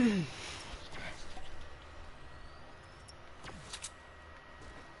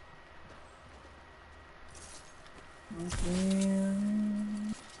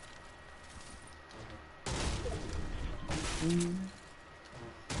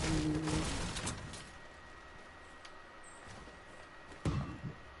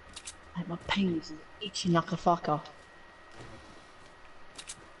 My penis is itching like a fucker.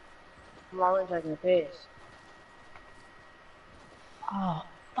 My room's taking a piss. Oh,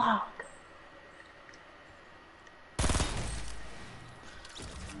 fuck.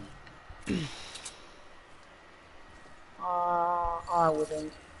 I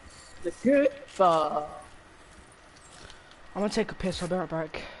wouldn't. The good fuck. I'm gonna take a piss, I'll be right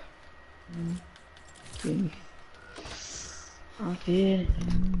back. I feel it.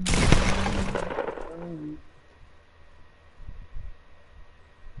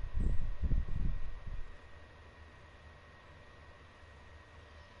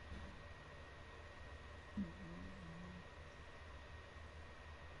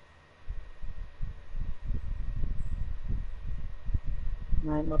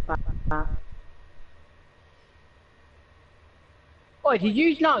 Right, my back. Oh, did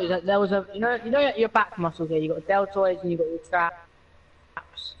you know that there was a you know your back muscles here? You got deltoids and you got your traps.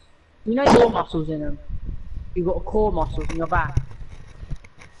 You know your muscles in them. you've got core muscles in your back.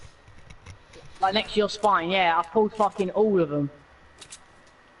 Like next to your spine, yeah, I pulled fucking all of them.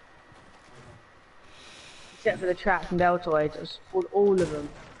 Except for the traps and deltoids, I just pulled all of them.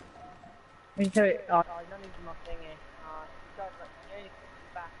 Let me tell you, oh, none of my thingy. You guys like, you only put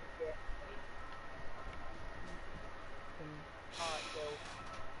the back and shit. Alright, cool.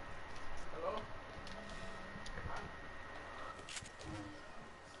 Hello?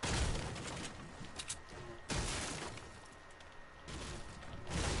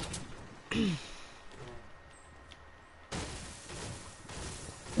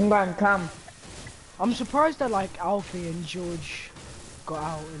 Come. I'm surprised that like Alfie and George got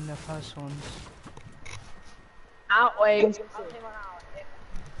out in the first ones. Outway. I'll tell you what now, if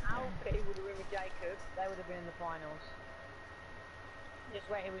Alfie would have been with Jacob, they would have been in the finals. Just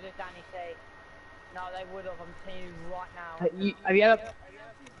where he was with Danny C. No, they would have, I'm telling you right now. Have you ever...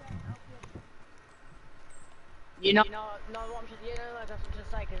 You know what I'm just, that's what I'm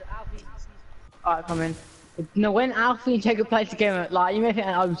just saying, because Alfie... Alright, come in. No, when Alfie and Jacob played together, like, you may think,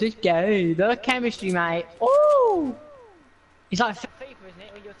 I was just gay. The chemistry, mate. Ooh! It's like FIFA, isn't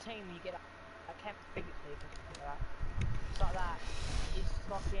it? When your team, you get a chemistry. It's like that. It's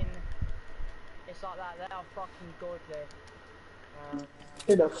fucking... It's like that. They are fucking godly.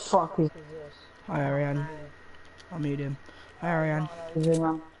 Who the fuck is this? Hi Ariane. I'll mute him. Hi Ariane. it?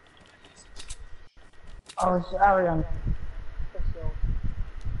 Oh, it's Ariane.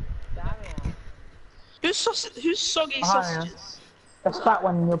 Who's soggy sausages? That's that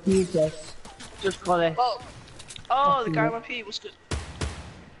one in your PJs. Just got it. Oh, the guy on my P was good.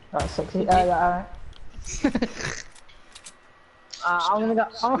 That's sexy. Alright. I'm gonna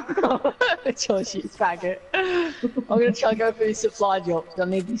go. George, you faggot. I'm gonna try to go through these supply drops. I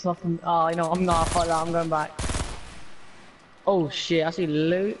need these fucking. Oh, you know, I'm not. Fuck that. I'm going back. Oh shit! I see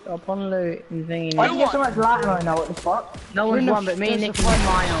loot upon loot and thingy. Why do you get so much light right now? What the fuck? No one's won, but me and Nick are in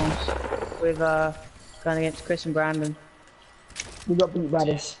finals with going against Chris and Brandon. We got beat by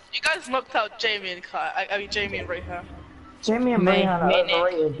this. You guys knocked out Jamie and Kai. I mean Jamie and Rayhan. Jamie and Rayhan are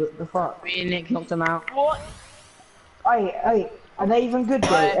overrated. The fuck? Me and Nick knocked them out. What? Hey, are they even good,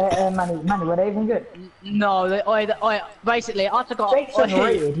 though? Manny, were they even good? No, basically, I forgot. Jake's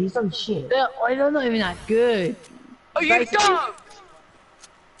overrated. He's done shit. They're not even that good. Oh, you dumb!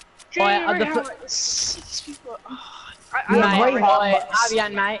 Jamie and the Rayhan, like 6 people.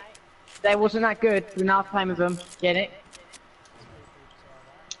 Avian, mate. They wasn't that good when I was playing with them. Get it?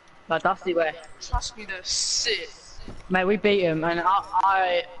 Like Dusty way. Trust me, they're sick. Mate, we beat him, and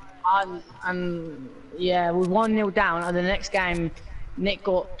yeah, we 1-0 down, and the next game, Nick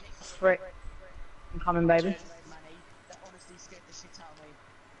got frick. I'm coming, baby.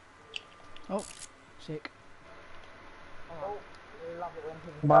 Oh, sick.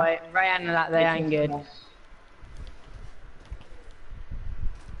 Right, Ryan and that, they ain't good.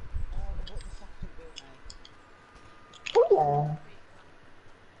 Oh,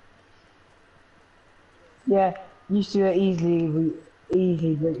 yeah, used to easily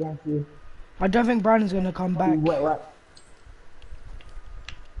break down for you. I don't think Brandon's gonna come back. Right.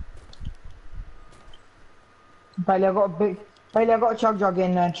 Bailey, I got a chug jug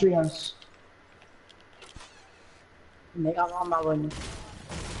in trios. Nick, I'm not winning.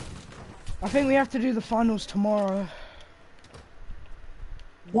 I think we have to do the finals tomorrow.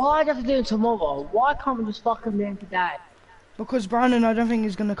 Why do you have to do it tomorrow? Why can't we just fucking do it today? Because Brandon, I don't think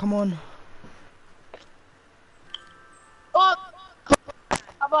he's gonna come on. Fuck!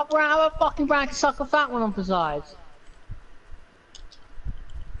 How about fucking Brandon can suck a fat one on for size?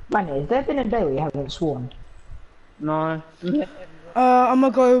 Man, has there been a day where you haven't sworn? No. I'm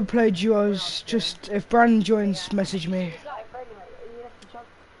gonna go play duos. Just if Brandon joins, message me.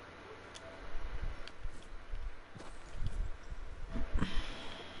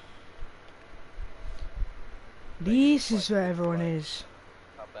 This is where everyone is.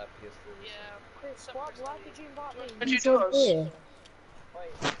 Why did you invite me? Did you do us?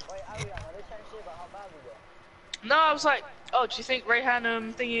 No, I was like, oh, do you think Rayhan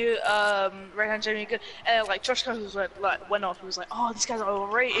Rayhan Jamie good? And like Josh Cousins went off. He was like, oh, these guys are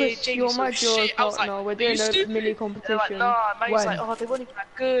overrated. Chris, Jamie's you're my so shit. I was like, partner. We're doing a mini competition. Like, nah, mate, he's like, oh, they weren't even that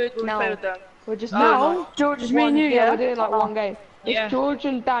good. We'll play with them. We're just No, like, George, it's me and you, yeah? We're doing like one game. It's Yeah. George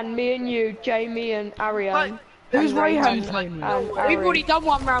and Dan, me and you, Jamie and Ariane. Like, Who's and Rayhan Rayhan playing with? and We've Ariane. already done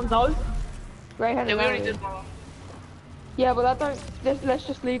one round though. Rayhan yeah, and we already Ariane. did one. Yeah, but I don't. Let's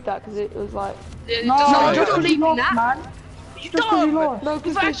just leave that because it was like. Yeah, No, it doesn't No, matter. you're not leaving Lost, that. man. You Just 'cause you dumb! lost. No, You've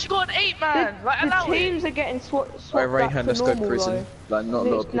because actually got an 8 man. Like, the allow it. teams are getting swapped Right, back to let's go normal prison. though. Like, not a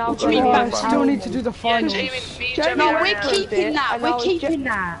lot of It's now people going Oh, back I to still normal. need to do the Yeah, finals. Jamie, Jamie Jamie, went Ariana. for a bit, and now We're it's keeping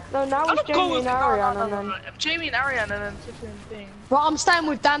that. No, now I'm it's not going Jamie with and Ariana, and then. Jamie and Ariana and then different thing. Right, I'm staying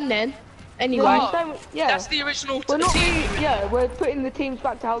with Dan then. Anyway. Yeah, Oh, yeah. That's the original We're not team. really, yeah, we're putting the teams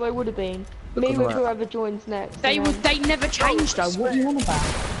back to how they would have been. Look Me on with that. whoever joins next. They and would. They never changed though. What are you on about?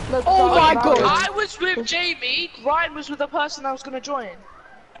 No, 'cause Oh I my was married. God. I was with Jamie, Ryan was with the person I was gonna join.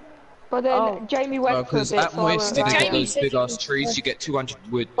 But then Jamie went No, for a because bit, at so I Moist, went did back. it get Jamie those said big he ass was trees? You get 200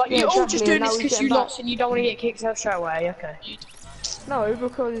 wood. But Yeah, you're all exactly, just doing and this now he's because you getting lost and you don't want to get kicked out straight away. Okay. No,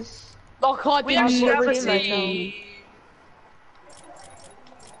 because Like I We did actually with have a Richmond. team.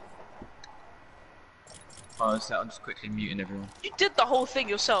 Oh, so I'm just quickly muting everyone. You did the whole thing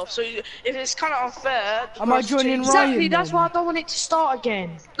yourself, so if it's kind of unfair. the Am I person joining changed- Ryan? Exactly. That's then? why I don't want it to start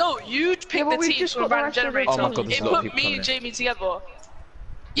again. No, you picked Yeah, but the we've team just from got the random rest of the generator. Oh my God, there's It a lot of put people me coming and in. Jamie together.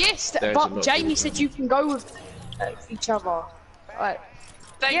 Yes, There's a lot but of Jamie people said coming. you can go with each other. alright.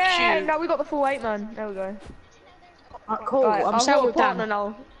 Thank Yeah, you. now we got the full 8 man. There we go. Cool. Alright, I'm I've staying got a with partner Dan.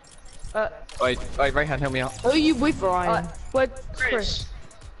 now. Wait, Rayhan, help me out. Who are you with, Ryan? We're Chris.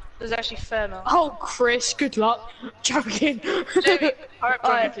 It's actually fair now. Oh, Chris. Good luck. Joking. Jamie, hurry up, join me,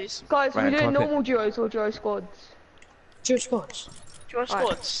 Alright, please. guys, Right, we're doing come up normal duos or duo squads. Just squads. Do you want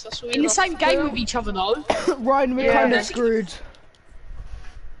squads? That's what In we the same game with each other though. Ryan, we're Yeah. kind of screwed.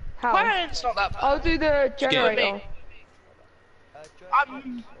 How? Ryan's not that bad. I'll do the generator. me.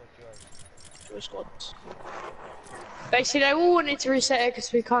 I'm. Join squads. Basically, they all wanted to reset it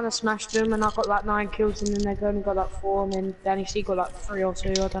because we kind of smashed them, and I got like 9 kills, and then they only got like 4, and then Danny C got like 3 or 2.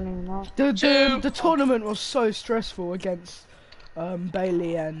 I don't even know. The tournament was so stressful against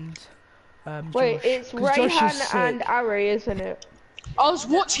Bailey and Wait, Josh, it's 'cause Josh is Rayhan sick. and Ari, isn't it? I was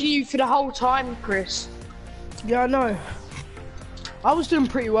watching you for the whole time, Chris. Yeah, I know. I was doing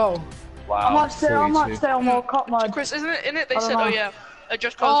pretty well. Wow. I might stay on World Cup mode. Chris, isn't it? In it, they I don't said, know. oh yeah,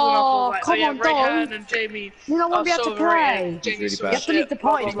 just cause Oh, like, come oh yeah, on, Rayhan don't. and Jamie. You don't want to be able to play. Jamie's really so bad. You have to shit. leave the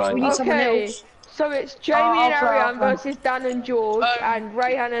party because we need someone Okay, else. so it's Jamie I'll and play, I'll Ariane play. versus Dan and George, and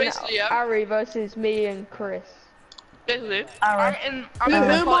Rayhan and basically, yeah. Ari versus me and Chris. Basically, Alright. I'm Who in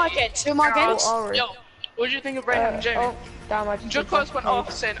the am I party. against? Who am I against? Oh, Ari. Yo, what do you think of Rayhan and Jamie? Oh, damn, I just Just did cause went that.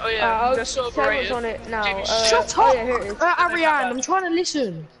 off saying, oh yeah, they're so Sarah's overrated. on it now. Jamie, Shut oh, up! yeah, here it is. Ariane, I'm trying to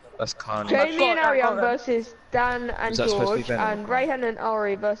listen. That's carnage. Jamie and got Ariane it. versus Dan and Is that supposed to be George, Venom? and Rayhan and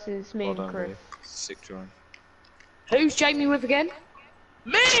Ari versus me Well and done, Chris. Ray. Sick drawing. Who's Jamie with again?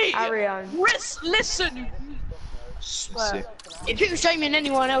 Me! Ariane. Listen, you swear. Sick. If it was Jamie and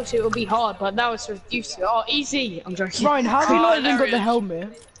anyone else, it would be hard, but that was reduced to easy. I'm joking. Ryan, how have you not Oh, even got the hilarious.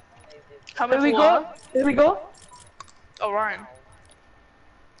 helmet? Coming Here we for go. what? Here we go. Oh, Ryan.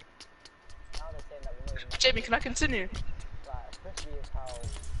 Jamie, can I continue?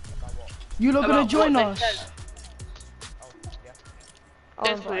 You lot gonna About join what they us? said. I'll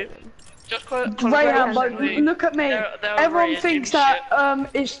Yes, invite please. them. Just cause Rayhan, but Rayhan- look at me. they're Everyone overrated, thinks you that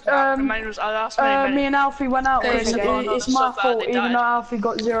shit. it's Me me and Alfie went out. Yeah, It's, it's a it's so my bad fault, they even died. though Alfie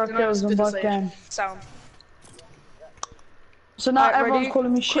got 0 kills on both games. Sound. So now Right, everyone's ready?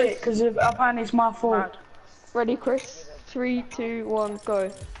 calling me shit because apparently it's my fault. Mad. Ready, Chris? 3, 2, 1,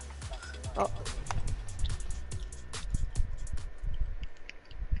 go. Oh.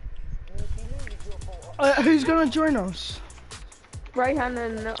 Who's gonna join us? Rayhan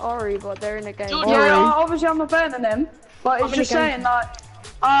and Ari, but they're in a game. George, Alright. Yeah, obviously I'm not better than them, but it's just saying like,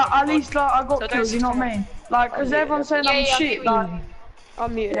 at least like I got So kills. that's You know what I mean? Like, because everyone's saying I'm shit. Like,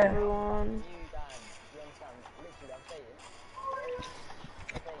 I'm muting Yeah. everyone.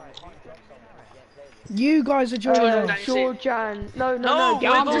 You guys are joining us. Danny C. George and... No, No,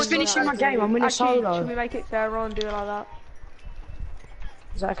 Yeah, we're I'm going just finishing my game. I'm in a Actually, solo. should we make it fair and do it like that?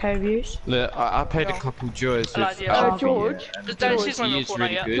 Is that okay with you? Look, I played a couple duos with Like, yeah. Alfie, George? and Just don't George, see my he is Fortnite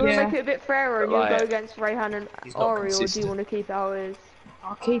really yet. Do you good. want to Yeah. make it a bit fairer and But, you go like, against Rayhan and he's not Ari, or do you consistent. want to keep it how it is?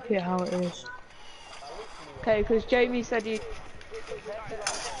 I'll keep it how it is. Okay, because Jamie said you...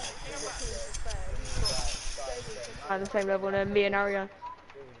 on the same level, and then me and Ariane.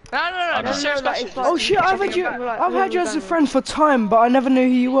 No, just serious like, question. it's like- Oh shit, I've had you. Like, I've had you level as a down. friend for time, but I never knew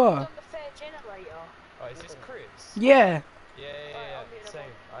who you were. Oh, is this Chris? Yeah. Yeah. Same.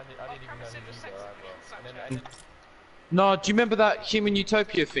 I didn't even know who you were either. And then, No, do you remember that Human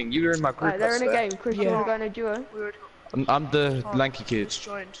Utopia thing? You were in my group. Right, they're in a I game. Chris, Yeah. you want to go in a duo? I'm the lanky kid.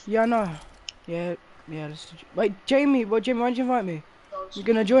 Joined. Yeah, I know. Yeah. Wait, Jamie. What, Jamie? Why'd you invite me? We're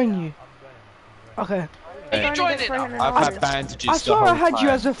gonna join you. Okay. Hey, Going join against it now. Rayhan and I've Ari. had bandages I the swear whole I had time. you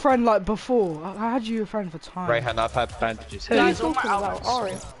as a friend like before. I had you a friend for time. Rayhan, I've had bandages. Who are you Guys, all my talking about? albums.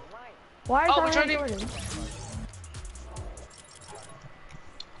 Ari. Why is Oh, we're Ari joining- joining?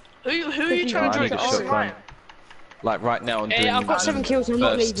 Who are you trying I to need join? a Oh, shotgun. Ryan. Like right now, I'm doing. I've got 7 kills, I'm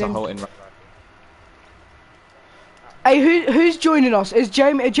not first to leaving. halt in. Hey, who's joining us? Is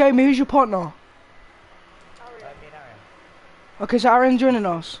Jamie? Jamie, who's your partner? Me and Aaron. Okay, so Aaron's joining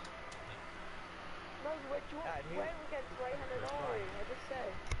us. No, when against Rayhan and Ori, I just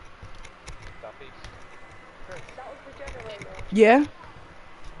said. Southeast. That was the generator. Yeah. Alright,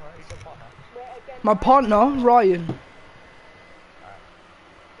 who's your partner? My partner, Ryan.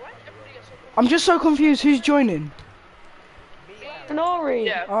 I'm just so confused. Who's joining? And Ori.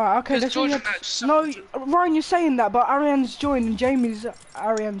 Yeah. Alright, okay. Because That's all you Jordan have to... actually- No, Ryan, you're saying that, but Ariane's joined and Jamie's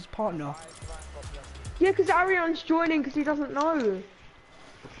Ariane's partner. Yeah, because Ariane's joining because he doesn't know.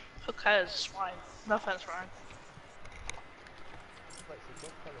 Who cares? It's fine. No offense, Ryan.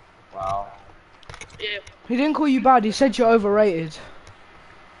 Wow. Yeah. He didn't call you bad. He said you're overrated.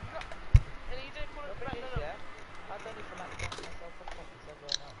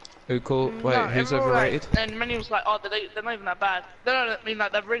 Who called? Wait, No, who's everyone, overrated? Like, and many was like, oh, they're not even that bad. No, I mean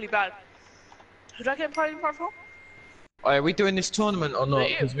like they're really bad. Who did I get invited for? Oh, are we doing this tournament or not?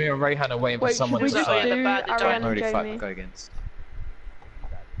 Yeah. Because me and Rayhan are waiting for Wait, should someone we to just Oh, yeah, fight. they're do bad, they're I don't Ariane know and who to fight Jamie? to go against.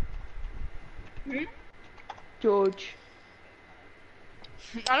 George.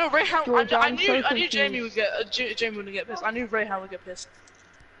 I know Rayhan. George, I I'm knew so I knew Jamie confused. would get Jamie wouldn't get pissed. I knew Rayhan would get pissed.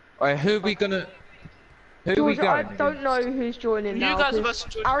 Alright, who are we gonna? Who are we George, I going? don't know who's joining You now. guys are 'cause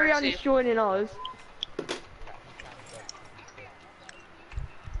supposed to join Ariane's Maxi. joining us. What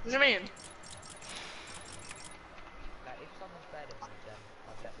do you mean?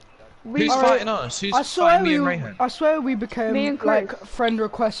 We Who's fighting us? Who's I swear fighting me and Rayhan? I swear we became Me and Chris. like friend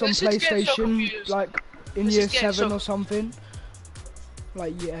requests on This is getting so PlayStation, confused. like in This year is getting 7 so- or something.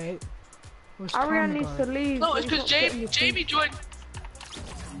 Like year 8. It was time Ariane needs ago. to leave. No, it's he's because not getting Jamie the joined.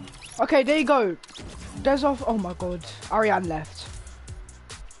 Okay, there you go. There's off. Oh my god, Ariane left.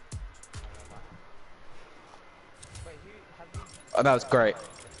 Oh, that was great.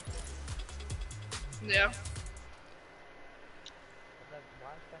 Yeah.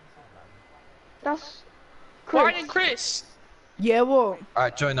 That's Ryan Chris. and Chris. Yeah, what?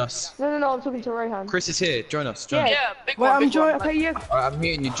 Alright, join us. No, I'm talking to Rayhan. Chris is here. Join us. Join Yeah. us. Yeah, big Wait, one. I'm Big one. joining. Okay, yeah, Alright, I'm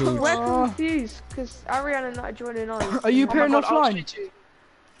muting you, George. we're Oh. confused because Ariane and I are joining us. Are you Oh my appearing God, I'll offline? tweet you.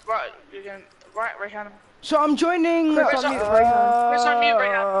 Right, you're going. Right, Rayhan. So I'm joining. Chris, unmute Rayhan. Chris, unmute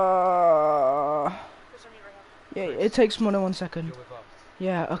Rayhan. Yeah, it takes more than 1 second.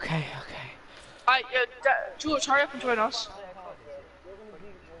 Yeah. Okay. Alright, George, hurry up and join us.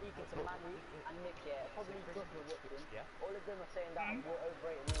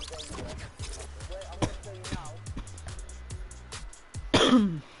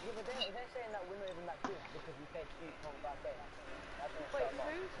 Wait,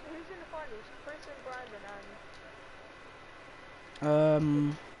 who's in the finals? Chris and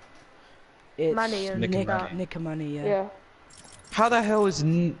Brandon It's Manny and Nick and Nick, Manny. Nick and Manny. and Yeah. yeah. How the hell is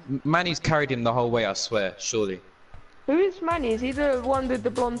Manny's carried him the whole way? I swear, surely. Who is Manny? Is he the one with the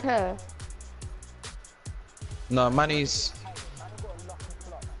blonde hair? No, Manny's.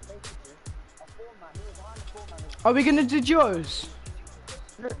 Are we gonna do duos?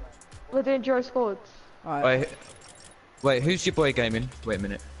 We're doing Joe squads. Alright. Wait, who's your boy gaming? Wait a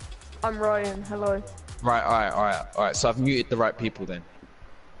minute. I'm Ryan. Hello. Right, alright. So I've muted the right people then.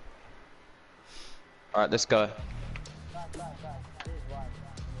 Alright, let's go.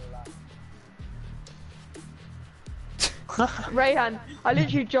 Rayhan, I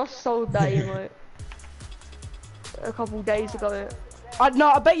literally just sold that emote a couple days ago. No,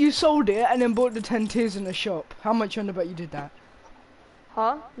 I bet you sold it and then bought the 10 tiers in the shop. How much on the bet you did that?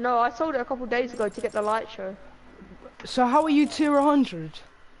 Huh? No, I sold it a couple days ago to get the light show. So how are you tier 100?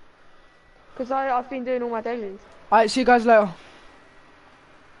 Because I've been doing all my dailies. Alright, see you guys later.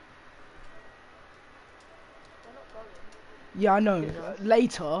 Yeah, I know.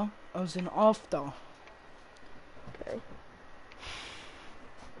 Later, I was in after. Okay.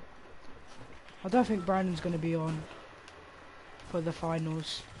 I don't think Brandon's gonna be on for the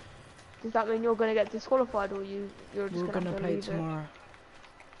finals. Does that mean you're gonna get disqualified, or you're just We're gonna gonna have to play leave tomorrow.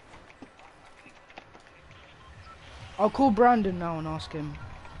 I'll call Brandon now and ask him.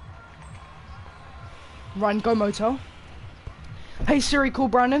 Ryan, go motel. Hey Siri, call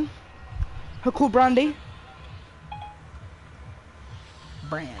Brandon. Call Brandy.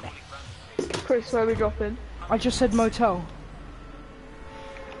 Brandy. it? Chris, where are we dropping? I just said motel.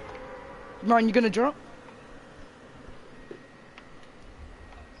 Ryan, you gonna drop?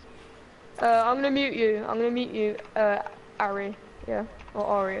 I'm gonna mute you. Ari. Yeah, or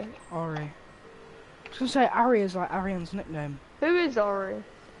Aria. Ari. I was gonna say Ari is like Ariane's nickname. Who is Ari?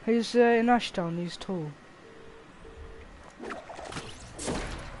 He's in Ashtown, he's tall.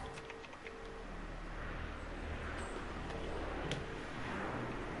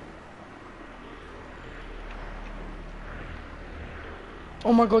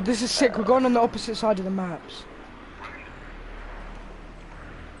 Oh my god, this is sick. We're going on the opposite side of the maps.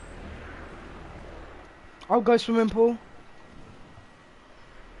 I'll go swimming pool.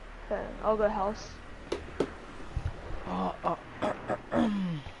 Okay, I'll go house.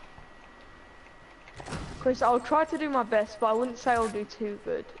 Chris, I'll try to do my best, but I wouldn't say I'll do too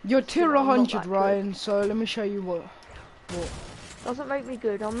good. You're You tier know, I'm not 100, that Ryan, so let me show you what. good. Doesn't make me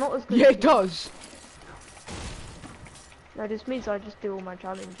good. I'm not as good Yeah, as it you. does. No, this means I just do all my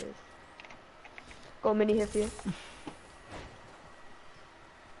challenges. Got a mini here for you.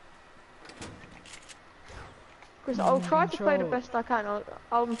 Chris, I'll try to play the best I can.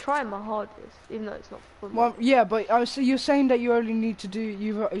 I'm trying my hardest, even though it's not fun. Well, yeah, but so you're saying that you only need to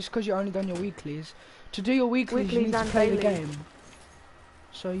do it's because you only done your weeklies. To do your weeklies, you need to play the game.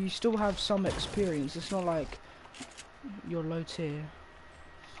 So you still have some experience. It's not like you're low tier.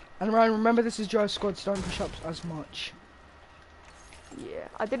 And Ryan, remember this is Joe's squad, so don't push up as much. Yeah,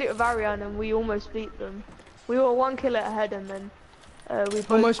 I did it with Ariane and we almost beat them. We were 1 kill ahead and then we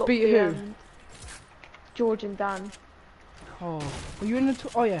both Almost got beat who? George and Dan. Oh, were you in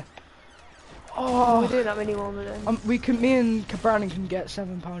the? Oh yeah. Oh, we Oh, didn't have any more than them. me and Brandon can get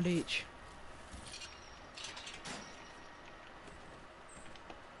 £7 each.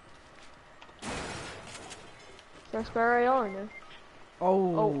 That's where I are now.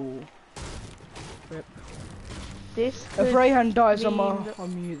 Oh. Rip. This If could Rayhan dies, mean I'll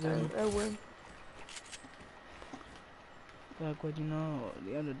mute them. a win. Like what you know,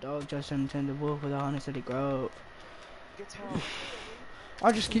 the underdog just intended the wolf with a honest city grove.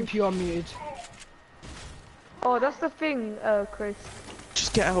 I'll just keep you unmuted. Oh, that's the thing, Chris.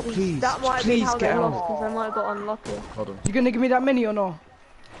 Just get out, please. That might be Please how they get lost, out. because they might have got unlucky. Hold on. You gonna give me that mini or no?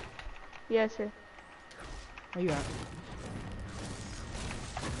 Yes, yeah. Where you at?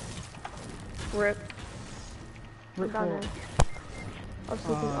 Rip. Rip Down what? there. I was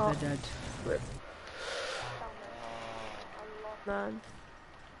looking Oh, up. they're dead. Rip. Man.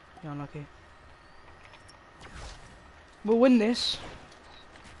 You're unlucky. We'll win this.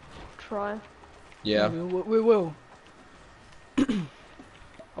 Try. Yeah. We will. I'll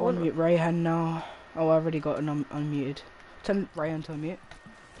unmute Rayhan now. Oh, I already got an unmuted. Tell Rayhan to unmute.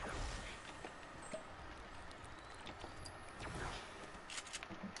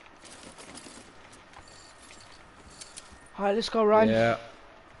 Alright, let's go, Ryan. Yeah.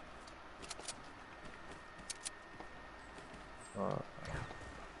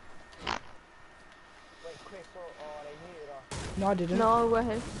 No, I didn't. No, we're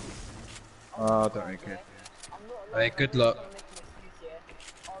here. Oh, don't make it. Hey, good luck.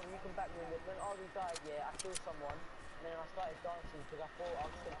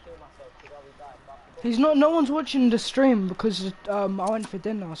 He's not. No one's watching the stream because I went for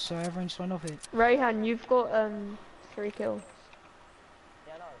dinner, so everyone just went off it. Rayhan, you've got 3 kills.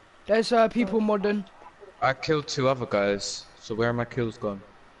 There's people modding. I killed 2 other guys, so where are my kills gone?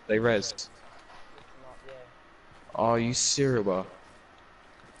 They rezzed. Oh, you serious?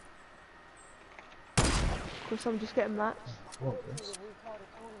 Because I'm just getting matched.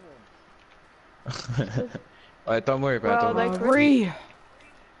 Alright, don't worry about it. Well, Don't worry. Three.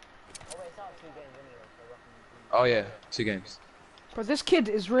 Oh yeah, 2 games. But this kid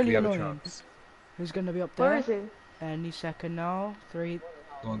is really We have a annoying. chance. Who's gonna be up there? Where is he? Any second now. 3.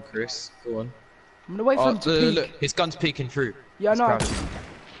 Go on, Chris. Go on. I'm gonna wait for him to peek. Look, his gun's peeking through. Yeah, I He's know. crouching.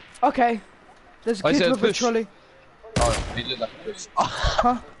 Okay. There's a I kid said with a push. trolley. Oh, he looked like a push.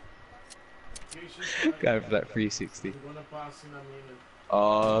 Huh? Going for that 360.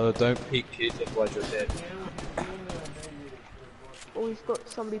 Oh, don't peek, kid, otherwise you're dead. Oh, he's got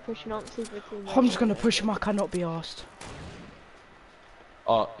somebody pushing up super team. I'm just gonna push him. I cannot be asked.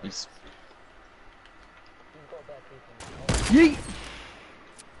 Oh, he's... Yeet!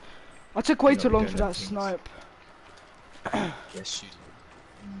 I took way You're too not long doing for that anything. snipe. Yes, you.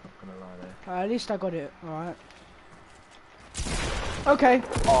 I'm not gonna lie there. At least I got it. Alright. Okay.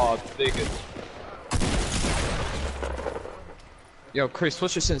 Oh, bigger. Yo, Chris,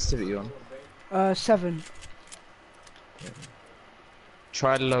 what's your sensitivity on? 7.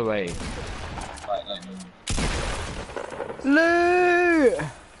 Try low A. Lou!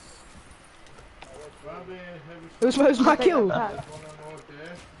 It was my kill.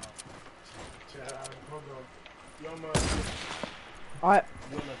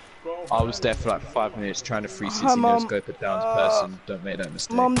 I was there for like 5 minutes trying to 360 no Mom. scope it down to person. Don't make that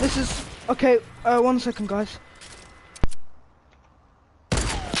mistake. Mom, this is okay. 1 second, guys.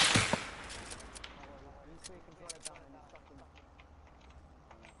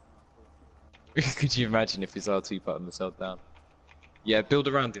 Could you imagine if his R2 put himself down? Yeah, build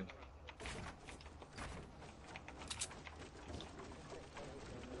around him.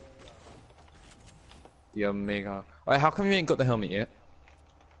 The Omega. Alright, how come you ain't got the helmet yet?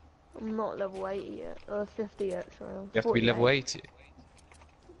 I'm not level 80 yet, or 50 yet, sorry. I'm You have to be level 48.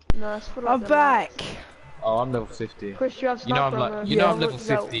 80. No, it's for like I'm the back. max. Oh, I'm level 50. Chris, you have You know I'm sniper like, on you know I'm the level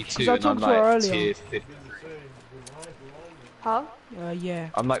belt. 52 I and I'm talked to her like earlier. tier 50. Huh? Yeah.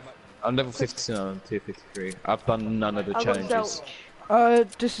 I'm level 52 and I'm tier 53. I've done none of the I've got challenges.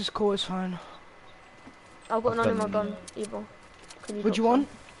 Zelch. This is cool, it's fine. I've got I've none in my done- gun either. Can What drop do you want?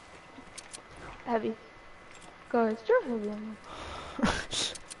 some? Heavy. Guys, drop heavy ammo.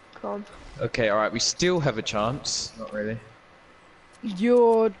 Come on. Okay, alright, we still have a chance. Not really.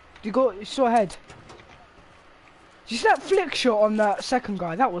 You saw ahead. Did you see that flick shot on that second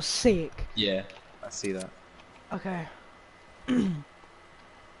guy? That was sick. Yeah, I see that. Okay. They've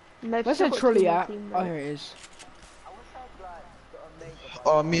Where's still that got trolley two more at? Oh, teammates. here it is.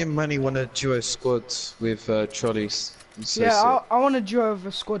 Oh, me and Manny want a duo squad with trolleys. So Yeah, I won a duo of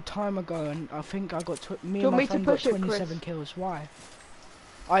a squad time ago, and I think I got me Do you and want my me to friend got push it, 27 Chris? kills. Why?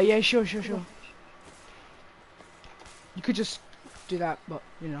 Oh yeah, sure. You could just do that, but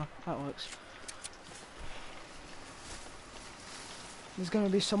you know that works. There's gonna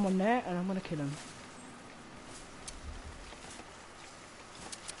be someone there, and I'm gonna kill him.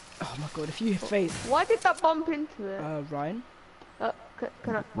 Oh my god, if you face Why did that bump into it? Ryan.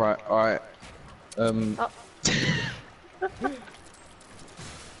 Can I? Right, alright.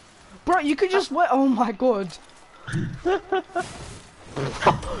 Bro, you could just wait. Oh my god.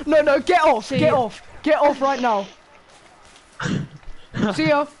 No, get off, get off right now. See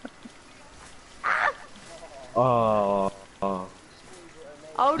ya. Oh.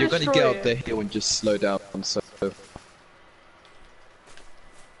 I'll You're gonna destroy get up it. the hill and just slow down, so.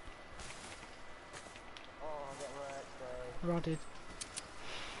 Rotted.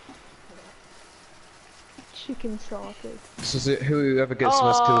 Chicken started. So is it whoever gets the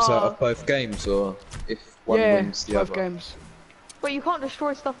most kills out of both games, or if one wins the both other? games. Wait, you can't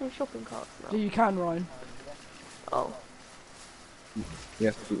destroy stuff in shopping carts now. Yeah, you can, Ryan. Oh. You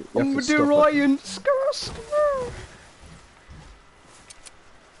have to, I'm gonna do Ryan.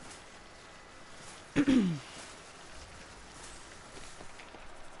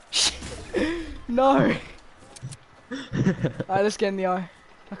 No. Alright, let's get in the eye.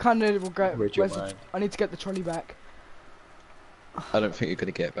 I kind of regret. Where'd you mind? I need to get the trolley back. I don't think you're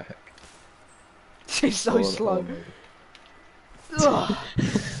gonna get it back. She's so slow. Ugh.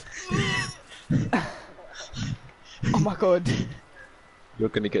 Oh my god. You're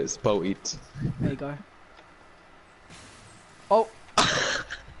gonna get spotted. There you go. Oh.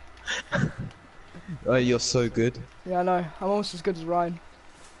 Oh, you're so good. Yeah, I know. I'm almost as good as Ryan.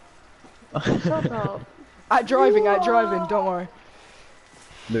 Shut up. At driving, don't worry.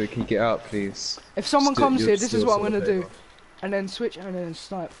 Louis, can you get out, please? If someone comes You're here, this is still what I'm sort gonna of do. over. And then switch and then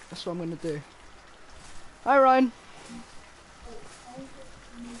snipe. That's what I'm gonna do. Hi, Ryan.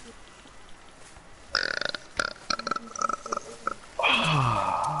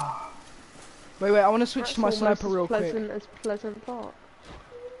 Wait, I want to switch to my sniper real quick. As Pleasant Park.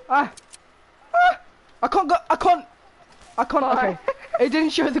 Ah! I can't go. I can't. Okay. It didn't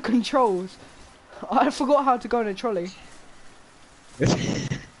show the controls. I forgot how to go in a trolley.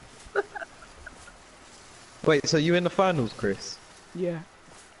 Wait, so you in the finals, Chris? Yeah.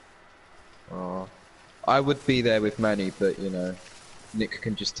 Oh, I would be there with Manny, but you know, Nick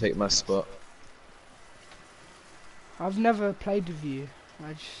can just take my spot. I've never played with you.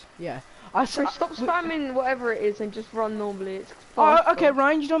 Yeah. Chris, stop spamming whatever it is and just run normally. It's Oh, faster. okay,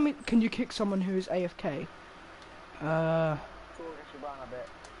 Ryan. You know me. Can you kick someone who is AFK?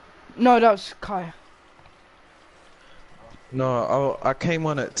 No, that was Kai. No, I came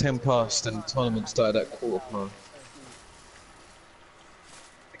on at 10 past and the tournament started at 1:15.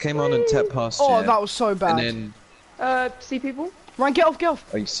 I came on at 10 past. Oh, yeah, that was so bad. And then, See people? Ryan, get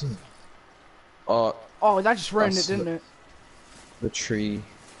off. are you seeing? Oh, Oh, that just ruined it, That's didn't it? the tree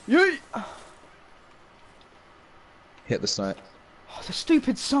Yeet! hit the snipe. Oh, the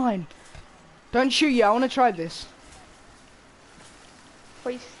stupid sign. Don't shoot yet. I want to try this.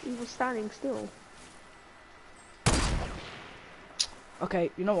 Wait, he was standing still.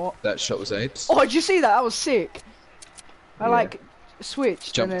 Okay, you know what? That shot was AIDS. Oh, did you see that? That was sick. I Yeah. like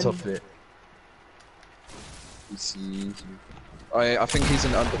switched Jumped and then... off it. Easy. I think he's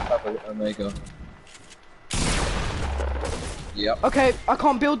an undercover Omega. Yep. Okay, I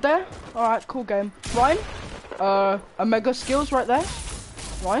can't build there. Alright, cool game. Ryan? Omega skills right there.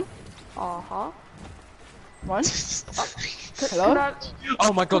 Ryan? Uh-huh. Ryan? Can Hello? I...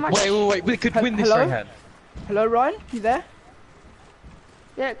 Oh my god, wait, we could win this Hello? right hand. Hello, Ryan? You there?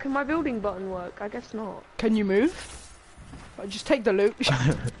 Yeah, can my building button work? I guess not. Can you move? Just take the loot.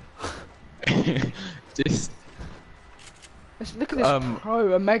 Just Look at this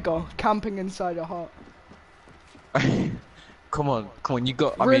pro Omega camping inside a hut. come on, you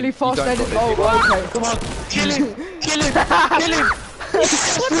got. Really you fast don't edit. got this. Oh, okay. Come on, kill him, kill him.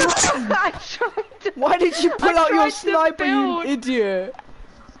 I tried to. Why did you pull out your tried to sniper, you build. idiot?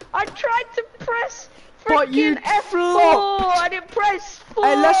 I tried to press But you freaking F4. flopped. I didn't press 4.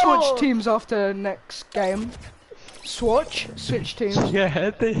 Hey, let's switch teams after next game. Switch teams.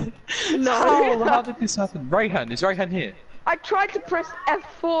 Yeah. No. How did this happen? Rayhan, is Rayhan here? I tried to press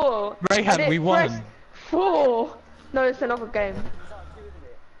F4. Rayhan, we won. 4. No, it's another game.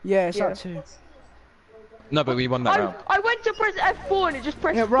 Yeah, it's Yeah. that too. No, but we won that round. I went to press F4 and it just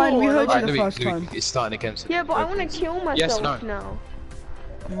pressed Yeah, Ryan, 4. we and I heard was you like, the first time. It's starting against. yeah, but I want to kill myself Yes, no. now.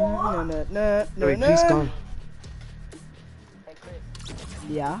 No. Wait, please go.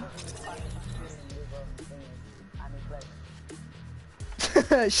 Yeah.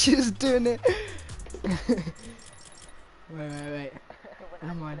 She's doing it. wait.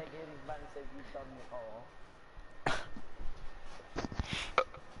 Never mind.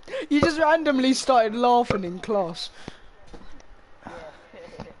 You just randomly started laughing in class. I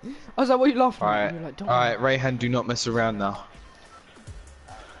was like, what are you laughing at? You were like, "Don't Alright, Rayhan, do not mess around now.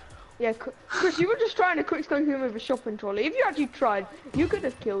 Yeah, Chris, you were just trying to quick scope him with a shopping trolley. If you actually tried, you could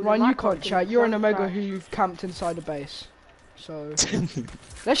have killed him. Ryan, I you can't chat. You're an Omega trash. who camped inside a base. So,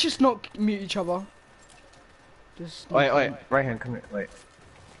 let's just not mute each other. Just Wait, Rayhan, come here, wait.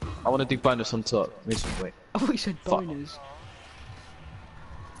 I want to do bonus on top. Wait. I thought you said boners.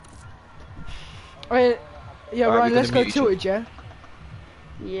 Alright, yeah, Alright, Ryan, we're let's gonna go mute each tilted, yeah?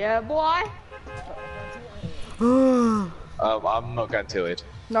 Yeah, boy. I'm not going tilted.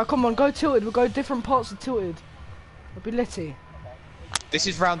 No, come on, go tilted. We'll go different parts of tilted. It'll be litty. This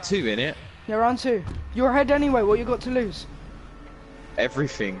is round 2, innit? Yeah, round 2. You're ahead anyway, what you got to lose?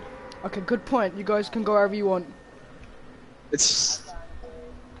 Everything. Okay, good point. You guys can go wherever you want. It's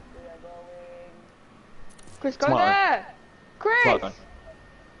Chris, go Tomorrow. there. Chris, Tomorrow.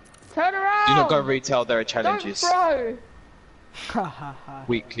 turn around. Do not go retail, there are Don't challenges. throw. Ha ha ha.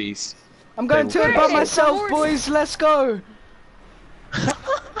 Weeklies. I'm going They to will it be- by Chris, myself, I'm boys. Let's go.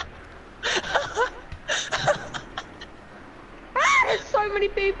 There's so many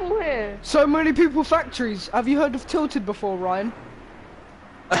people here. So many people factories. Have you heard of tilted before, Ryan?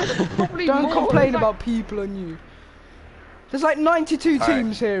 Probably Don't more. complain It's like- about people on you. There's like 92 Alright.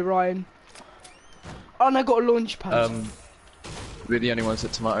 teams here, Ryan. Oh, and I got a launch pad. We're the only ones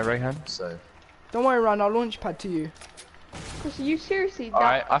at Tomato Rayhan, so. Don't worry, Ryan. I'll launch pad to you. Chris, are you seriously?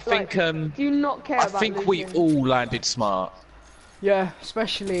 Alright, I think do you not care I about think we losing? all landed smart, Yeah,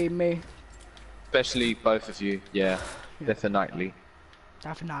 especially me. especially both of you. Yeah, definitely.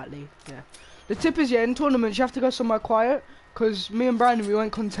 Definitely, yeah. The tip is, yeah, in tournaments you have to go somewhere quiet, because me and Brandon, we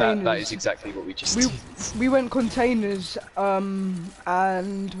went containers. That is exactly what we just we, did. we went containers,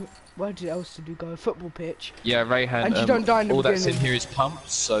 and where else did we go? Football pitch. Yeah, Rayhan. And you don't die in the all that's in beginning. here is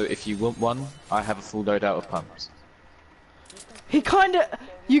pumps. So if you want one, I have a full load out of pumps. You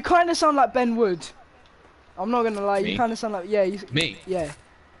kinda sound like Ben Wood. I'm not gonna lie, Me? you kinda sound like, yeah, Me?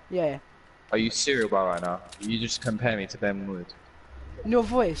 yeah. Are you serial bar right now? You just compare me to Ben Wood. In your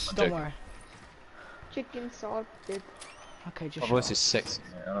voice, don't joking. worry. Chicken salted. Okay, just My shut voice up. is sexy,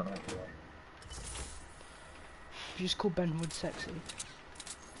 mate. I don't know. You just call Ben Wood sexy.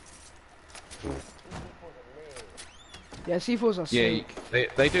 Yeah, C4s are Yeah,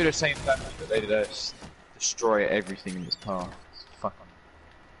 sick. they do the same thing, but they just destroy everything in its path. It's fucking.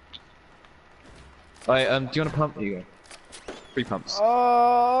 Alright, do you want a pump? Here you go. 3 pumps.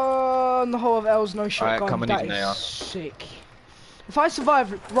 On the whole of L's no shotgun. come on, That even is AR. sick. If I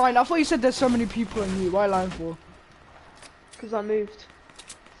survive, Ryan, I thought you said there's so many people on you. Why are you lying for? Because I moved.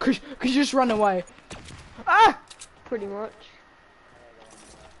 Cause you just run away. Ah! Pretty much.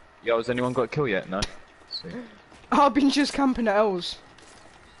 Yo, has anyone got a kill yet? No. Sweet. I've been just camping at L's.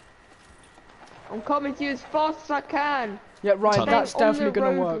 I'm coming to you as fast as I can. Yeah, Ryan, Tunnel. that's On the definitely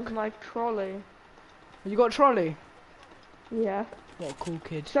gonna road work. with my trolley. You got a trolley? Yeah. What a cool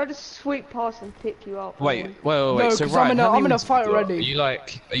kid. Should I just sweep past and pick you up? Wait. No, So 'cause Ryan, I'm how in a many fight wins have you got?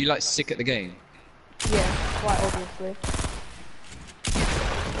 already. Are you like sick at the game? Yeah, quite obviously.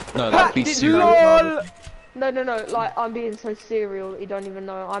 No, like be serious. LOL! No, like, I'm being so serial that you don't even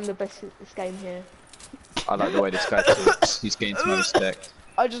know. I'm the best at this game here. I like the way this guy talks. He's gained my respect.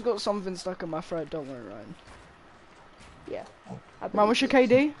 I just got something stuck in my throat, don't worry, Ryan. Yeah. Man, what's your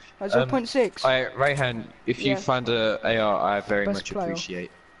KD? At 0.6. Rayhan, if you Yeah. find a AR, I very Best much player.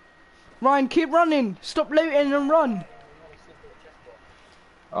 appreciate. Ryan, keep running! Stop looting and run!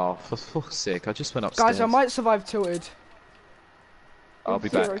 Oh, for fuck's sake, I just went upstairs. Guys, I might survive tilted. I'll be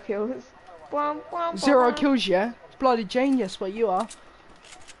Zero back. kills. 0 kills, yeah? Bloody genius, what you are.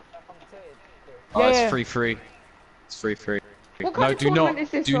 Oh, Yeah. it's 3-3. It's 3-3. What kind No, of do tournament not, is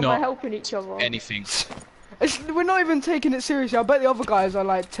this do where we're not helping each other? anything. We're not even taking it seriously. I bet the other guys are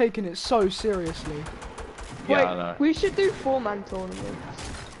like taking it so seriously. Yeah, Wait, I know. we should do 4-man tournaments.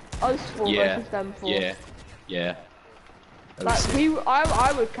 Us 4 versus them 4. Yeah. Like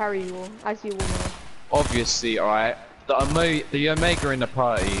I would carry you all, as you will know. Obviously, alright. The Omega in the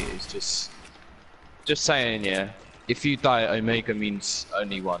party is just saying, yeah. If you die, Omega means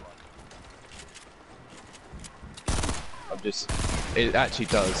only one. It actually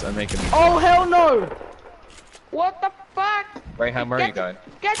does. Omega means Oh one. hell no! What the fuck? Rayhan, where are you going?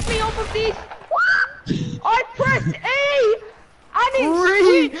 Get me off of these! I pressed E! And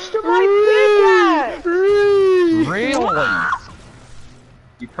it switched to my pickaxe! Really?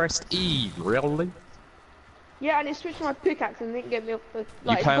 You pressed E, really? Yeah, and it switched to my pickaxe and didn't get me off the... You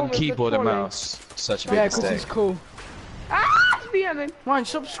Like, play on got me off the keyboard and trolley. mouse. Such a big Yeah, because mistake. it's cool. Ah, it's BMing. Ryan,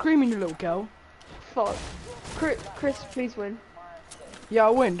 stop screaming, you little girl. Fuck. Chris, please win. Yeah,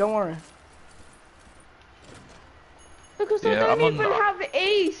 I'll win, don't worry. Because Yeah, I don't I'm on- even have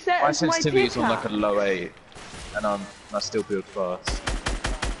E set My as my sensitivity is on like a pickaxe. low 8, and I still build fast.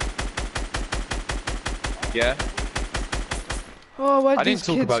 Yeah? Oh, where I did didn't these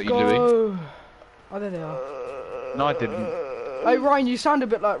talk kids about you, go? Louis. Oh, there they are. No, I didn't. Hey, Ryan, you sound a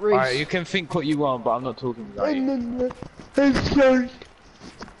bit like Reese. Alright, you can think what you want, but I'm not talking about you. That's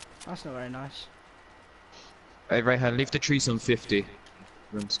not very nice. Hey, Rayhan, leave the trees on 50.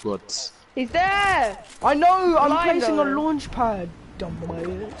 Room squads. He's there! I know, I'm Blind placing a though. launch pad.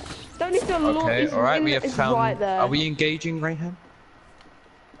 Dumbass. Don't need to launch. Okay, alright, we have it's found... right there. Are we engaging, Rayhan?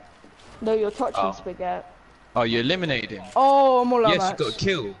 No, you're touching Oh. spaghetti. Oh, you eliminated him? Oh, I'm all out, Yes, Max. you got a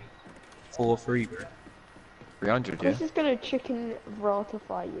kill. 4-3, bro. 300, yeah? Chris is gonna chicken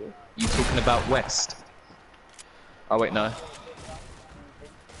ratify you. You talking about West? Oh, wait, no.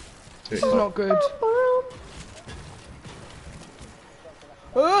 This is not good.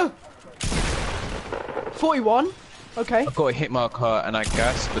 41? Okay. I got a hit marker and I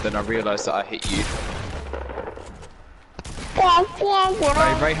gasped, but then I realised that I hit you.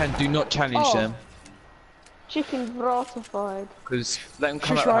 Hey, Rayhan, do not challenge Oh. them, Chicken ratified. because let them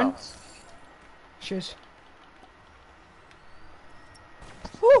come Shush, out the Ryan. house. Cheers.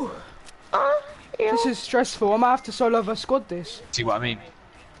 Whew. Yeah. This is stressful. I might have to solo a squad this. See what I mean?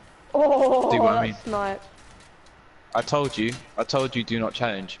 Oh, Do what I that's mean. snipe. I told you do not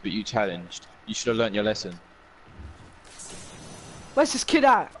challenge, but you challenged. You should have learnt your lesson. Where's this kid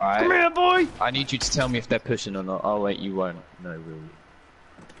at? Alright. Come here, boy! I need you to tell me if they're pushing or not. Oh wait, you won't. No, will you?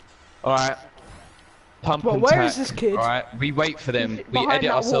 Alright. Pump Well, and where tack. is this kid? Alright, we wait for them. He's We behind edit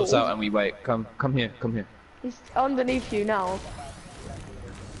that ourselves wall. out and we wait. Come here, come here. He's underneath you now.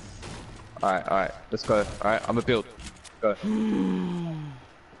 Alright, let's go. Alright, I'm a build. Go.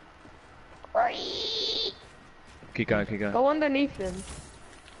 Keep going. Go underneath him.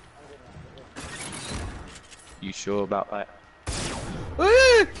 You sure about that?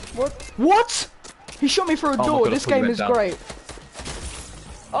 What? What? He shot me through a Oh my door. God, I This thought you game went is down. great.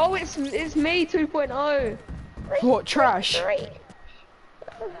 Oh, it's me 2.0. What trash?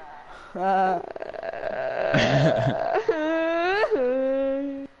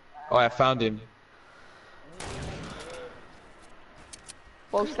 Oh, I found him.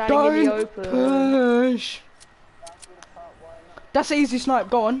 While standing in the Don't open. push. That's an easy snipe.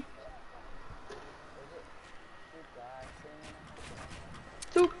 Go on.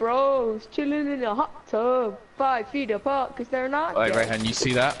 Two bros chilling in a hot tub, 5 feet apart, cause they're not. Alright, gay. Rayhan, you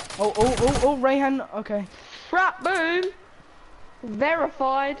see that? Oh, Rayhan. Okay. Frap boom.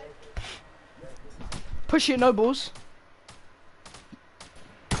 Verified. Push it, nobles.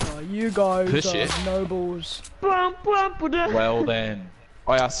 Oh, you guys Push are it? nobles. Bum, bum, ba-da. Well then.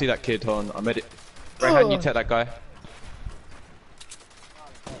 Oh yeah, I see that kid on. I'm edit. Rayhan, you take that guy.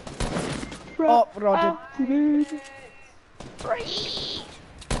 Oh, Roger.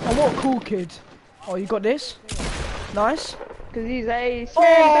 Oh, what a cool kid. Oh, you got this? Nice. Cause he's a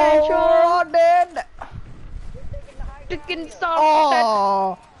Oh, dead. chicken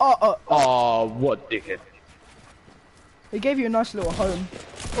sauce. Oh, what dickhead. He gave you a nice little home.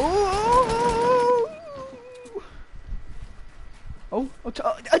 Oh,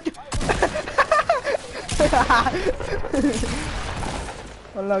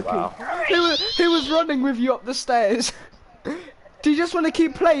 Unlucky. Wow. He was running with you up the stairs. Do you just want to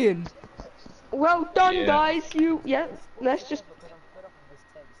keep playing? Well done, Yeah. guys. Let's just.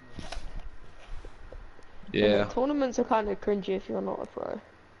 Yeah. Tournaments are kind of cringy if you're not a pro.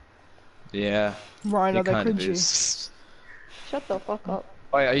 Yeah. Ryan, are It they kind of cringy? is. Shut the fuck up.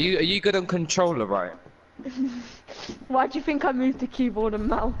 Wait, are you good on controller, right? Why do you think I moved to keyboard and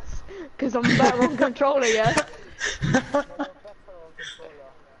mouse? Because I'm better on controller, yeah?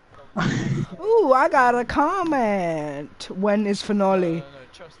 Ooh, I got a comment. When is finale? No,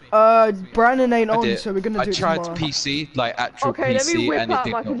 trust me. Brandon ain't I on, did. so we're gonna I do it tried tomorrow. PC, like actual Okay, let me PC, whip and it out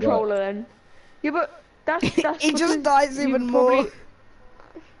did my not controller work. then. Yeah, but that's He just because dies you even probably... more.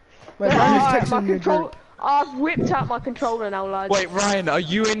 Wait, Yeah, Brandon's alright, texting my me a control... group. I've whipped out my controller now, lads. Wait, Ryan, are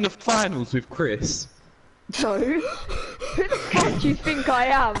you in the finals with Chris? No. Who the fuck do you think I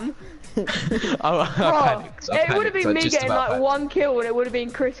am? I panicked. I It would have panicked. been I me just getting about like panicked. 1 kill and it would have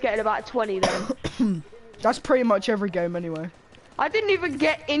been Chris getting about 20 then. That's pretty much every game anyway. I didn't even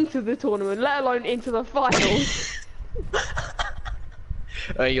get into the tournament, let alone into the finals.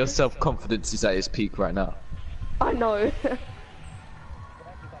 Your self-confidence is at its peak right now. I know.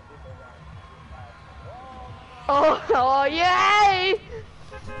 Oh, yay!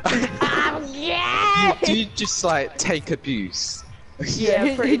 Yay! Do you just like take abuse? Yeah,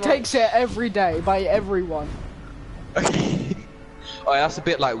 he pretty takes it every day by everyone. Oh, that's a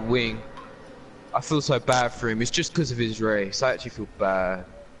bit like Wing. I feel so bad for him. It's just because of his race. I actually feel bad.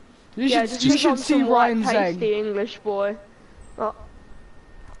 You Yeah, should, just you because I'm should see some white, Ryan pasty Zeng. English boy. Oh,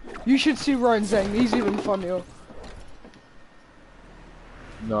 You should see Ryan Zeng. He's even funnier.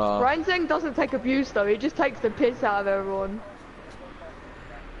 No. Ryan Zeng doesn't take abuse though, he just takes the piss out of everyone.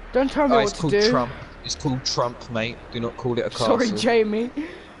 Don't tell me Oh, what it's to called do. Trump. It's called Trump, mate. Do not call it a castle. Sorry, Jamie.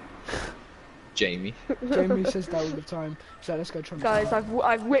 Jamie. Jamie says that all the time. So let's go Trump. Guys, I've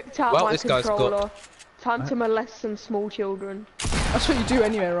whipped out Well, my this guy's got- controller. Time to molest some small children. That's what you do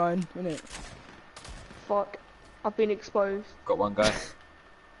anyway, Ryan, isn't it? Fuck. I've been exposed. Got one guy.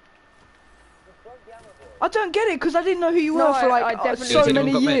 I don't get it because I didn't know who you No, were for I like definitely so didn't.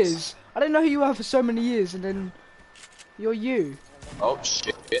 many Got mates. years. I didn't know who you were for so many years, and then you're you. Oh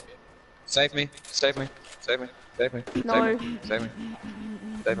shit. Save me. Save me. Save me. Save me. No. Save me. Save me.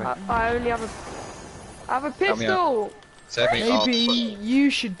 Save me. I only have a... I have a Help me out. pistol! Save me. Maybe Oh, you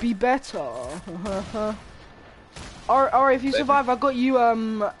should be better. Alright, if you survive, I got you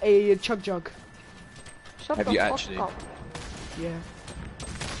a chug jug. Shut Have the you fuck actually? up. Yeah.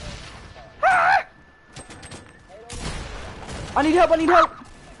 I need help, I need help!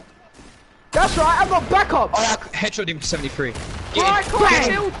 That's right, I've got backup! I headshot him for 73. Bro, I Get can't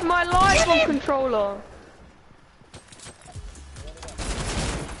him. build my life on controller.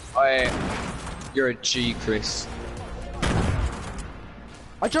 You're a G, Chris.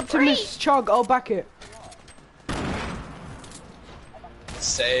 I dropped him this chug, I'll back it.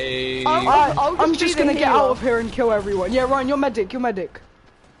 Save. I'm be just the gonna get healer. out of here and kill everyone. Yeah, Ryan, you're medic, you're medic.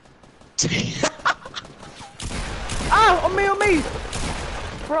 Ah, on me!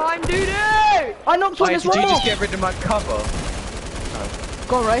 Prime duty! I knocked one, Wait, there's did one you more! just get rid of my cover?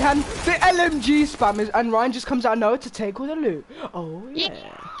 Go on, Rayhan. The LMG spam is, and Ryan just comes out of nowhere to take all the loot. Oh, yeah.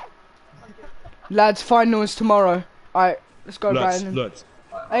 Lads, finals tomorrow. Alright, let's go, Brandon. Let's.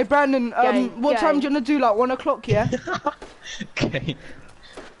 Hey, Brandon, what time do you want to do? Like 1 o'clock, yeah? Okay.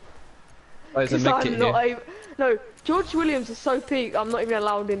 Oh, there's a Because med I'm kit not here. able... No, George Williams is so peak, I'm not even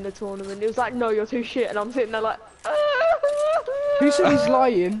allowed in the tournament. It was like, no, you're too shit, and I'm sitting there like... Who said he's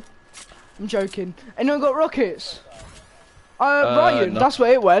lying? I'm joking. Anyone got rockets? Ryan, no. that's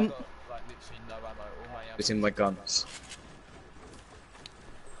where it went. Like literally no ammo. All my ammo. It's in my guns.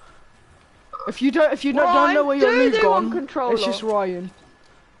 If you don't Ryan, know where your loot do-do on gone, controller. it's just Ryan.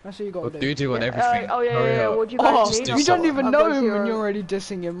 That's what you gotta Well, do. do on everything. oh yeah, Hurry yeah, up. what do you Oh, guys Just need? do you don't something. even I've know got him zero. and you're already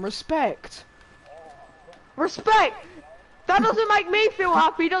dissing him. Respect. Respect! That doesn't make me feel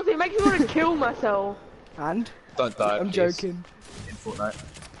happy, does it? It makes me want to kill myself. And? Don't die, I'm please. joking. In Fortnite.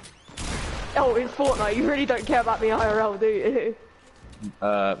 Oh, in Fortnite, you really don't care about me IRL, do you?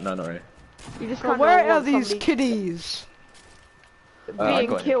 No, not really. You just Well, kind where of are want these somebody kiddies? I being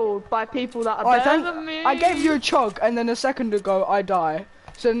got him. killed by people that are Alright, better than me. I gave you a chug and then a second ago I die.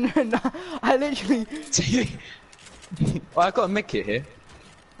 So I literally... Well, I got a med kit here.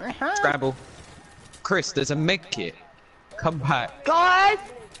 Scramble. Chris, there's a med kit. Come back. Guys,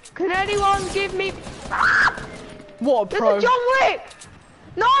 can anyone give me... What a There's pro. a John Wick!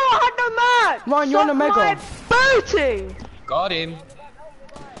 No, I had no match! Ryan, you're on a Suck mega. my booty! Got him.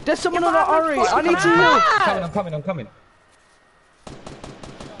 There's someone Yeah, on but the I'm Ori. a I need to fucking heal. I'm coming.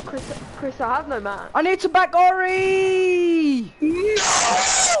 Chris, I have no match. I need to back Ori!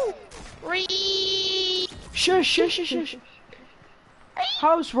 Shush.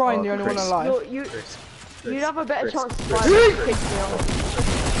 How's Ryan the only one Chris. alive? You'd have a better Chris. chance to find me pick me up.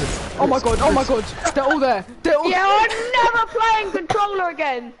 Oh my god. They're all there. Yeah, I'm never playing controller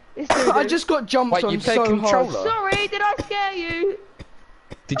again! It's I just got jumped Wait, on you play so controller? hard. Sorry, did I scare you?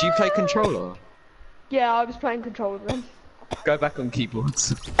 Did you play controller? Yeah, I was playing controller then. Go back on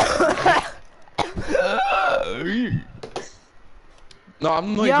keyboards. No,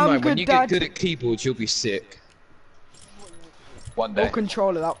 I'm not Yeah, even I'm lying. When good, you Dad. get good at keyboards, you'll be sick. One Or day.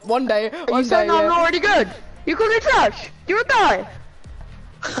 controller that. One day. Are One you saying day. I'm Yeah. not already good? You call me trash? You're a guy.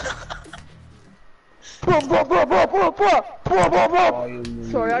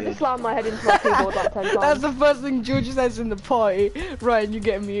 Sorry, I just slammed my head into my keyboard like 10 times. That's the first thing George says in the party. Ryan, you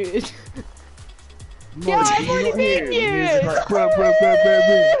get muted. Yeah, I've already been muted!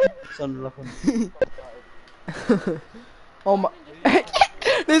 Oh my.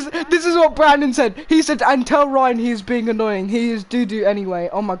 This is what Brandon said. He said, and tell Ryan he's being annoying. He is doo-doo anyway.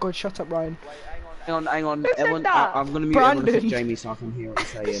 Oh my god, shut up, Ryan. Hang on. Who said Everyone, that? I'm gonna mute everyone Brandon. except Jamie so I can hear what he's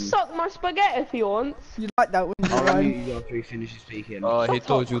saying. Suck my spaghetti if you want. You like that, wouldn't you, I'll Ryan? mute you after he finishes speaking. Oh, he Shut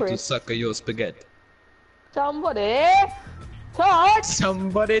told up, you to Chris. suck your spaghetti. Somebody touch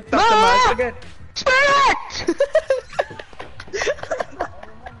Somebody touch my spaghetti. spirit!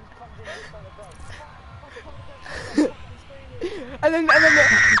 and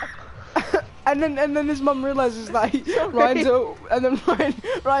then his mum realizes that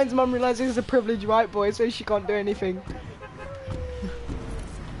Ryan's mum realizes he's a privileged white boy, so she can't do anything.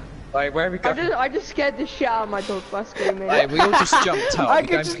 Like, where are we going? I just scared the shit out of my dog by screaming. Like, we all just jumped up. I We're can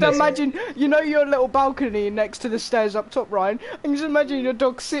going just places. imagine, you know, your little balcony next to the stairs up top, Ryan. I can just imagine your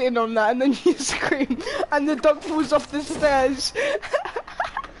dog sitting on that, and then you scream, and the dog falls off the stairs.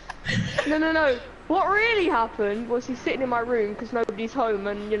 No. What really happened was he's sitting in my room because nobody's home,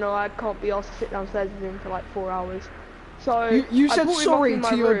 and you know I can't be asked to sit downstairs with him for like 4 hours. So You I said brought him up sorry in my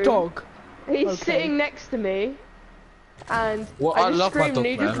to your room. dog. He's Okay. sitting next to me, and Well, I I just love my screamed, dog,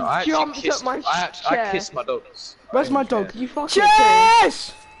 and he man. just I actually jumped kissed. at my I chair. kissed my dogs. Where's I my don't dog? You fucking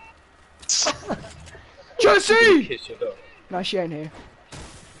Jess! care. Jessie! Kiss your dog. No, she ain't here.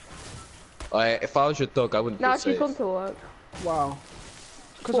 If I was your dog, I wouldn't Now feel she's safe. gone to work. Wow.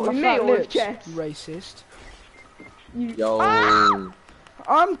 Because What, of with my me fat or with lips. Jess? Racist. Yo.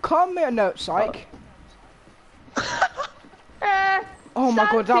 I'm coming. No, psych. Oh my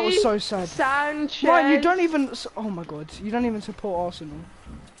god, that was so sad. Sanchez. Ryan, you don't even. Oh my god, you don't even support Arsenal.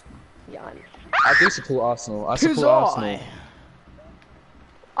 Yeah, I do support Arsenal. I Cause support Arsenal.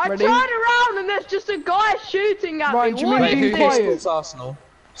 I Ready? turned around and there's just a guy shooting at Ryan, me. do you What mean Wait, is being who this? here quiet? supports Arsenal?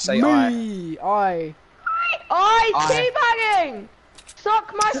 Say I. Me, I. Teabagging!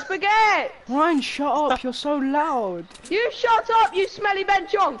 Suck my spaghetti! Ryan, shut up. You're so loud. You shut up, you smelly Ben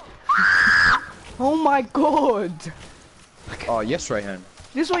Chong! Oh my god. Oh, yes, Rayhan.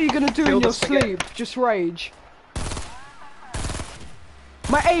 This is what you're gonna do Kill in the your spaghetti. sleep. Just rage.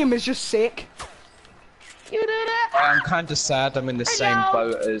 My aim is just sick. You did it! I'm kind of sad. I'm in the same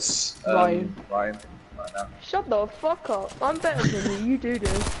Hello. boat as Ryan. Ryan right now. Shut the fuck up. I'm better than you, you do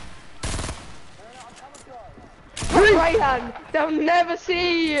this. Right hand, they'll never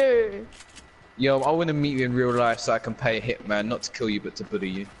see you! Yo, I want to meet you in real life so I can pay a hitman, not to kill you, but to bully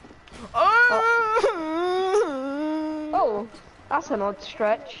you. Oh, that's an odd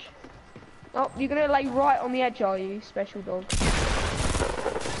stretch. Oh, you're gonna lay right on the edge, are you, special dog?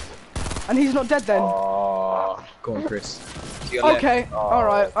 And he's not dead then. Oh, go on, Chris. To your left. Okay, Oh.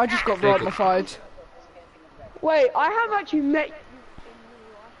 alright. I just got Very good. ratified. Wait, I have actually met.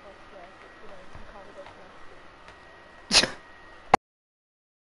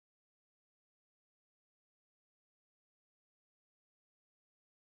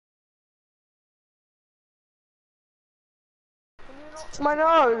 My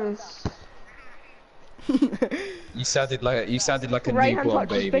nose. You sounded like a Right hand newborn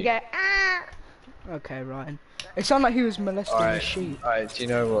touches baby. spaghetti. Ah! Okay, Ryan. It sounded like he was molesting a sheep. Alright, do you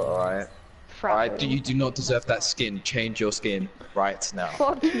know what, alright? Fragile. You do not deserve that skin. Change your skin right now.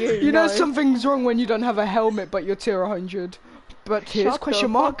 Fuck you. You know no. something's wrong when you don't have a helmet but you're tier 100. But here's Shut question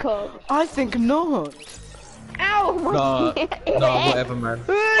the mark. fuck up. I think not. Ow! No, whatever, man.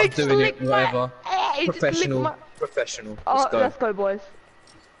 I'm doing it, whatever. It's Professional, professional. Oh, Let's go. let's go, boys.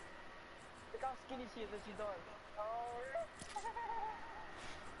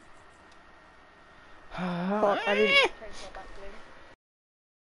 Fuck, I didn't.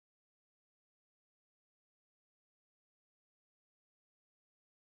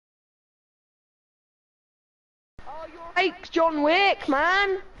 Fake John Wick,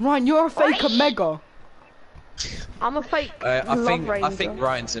 man. Ryan, you're a fake Oi. Omega. I'm a fake I Love Ranger. think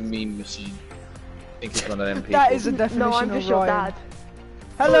Ryan's a meme machine. I think he's one of them people. That is the definition No, I'm of just your Ryan. dad.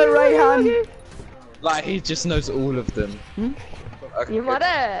 Hello, Rayhan. Like he just knows all of them. Okay. You're my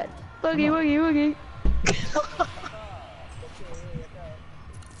dad. Boogie, woogie, woogie.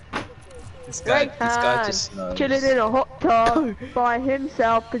 This guy just knows. chilling in a hot tub by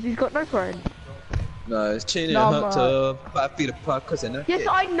himself because he's got no friends. No, it's chilling in a hot tub. But I feel the park because I know. Yes,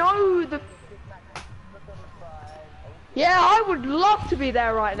 I know the. Yeah, I would love to be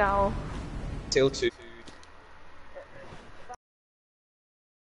there right now. Till 2.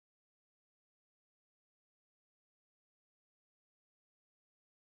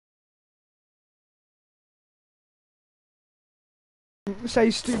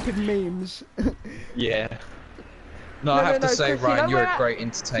 Say stupid memes. Yeah. No, I have to say, Chris, Ryan, you know you're a great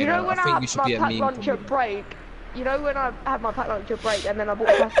entertainer. You know when I think you should be a packed meme lunch at comedian. break? You know when I had my packed lunch at break and then I bought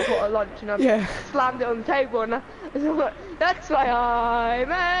a plastic pot of lunch and I slammed it on the table and I was like, that's why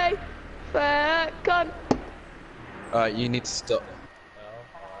I'm a fat cunt. Alright, you need to stop.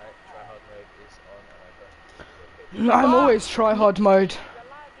 I'm always try hard mode.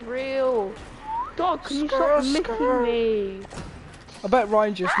 Real. Dog, can you stop licking me? I bet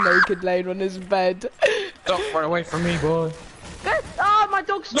Ryan just naked laying on his bed. Don't run away from me, boy. My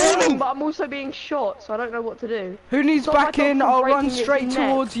dog's stalling, but I'm also being shot, so I don't know what to do. Who needs Stop my back dog in? from I'll breaking run its straight neck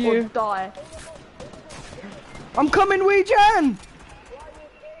towards or you. Die. I'm coming, Weejan!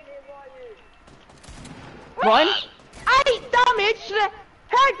 Ryan? 8 damage to the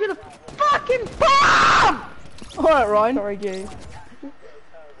head with a fucking bomb! Alright, Ryan. Sorry, you.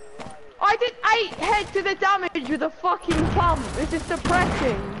 I did 8 head to the damage with a fucking pump. This is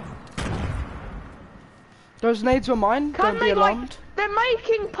depressing. Those nades were mine. Don't be alarmed. They're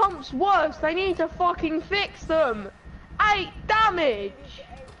making pumps worse. They need to fucking fix them. 8 damage.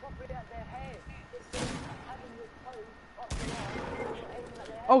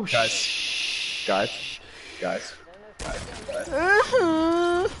 Oh, Guys.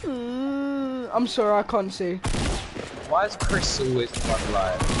 I'm sorry, I can't see. Why is Chris always one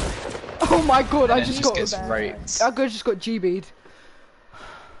live? Oh my god, I And just he got. gets raped. I just got GB'd.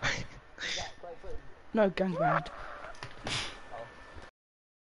 No, gangbanged.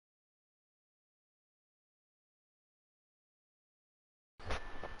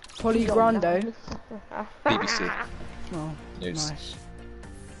 Polly Grande. BBC. Oh, News. nice.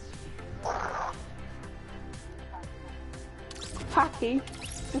 Packy.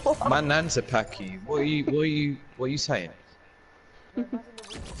 My nan's a packy. What are you saying?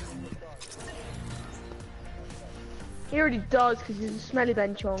 He already does because he's a smelly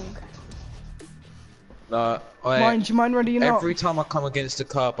benchong. No, Do you mind ready or not? every time I come against a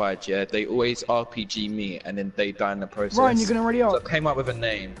carbide, yeah, they always RPG me and then they die in the process. Ryan, you're gonna ready So up. I came up with a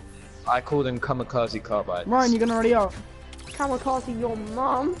name. I call them kamikaze carbides. Ryan, you're gonna ready up. Kamikaze your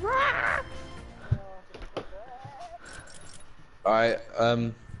mum. Alright,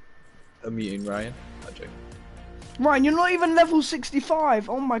 I'm muting Ryan. I'm joking. Ryan, you're not even level 65.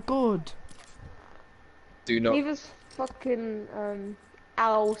 Oh my god. Do not. He was fucking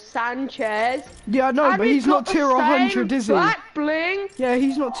Al Sanchez. Yeah, I know, And but he's not tier 100, is he? Black bling. Yeah,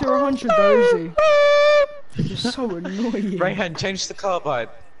 he's not tier 100 though, is he? You're so annoying. Rayhan, change the carbide.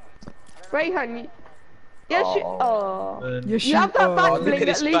 Rayhan, yes, Yes, you have that back Look bling. at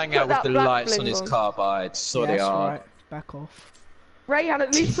this At least bang out put with that the back lights on bling his carbide. So Yeah, they that's are. right. Back off. Rayhan,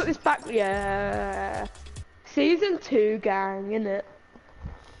 at least put this back. Yeah. Season 2, gang, innit?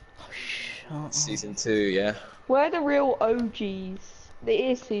 Season 2, yeah. We're the real OGs. It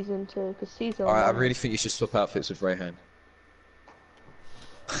is season 2 because season. Alright, I 1. really think you should swap outfits with Rayhan.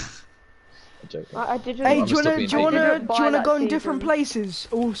 I'm joking. I didn't. Hey, I'm do you still wanna being do you wanna hated. do you wanna Buy go in that different season. places?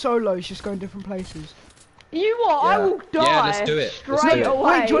 All solos, just go in different places. You what? I Yeah. will die. Yeah, let's do it. Let's Straight do it.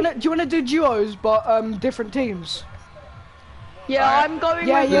 away. Wait, do you wanna do duos but different teams? Yeah, Alright. I'm going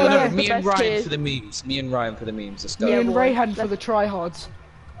Yeah, with yeah, whoever's yeah. the Me and best Ryan tier. for the memes. Me and Ryan for the memes. Let's go. Me and boy. Rayhan for the tryhards.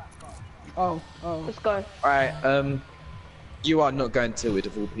 Oh. Let's go. Alright, you are not going to it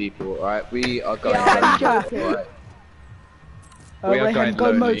of all people, alright? We are going Yeah, I'm lonely, joking. alright? We are Rayhan, going go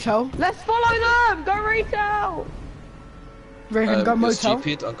lonely. motel. Let's follow them. Go retail. Rayhan, go You're motel.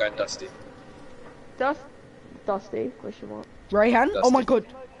 stupid, I'm going dusty. Dusty? Question mark. Rayhan? Oh my Dusty.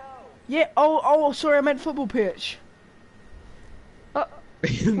 god. Yeah, oh, sorry, I meant football pitch.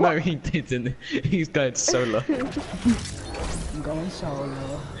 No, he didn't. He's going solo. I'm going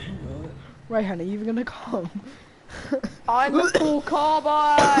solo. Rayhan, are you even gonna come? I'm the full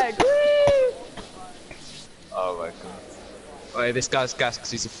carbide. Whee! Oh my god. Wait, this guy's gas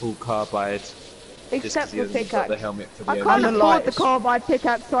because he's a full carbide. Except Just 'cause for he hasn't got the pickaxe. helmet for the I Omega. can't And the afford the lights. carbide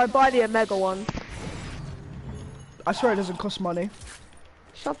pickaxe, so I buy the Omega one. I swear it doesn't cost money.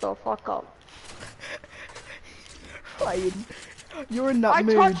 Shut the fuck up. Ryan, you're in that I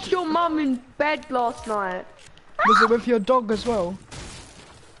mood. touched your mum in bed last night. Was it with your dog as well?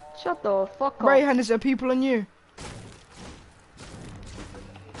 Shut the fuck up. Rayhan, is there people on you?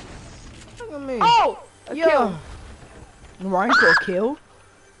 Look at me. Oh! A Yeah. kill. Ryan got a kill.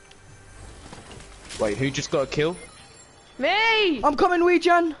 Wait, who just got a kill? Me! I'm coming,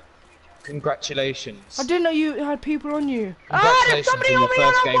 Weejan. Congratulations. I didn't know you had people on you. There's Congratulations somebody on on your me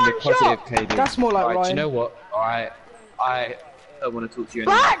on first a game with one shot. positive KD. That's more like Alright, do you Ryan. know what? Alright, I don't want to talk to you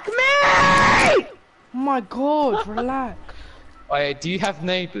anymore. Back me! Oh my god, relax. Alright, do you have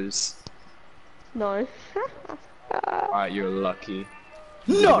neighbours? No. Alright, you're lucky.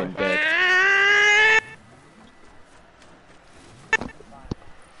 No. You've been dead.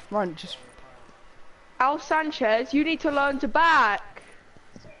 Ryan, just... Al Sanchez, you need to learn to back.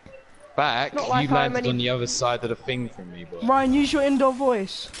 Back? Not like You how landed many- on the other side of the thing from me, bro. Ryan, use your indoor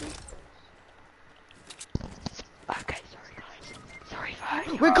voice. Okay, sorry guys. Sorry for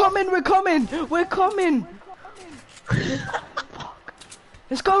hurting you. We're coming, we're coming, we're coming.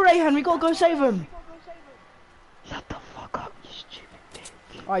 Let's go, Rayhan, we gotta go save him. Shut the fuck up, you stupid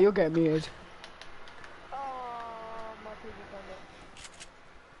bitch. Ah, you're getting muted.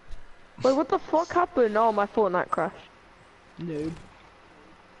 Wait, what the fuck happened? Oh, my Fortnite crashed. Noob.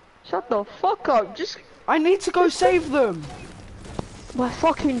 Shut the fuck up, just... I need to go save them. We're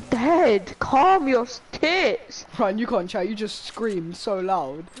fucking dead. Calm your tits. Ryan, you can't chat, you just screamed so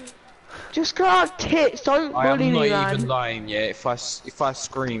loud. Just calm tits, don't I am bully not me, man. even lying, yeah. If I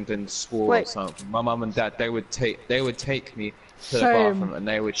screamed and swore or Wait. something, my mum and dad they would take me to the Same. bathroom and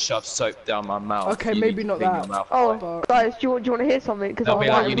they would shove soap down my mouth. Okay, You maybe need to not clean that. your mouth. Oh, But- guys, do you want to hear something? Because They'll I'm be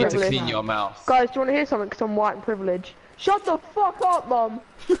white like, you and need to privileged. clean your mouth. Guys, do you want to hear something? Because I'm white and privileged. Shut the fuck up, mum.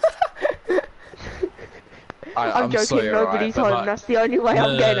 I'm joking, sorry, nobody's alright, but home. That's the only way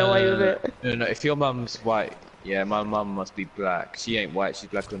I'm getting away with it. No, if your mum's white, yeah, my mum must be black. She ain't white, she's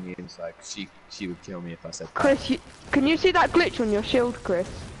black on the inside. She would kill me if I said that. Chris, can you see that glitch on your shield, Chris?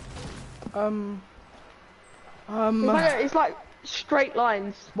 It's like straight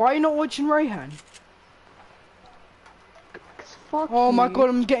lines. Why are you not watching Rayhan? Fuck Oh my you. god,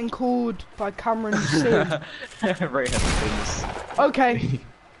 I'm getting called by Cameron Sim. Right, things. Okay.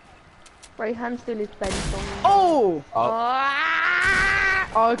 Rayhan's doing his Ben song. Oh! Ah!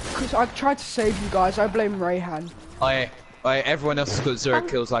 I tried to save you guys, I blame Rayhan. Everyone else has got 0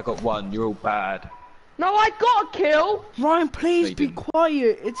 kills, I got 1. You're all bad. No, I got a kill! Ryan, please No, you be didn't.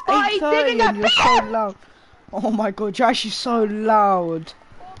 quiet. It's But he 8:30 didn't and you're get so loud. Oh my god, you're actually so loud.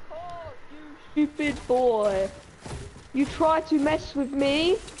 You stupid boy. You tried to mess with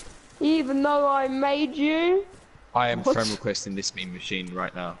me, even though I made you. I am What? friend requesting this meme machine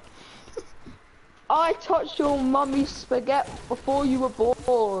right now. I touched your mummy's spaghetti before you were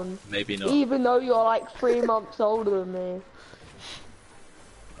born. Maybe not. Even though you're like 3 months older than me.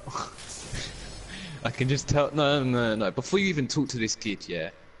 I can just tell. No. Before you even talk to this kid, yeah,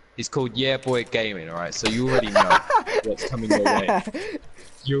 he's called Yeah Boy Gaming, alright? So you already know what's coming your way.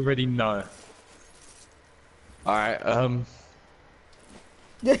 You already know. Alright,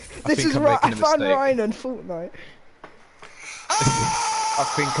 This think is I'm right. I making a found mistake. Ryan on Fortnite. I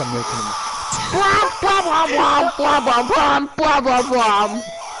think I'm making him.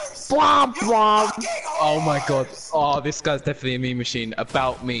 Oh my god. Oh, this guy's definitely a meme machine.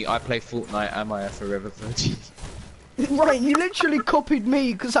 About me, I play Fortnite. Am I a forever virgin? Ryan, you literally copied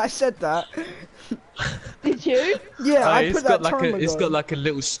me because I said that. Did you? Yeah, I It's put that got like time it's ago. got like a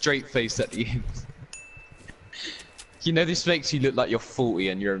little straight face at the end. You know, this makes you look like you're 40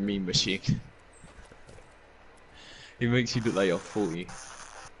 and you're a meme machine. It makes you look like you're 40.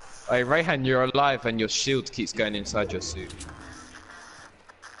 Hey, Rayhan, you're alive and your shield keeps going inside your suit.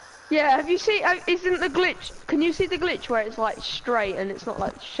 Yeah, have you seen, isn't the glitch, can you see the glitch where it's like straight and it's not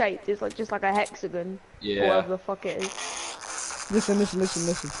like shaped, it's like just like a hexagon? Yeah. Or whatever the fuck it is. Listen.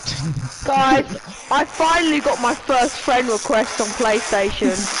 Guys, I finally got my first friend request on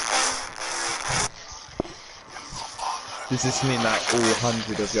PlayStation. Does this mean like all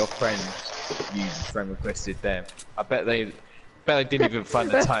 100 of your friends you friend requested them? I bet they didn't even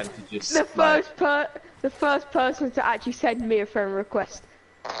find the time to just The like, first person to actually send me a friend request.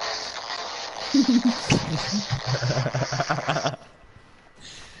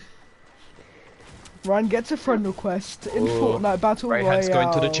 Ryan gets a friend request in Oh, Fortnite Battle Royale. Rayhan's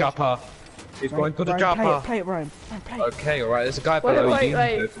going to the chopper. He's going to the Ryan, chopper. Play it, Ryan. Ryan, play it. Okay, alright, there's a guy Wait, below wait, you.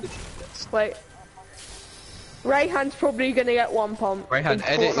 wait. Go for the choppers. Wait. Rayhan's probably gonna get one pump. Rayhan, in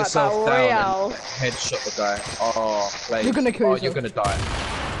edit Fortnite yourself Battle down Royale. and headshot the guy. Oh, play. You're gonna kill Oh, yourself. you're gonna die.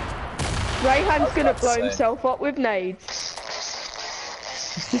 Rayhan's gonna about to blow say. himself up with nades.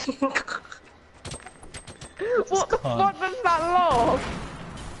 What the fuck does that laugh?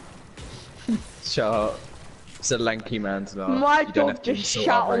 Shut up. It's a lanky man's laugh. My You don't have dog to just insult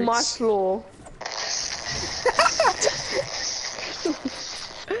shat our on my race. floor.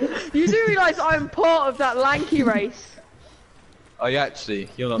 You do realise I'm part of that lanky race? Oh, you actually?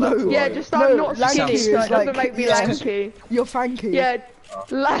 You're not that tall. Yeah, are you? just I'm No, not lanky skinny, so is it doesn't like- make me yeah. lanky. You're fanky. Yeah.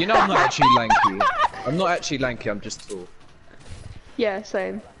 You know I'm not actually lanky. I'm not actually lanky, I'm just tall. Yeah,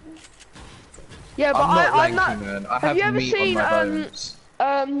 same. Yeah, but I'm not I'm lanky, not. man. I Have have you ever meat seen on my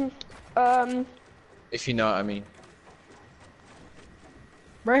bones. If you know what I mean.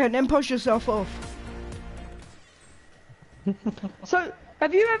 Rayhan, then push yourself off. So,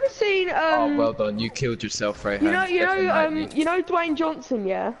 have you ever seen Oh, well done. You killed yourself, Rayhan. you know Dwayne Johnson,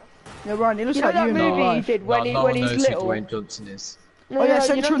 yeah? Yeah, Ryan, he looks You know like that you in real movie he life. did when no one he's knows little? who Dwayne Johnson is. No, Oh, yeah, no,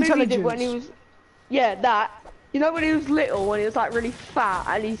 Central you know the movie he did when he Intelligence. was, yeah, that. You know when he was little, when he was like really fat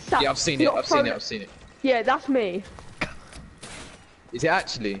and he sat. Yeah, I've seen he it, got I've seen thrown- it, I've seen it. Yeah, that's me. Is it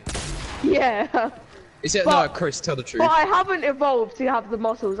actually? Yeah. Is it? But- No, Chris, tell the truth. But I haven't evolved to have the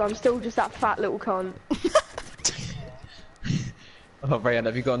muscles. I'm still just that fat little cunt. Oh, Rayhan,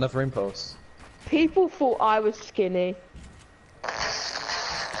 have you got another impulse? People thought I was skinny.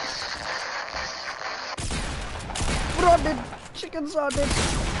 Brandon, chicken sardine.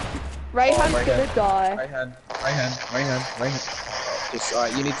 Rayhan's Rayhan. gonna die. Rayhan. Just,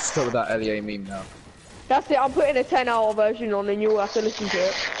 alright, you need to stop with that LEA meme now. That's it. I'm putting a 10-hour version on, and you'll have to listen to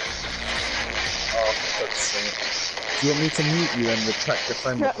it. Oh, for God's sake. Do you want me to mute you and retract your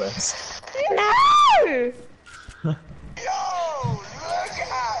friend request? No!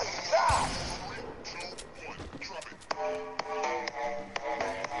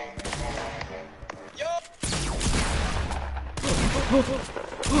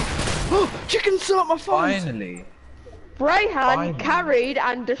 Chicken salt my phone. Finally. Rayhan Finally. carried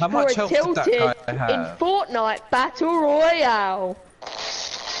and How much destroyed health did that Tilted guy in have? Fortnite Battle Royale.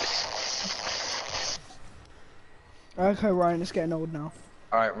 Okay, Ryan, it's getting old now.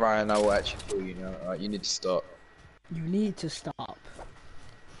 Alright, Ryan, I will actually kill you now. Alright, you need to stop. You need to stop.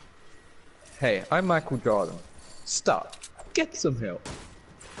 Hey, I'm Michael Jordan. Stop. Get some help.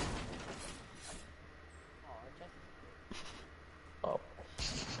 Oh.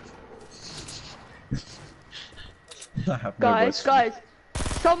 I have no words for you. Guys,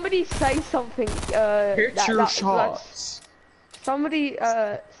 somebody say something. Hit your shots. Somebody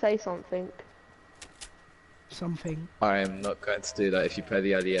say something. Something. I am not going to do that if you play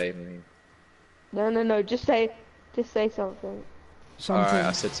the LEA meme. No. Just say something. Something. Alright,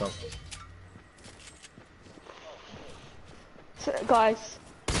 I said something. So, guys,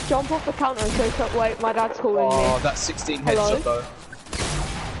 jump off the counter and say something. Wait, my dad's calling Oh, me. that's 16 Hello? headshot though.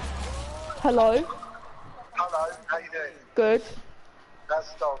 Hello. Hello, how you doing? Good.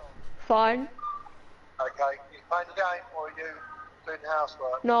 That's Dom. Fine. Okay, you playing the game or are you doing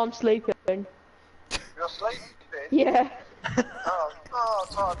housework? No, I'm sleeping. You're sleeping? Yeah. Oh,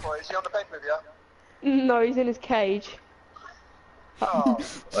 tired boy. Is he on the bed with you? No, he's in his cage. Oh,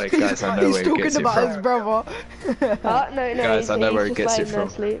 Wait, guys, I know He's where he talking gets it about his from. brother. No, Guys, I know where he he's gets just it laying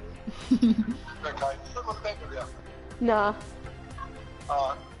from. there asleep. okay. Put him on the bed with you. Nah.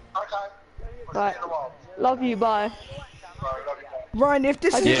 Alright. Okay. We'll Right. see you in a while. Love you, bye. Right, love you. Ryan, if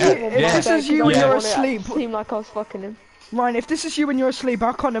this I is just you, didn't want if my this bed is you 'cause when I you're didn't want it asleep, to seem like I was fucking him. Ryan, if this is you when you're asleep,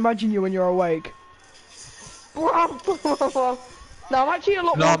 I can't imagine you when you're awake. No, I'm actually a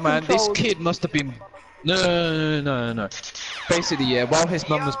lot No, more man, this controlled. kid must have been. No. Basically, yeah, while his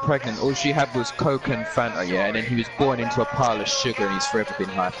mum was pregnant, all she had was Coke and Fanta, yeah, and then he was born into a pile of sugar and he's forever been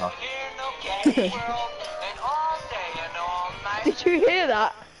hyper. Did you hear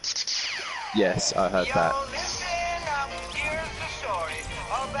that? Yes, I heard that.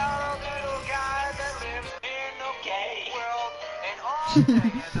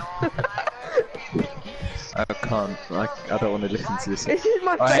 I can't. I don't want to listen to this. This is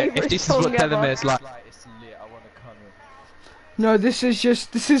my Alright, favourite if this is song what ever. Delamere's like, it's lit. I want to come in. No, this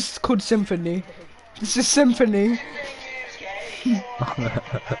is called Symphony. This is Symphony.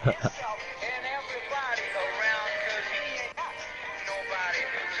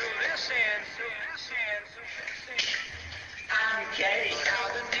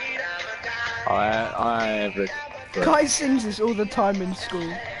 I regret. Kai sings this all the time in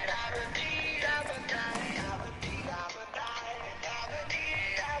school.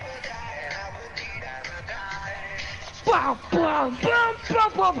 Bow, bow, bow, bow,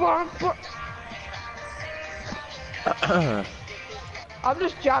 bow, bow, bow. I'm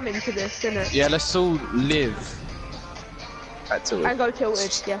just jamming to this, innit? Yeah, let's all live. At Tilted. And go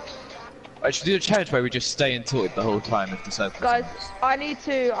tilted, yeah. I should do a challenge where we just stay in Tilted the whole time if the circle. Guys, I need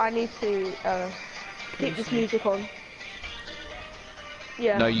to keep this music on.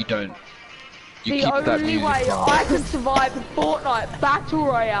 Yeah. No, you don't. You The keep that only music way on. I can survive in Fortnite Battle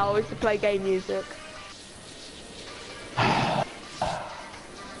Royale is to play game music.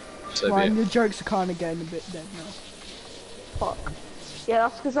 So be Ryan, it. your jokes are kind of getting a bit dead now. Fuck. Yeah,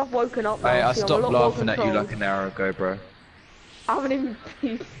 that's because I've woken up now. Hey, I see, I'm a stopped lot more laughing at you controlled. like an hour ago, bro. I haven't even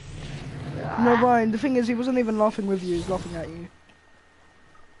been... No, Ryan, the thing is, he wasn't even laughing with you, he was laughing at you.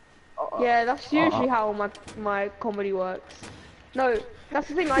 Yeah, that's usually how my comedy works. No, that's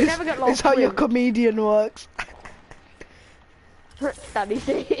the thing, I never get laughed It's how your with. comedian works. Daddy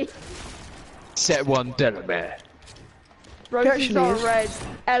C. Set one Delamere. Roses actually are is. red,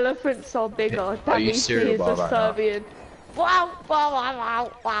 elephants are bigger, Are you Daddy C serious is a about that now? Serbian. Wow, wow, wow,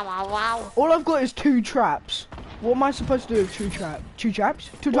 wow, wow, wow, wow. All I've got is 2 traps. What am I supposed to do with 2 traps? 2 traps?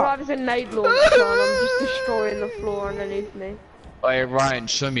 2 Well, I traps? was a nade launcher and I'm just destroying the floor underneath me. Hey, Ryan,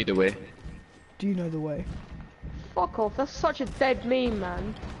 show me the way. Do you know the way? Fuck off, that's such a dead meme,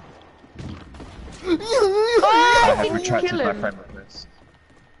 man. I Oh, have didn't retracted kill my him. friend request.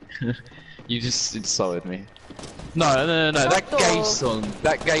 You just insulted me. No. That Shut gay up. song.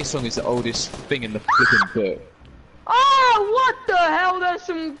 That gay song is the oldest thing in the flipping book. Oh, what the hell? There's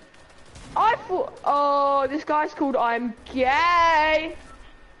some... I thought... Oh, this guy's called I'm Gay.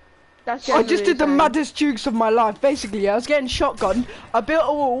 That's I just did the insane. maddest jukes of my life. Basically, I was getting shotgun. I built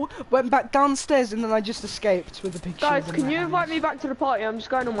a wall, went back downstairs, and then I just escaped with the picture. Guys, can you invite me back to the party? I'm just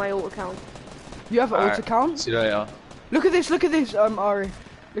going on my alt account. You have an alt Alright, account? see you later. Look at this, Ari.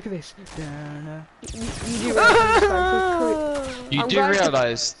 Look at this. You do realise You I'm do going to-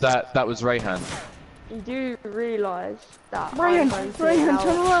 realise that that was Rayhan. You do realise that Ryan, I'm going to Ryan, now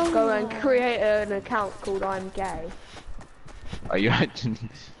turn around. go and create an account called I'm Gay. Are you? Do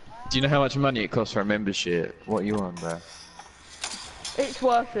you know how much money it costs for a membership? What are you on, bro? It's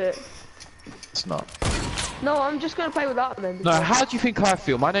worth it. It's not. No, I'm just going to play without a membership. No, how do you think I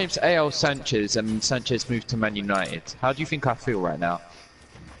feel? My name's A.L. Sanchez, and Sanchez moved to Man United. How do you think I feel right now?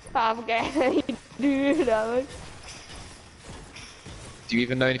 I'm gay. Do you know? Do you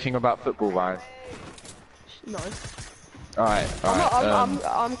even know anything about football, Ryan? No. Alright, I'm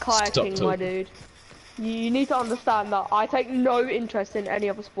stop kayaking, my talking. dude. You need to understand that I take no interest in any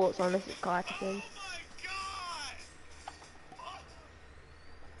other sports unless it's kayaking.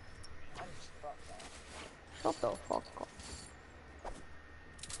 Shut the fuck up.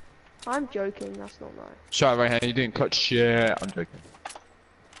 I'm joking, that's not nice. Shut up, Rayhan, you doing cut shit. I'm joking.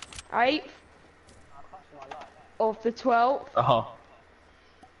 8th of the 12th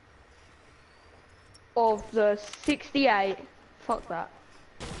of the 68. Fuck that.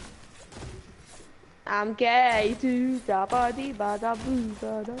 I'm gay too. Da ba dee ba da boo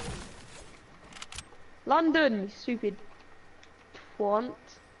ba da. London, you stupid twant.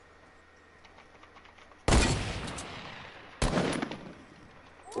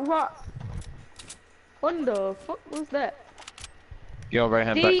 What the fuck was that? Yo,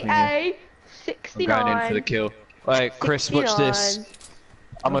 Rayhan, back to me. DA 69. I'm going in for the kill. Alright, Chris, watch this. 69.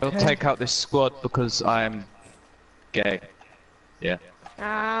 I'm gonna take out this squad because I'm gay. Yeah.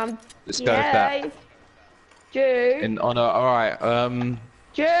 Let's go with that. Yay. Jude. In honor, alright,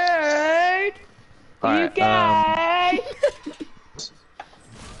 Jude. You Alright, gay?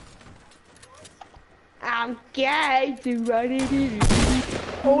 I'm gay.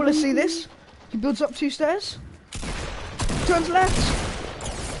 Oh, let's see this. He builds up 2 stairs. Turns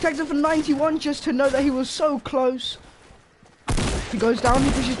left. Takes it for 91 just to know that he was so close. He goes down,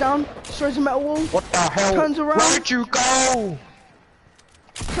 he pushes down, destroys a metal wall. What the hell? Turns around. Where'd you go?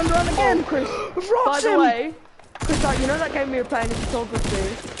 Turns around again. Chris, Rocks by the him. way, Chris, you know that game we were playing in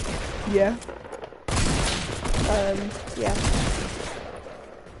photography? Yeah. Yeah.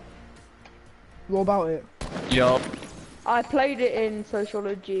 What about it? Yup. I played it in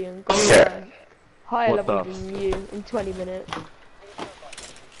sociology and got higher What level the than you in 20 minutes.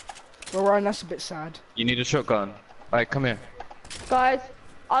 Well, Ryan, that's a bit sad. You need a shotgun. Alright, come here. Guys,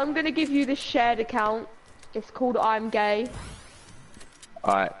 I'm gonna give you this shared account. It's called I'm Gay.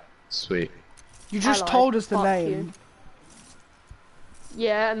 Alright, sweet. You just Ally, told us the fuck name. you.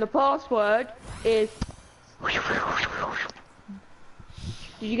 Yeah, and the password is...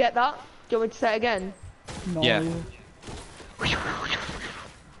 Did you get that? Do you want me to say it again? No. Yeah.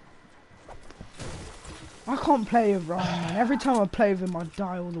 I can't play with Ryan, man. Every time I play with him, I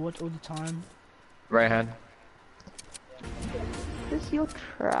die all the time. Rayhan. This is your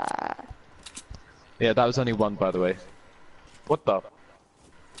trash. Yeah, that was only one, by the way. What the?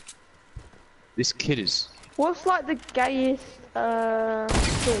 This kid is... What's like the gayest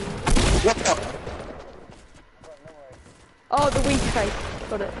thing? What the? Oh, the weak face.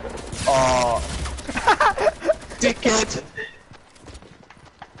 Got it. Oh. Dickhead!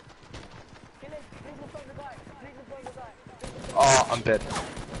 Oh, I'm dead.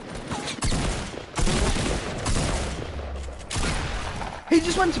 He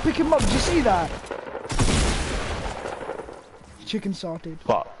just went to pick him up. Did you see that? Chicken started.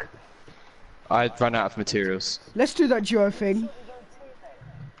 Fuck. I ran out of materials. Let's do that duo thing.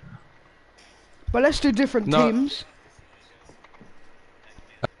 But let's do different teams.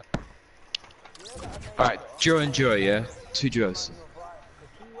 Alright, duo and duo, yeah? 2 duos.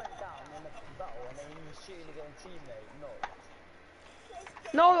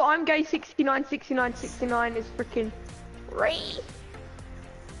 No, I'm gay 69, 69, 69 is freaking Ray.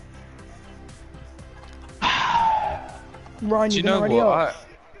 Ryan, do you you're know gonna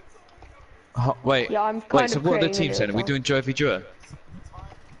what? Wait, yeah, I'm wait, so what are the teams then? Are we doing duo v duo?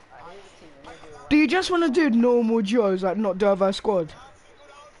 Do you just want to do normal duos, like not duo versus squad?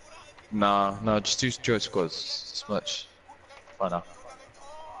 Nah, no, just do duo squads. It's much funner.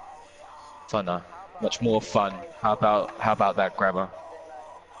 Funner. Much more fun. How about that, Grabber?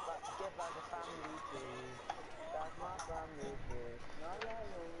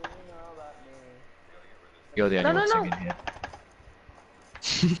 You're the only one singing here.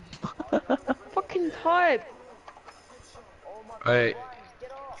 Fucking tired. Hey.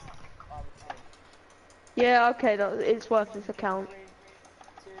 Yeah, okay, it's worth this account.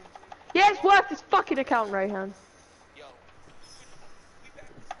 Yeah, it's worth this fucking account, Rayhan.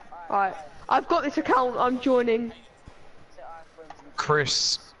 Alright, I've got this account, I'm joining.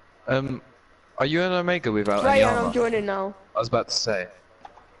 Chris, are you an Omega without any Rayhan, armor? I'm joining now. I was about to say.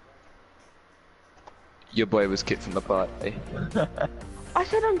 Your boy was kicked from the party. I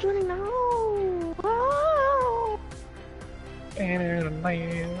said I'm joining now. Wow.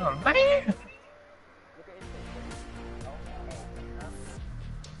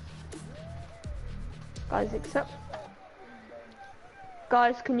 Guys, accept.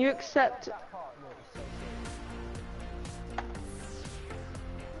 Guys, can you accept?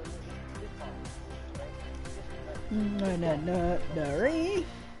 No.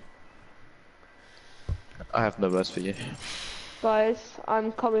 I have no words for you. Guys,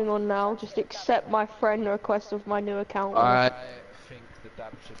 I'm coming on now. Just accept my friend request of my new account. I think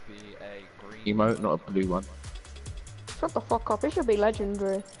that should be a green emote, not a blue one. Shut the fuck up. It should be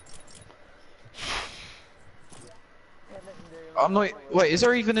legendary. I'm not. Wait, is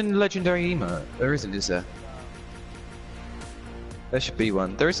there even a legendary emote? There isn't, is there? There should be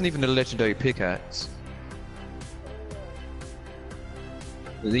one. There isn't even a legendary pickaxe.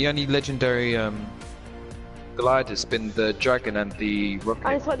 The only legendary glider's been the dragon and the rocket.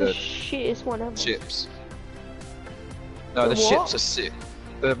 And it's like the shittest one ever. Ships. No, the what? ships are sick.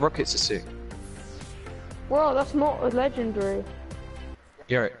 The rockets are sick. Well, that's not a legendary.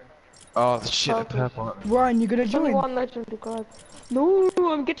 Yeah. Oh, the shit, the Okay. purple one. Ryan, you gonna There's only join? one legendary guy. No,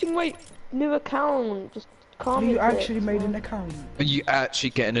 I'm getting my new account. Just calm You it. actually made an account. Are you actually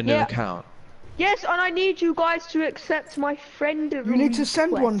getting a new Yeah. account? Yes, and I need you guys to accept my friend. You need to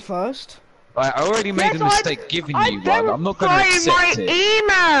send one first. I already made Yes, a mistake giving you one. I'm not going to my accept it.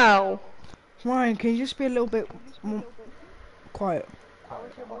 email. Ryan, can you just be a little bit more quiet?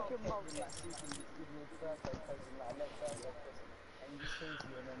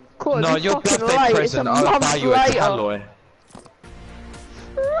 Course, No, you your fucking birthday lie, it's present, a I'll month buy you a later. Talloy.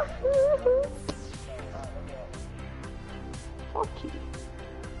 Fuck you.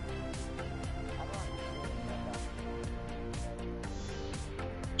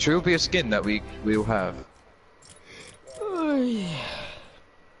 Sure, it'll be a skin that we'll have. I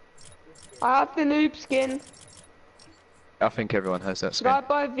have the noob skin. I think everyone has that Should skin. I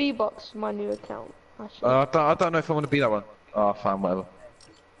buy V-Bucks for my new account? Actually. I don't know if I want to be that one. Oh, fine, whatever.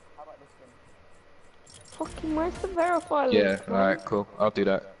 Fucking, where's the verify link? Yeah, man? alright, cool. I'll do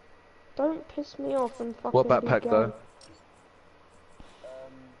that. Don't piss me off and fucking What be backpack gay. though?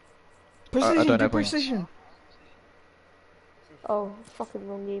 Precision, don't do have wings. precision. Oh, fucking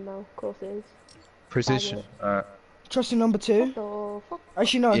wrong email. Of course it is. Precision. Alright. Trusty number 2. Oh, fuck.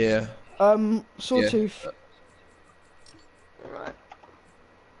 Actually, no. Yeah. Sawtooth. Right.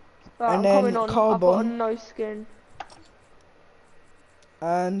 And I'm then coming on. I've got a carbon. no skin.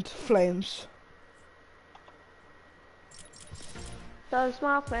 And flames. That's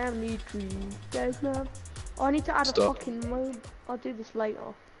my family tree. There's no. Oh, I need to add Stop. a fucking mode. I'll do this later.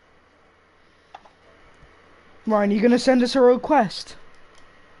 Ryan, you gonna send us a request?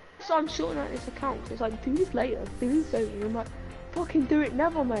 So I'm sorting out this account. It's like, do this later. Do this later. And I'm like, fucking do it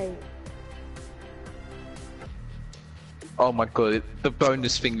never, mate. Oh my god, the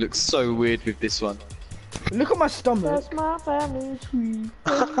bonus thing looks so weird with this one. Look at my stomach. That's my family tree.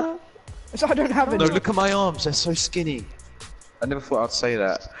 There's no- So I don't have No, any. look at my arms, they're so skinny. I never thought I'd say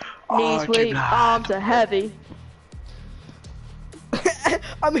that. Knees weak, arms are heavy.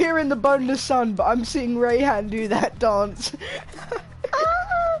 I'm hearing the boneless sun, but I'm seeing Rayhan do that dance.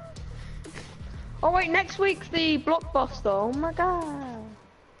 Oh wait, next week's the Blockbuster. Oh my god.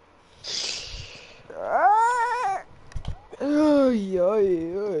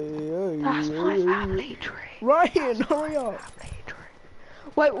 That's my family tree. Ryan, hurry up.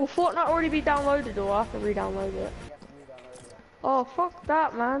 Wait, will Fortnite already be downloaded or I have to re-download it? Oh, fuck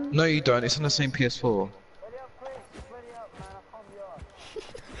that, man. No, you don't. It's on the same PS4.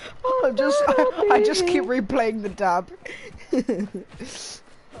 I just keep replaying the dab.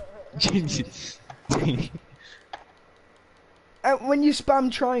 And when you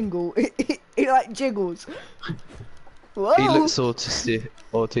spam triangle, it like jiggles. Whoa. He looks autistic.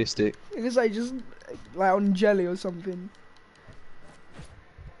 It looks like just like on jelly or something.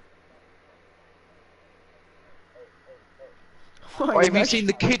 Oh, have you seen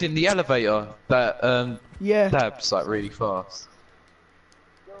the kid in the elevator that yeah. dabs like really fast?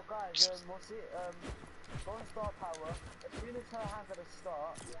 Yo guys, what's it? Go on start power. As soon as her hands at the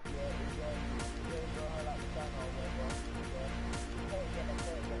start, her like the channel or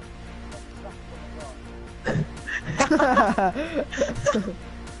whatever.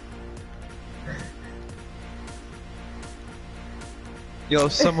 Yo,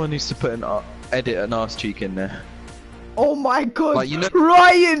 someone needs to put edit an arse cheek in there. Oh my god, like, you know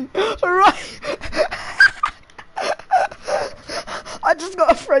Ryan! I just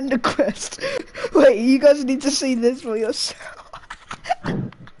got a friend request. Wait, you guys need to see this for yourself.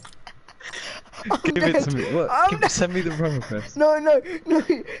 Give it to me. What? Send me the friend request. No. It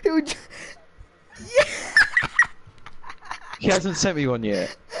would... Yeah. He hasn't sent me one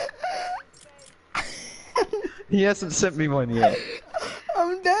yet. He hasn't sent me one yet.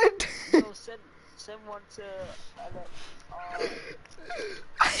 I'm dead. So send one to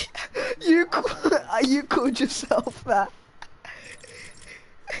you called yourself that.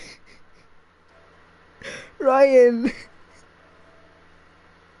 Ryan.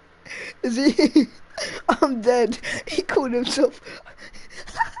 Is he? I'm dead. He called himself.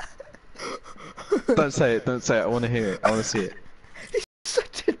 Don't say it. Don't say it. I want to hear it. I want to see it. He's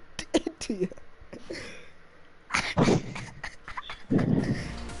such an idiot.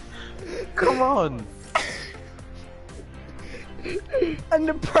 Come on. And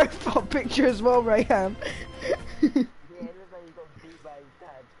the profile picture as well, Rayham. yeah, it looks like you got beat by his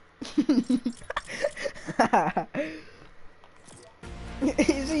dad.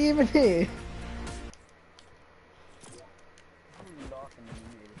 Is he even here?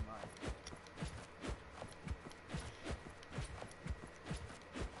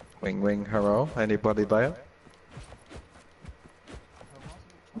 Wing, hello. Anybody there?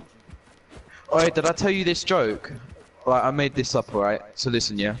 Oh, did I tell you this joke? Like, I made this up, alright? So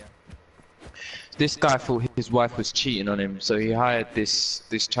listen, yeah. This guy thought his wife was cheating on him, so he hired this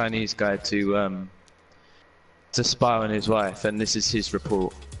Chinese guy to spy on his wife, and this is his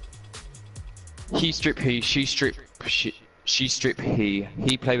report. He strip he, she strip she strip he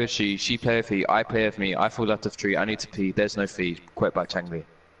play with she play with he, I play with me, I fall out of tree, I need to pee, there's no fee. Quote by Chang Li.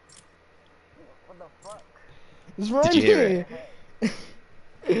 It's right Did you hear here.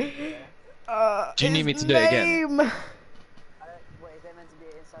 it? Do you need me to do it again? Wait, is there meant to be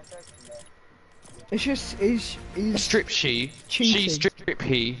an inside joke in there? It's just he's Strip she cheating. strip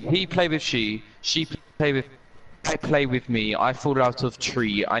he play with she play with I play with me, I fall out of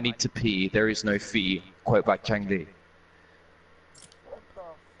tree, I need to pee, there is no fee. Quote by Chang Li.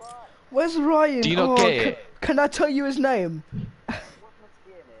 Where's Ryan? Do you not get it? Can I tell you his name?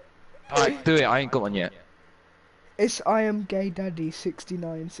 Alright, do it, I ain't got one yet. It's I am gay daddy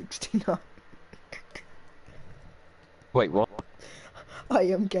 6969. Wait, what? I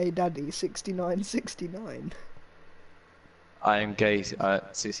am gay daddy 6969. I am gay,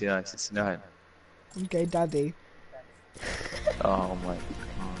 69. I'm gay daddy. Oh my god.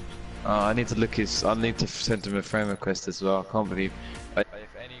 Oh, I need to look his. I need to send him a friend request as well. I can't believe. If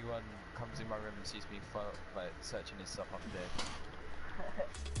anyone comes in my room and sees me like searching his stuff up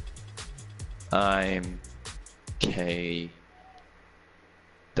there, I'm K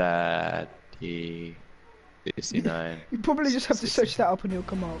Daddy 69. You probably just have to search that up and he'll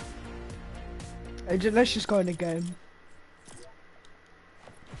come up. Let's just go in the game.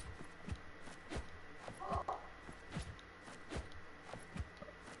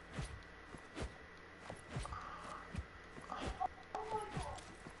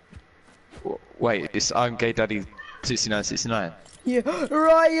 Wait, it's I'm Gay Daddy 6969. Yeah,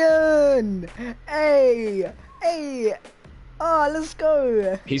 Ryan! Hey! Ah, let's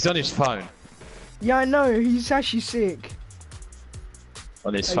go! He's on his phone. Yeah, I know, he's actually sick.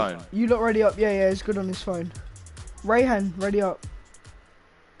 On his phone. You lot ready up? Yeah, it's good on his phone. Rayhan, ready up.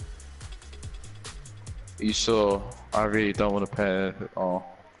 You sure? I really don't want to pay. Oh.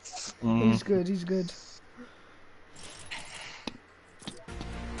 He's good, he's good.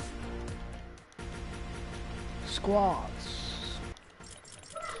 Squats.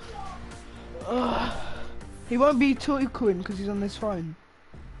 Ugh. He won't be talking because he's on this phone.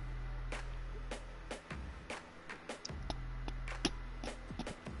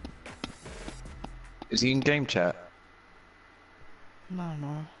 Is he in game chat? No,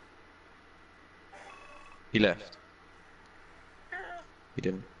 no. He left. He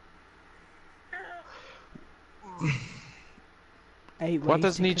didn't. Why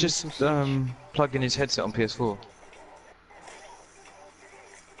doesn't he just plug in his headset on PS4?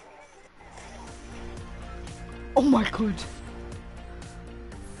 Oh my god.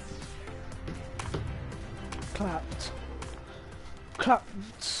 Clapped.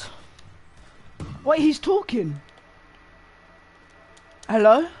 Clapped. Wait, he's talking.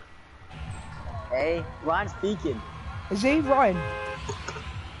 Hello? Hey, Ryan speaking. Is he? Ryan?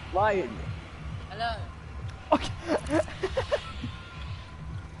 Ryan. Hello. Okay.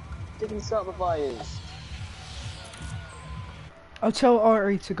 Didn't start the fires. I'll tell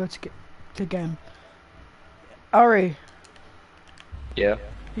Ari to go to game. Ari. Yeah.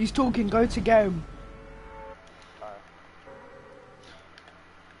 He's talking, go to game.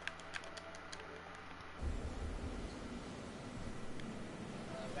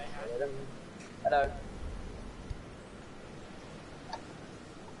 Hello.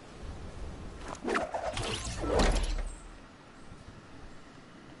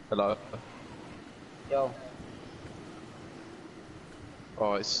 Hello. Yo.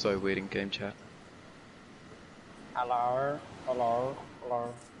 Oh, it's so weird in game chat. Hello. Hello.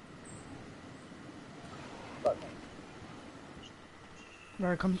 Hello. Look.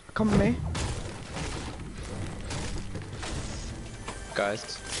 Right, come with me.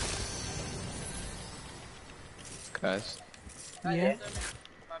 Guys. Guys. Yeah.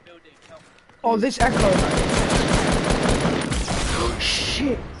 Oh, this echo.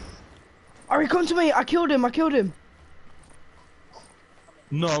 Shit. Ari, come to me. I killed him. I killed him.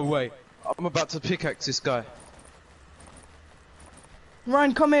 No way. I'm about to pickaxe this guy.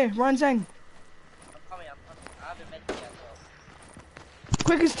 Ryan, come here. Ryan Zhang. I'm coming, I haven't met you yet, so.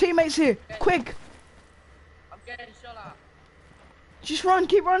 Quick, his teammates here. Quick. I'm getting shot at. Just run.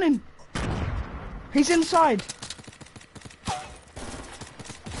 Keep running. He's inside.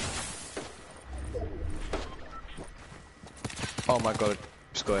 Oh my god.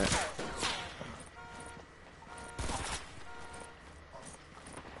 Just got it.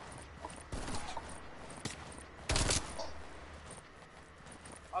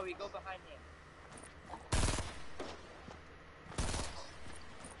 Oh, we go behind him.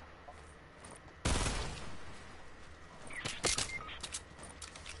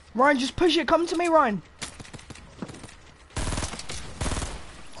 Ryan, just push it. Come to me, Ryan.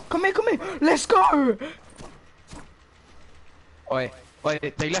 Come here, come here. Let's go. Oi,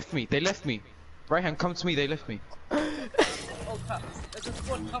 they left me, Right hand, come to me, they left me. Oh crap, there's a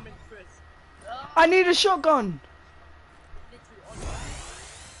squad coming, Chris. I need a shotgun. Literally on you.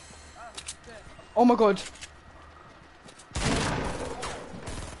 Ah, good. Oh my god.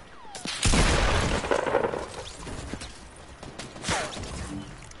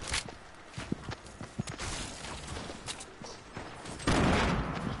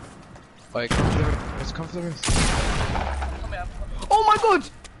 Oi, come for the roof, let's come for the roof. Come here. Oh my god.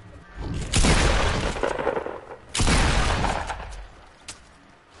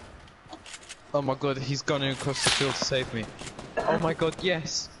 Oh my god, he's gone across the field to save me. Oh my god,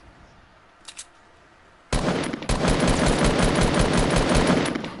 yes.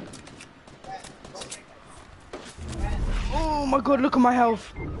 Oh my god, look at my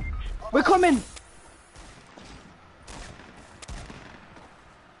health. We're coming.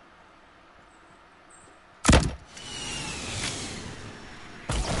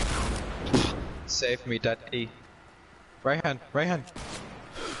 Save me, daddy. Right hand, right hand.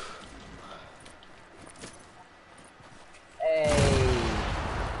 Hey.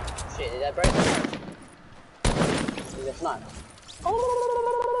 Shit, did that break? Is it fine?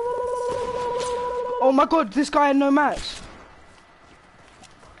 Oh my god, this guy had no match.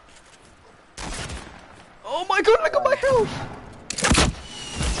 Oh my god, look at my health.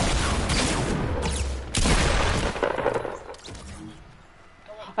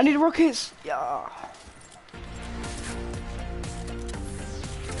 I need rockets. Yeah.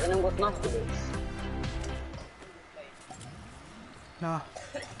 Anyone got knife bullets? Nah.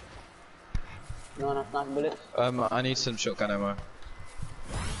 No enough knife bullets? I need some shotgun ammo.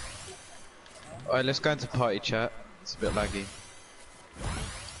 Alright, let's go into party chat. It's a bit laggy.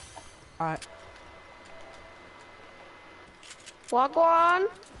 Alright. Wagwan.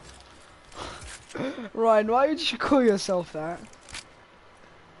 Ryan, why would you call yourself that?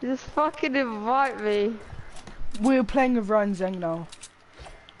 Just fucking invite me. We're playing with Ryan Zeng now.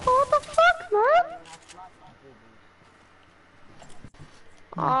 What the fuck, man?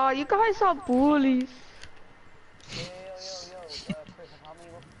 Oh, you guys are bullies.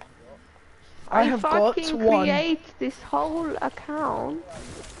 I have got fucking one. create this whole account.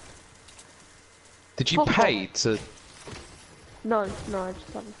 Did you Pop pay up. to? No, I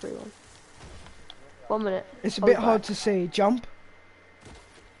just have a free one. 1 minute. It's a I'll bit be hard back. to see. Jump.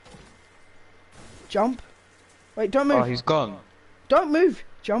 Jump. Wait, don't move. Oh, he's gone. Don't move.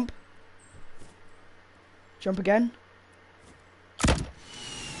 Jump. Jump again.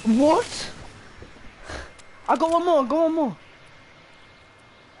 What? I got one more. Go one more.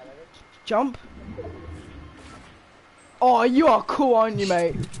 Jump. Oh, you are cool, aren't you,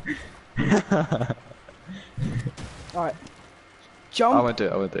 mate? Alright. Jump. I won't do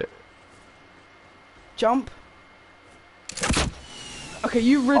it. I won't do it. Jump. Okay,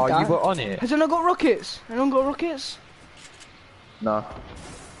 you rid Oh, that. you were on it. Has anyone got rockets? Anyone got rockets? No.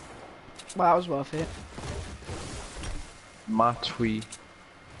 Wow, that was worth it. Matui.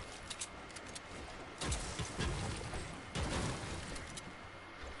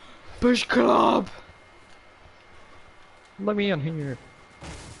 Bush Club! Let me in here.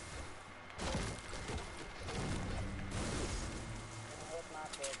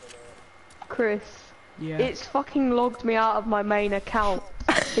 Chris, Yeah. it's fucking logged me out of my main account.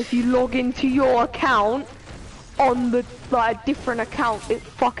 If you log into your account on the like different account, it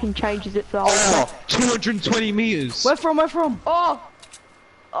fucking changes it for the whole time. 220 meters. Where from? Where from?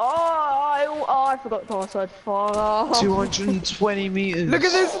 I forgot the password. Fuck off. 220 meters. Look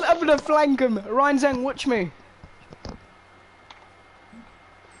at this! I'm gonna flank him. Ryan Zeng, watch me.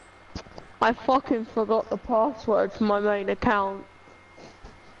 I fucking forgot the password for my main account.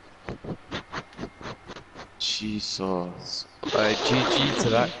 Jesus. GG to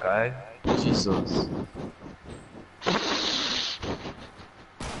that guy. Jesus.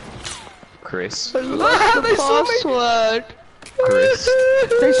 Chris. I lost the password. Chris.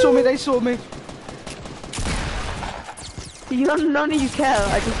 They saw me. They saw me. None of you care.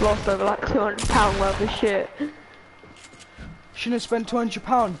 I just lost over like £200 worth of shit. Shouldn't have spent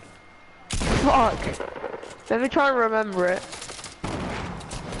 £200. Fuck. Let me try and remember it.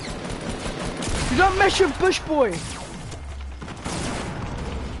 You don't mess with Bush Boy.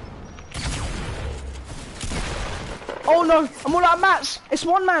 Oh no! I'm all out of mats. It's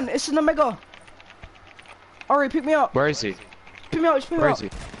one man. It's an Omega. Ari, pick me up. Where is he? Pick me up. Pick me Where up. is he?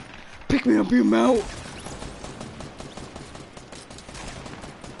 Pick me up, you mount.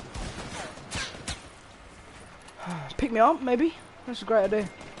 Pick me up, maybe? That's a great idea.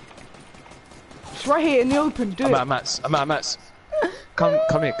 It's right here in the open, do I'm it. out of mats. I'm out of mats. Come here.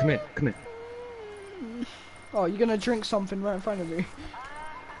 Come here. Come here. Oh, you're gonna drink something right in front of me.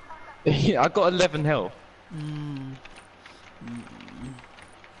 Yeah, I got 11 health.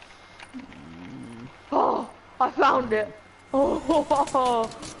 Oh, I found it. Oh,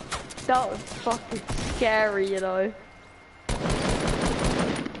 that was fucking scary, you know.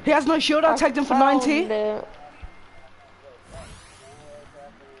 He has no shield. I tagged him for 90. It.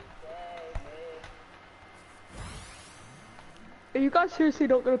 Are you guys seriously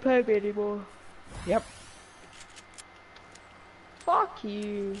not gonna play me anymore? Yep. Fuck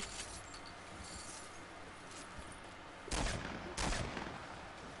you.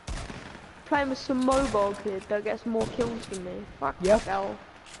 Playing with some mobile kid that gets more kills than me. Fuck Yep. hell.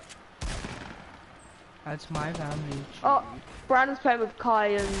 That's my family. Oh, Brandon's playing with Kai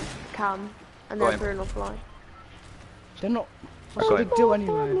and Cam, and they're playing offline. They're not. What's the big deal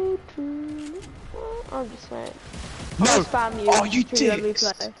anyway? I'm just saying. No! I'll spam you. Oh, you to let me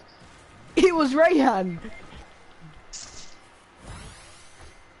dicks! play. It was Rayhan.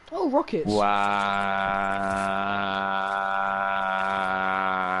 Oh, rockets. Wow.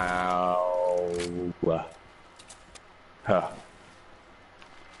 Huh.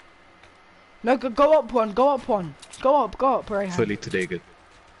 No, go up one. Go up one. Go up, Rayhan. Fully today good.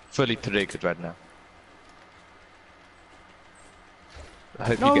 Fully today good right now. I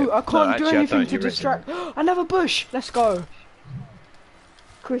hope you No, get... I can't do actually, anything don't, to you're right, distract. Another bush. Let's go.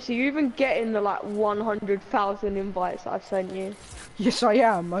 Chris, are you even getting the like 100,000 invites that I've sent you? Yes, I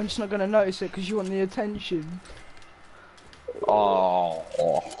am. I'm just not gonna notice it because you want the attention. Oh.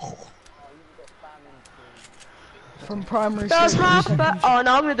 From primary Does school. half that? Oh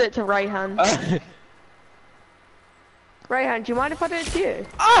no, I'm gonna do it to Rayhan. Rayhan, do you mind if I do it to you?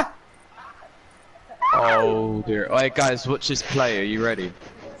 Ah! Oh dear. Alright guys, watch this play. Are you ready?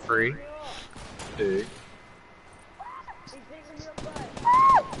 3, 2.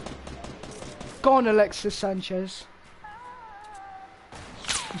 Go on, Alexis Sanchez.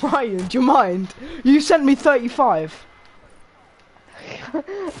 Ryan, do you mind? You sent me 35.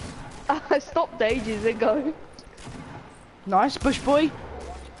 I stopped ages ago. Nice, Bush boy.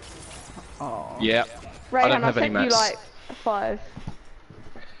 Oh. Yeah. Ray, I don't have any sent you mats. like 5.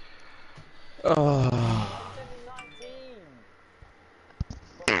 Oh.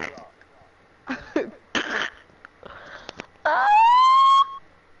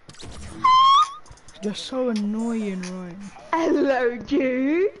 You're so annoying, Ryan. Hello,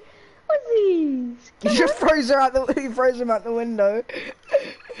 dude. What's these? He just throws her out the. He throws him out the window.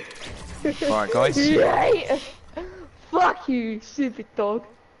 Alright, guys. Right. Fuck you, stupid dog.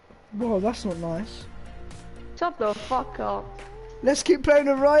 Whoa, that's not nice. Shut the fuck up. Let's keep playing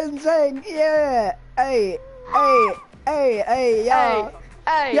with Ryan Zhang. Yeah. Hey, yeah. Hey, Yeah,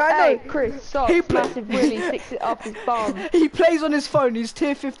 I hey, know. Chris, stop. He Massive Willie sticks it up his bum. He plays on his phone. He's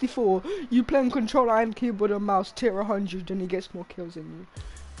tier 54. You play on controller and keyboard and mouse, tier 100, and he gets more kills than you.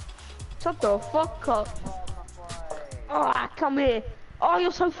 Shut the fuck up. Ah, come here. Oh,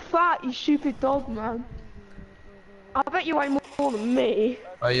 you're so fat, you stupid dog, man. I bet you weigh more than me.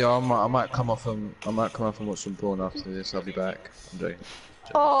 Oh yeah, I might come off and watch some porn after this. I'll be back. I'm joking.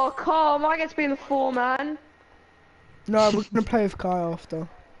 Oh, Carl, I get to be in the 4, man. No, we're gonna play with Kai after.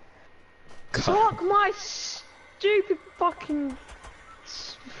 Fuck my stupid fucking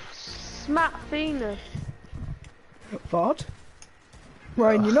smack penis. What?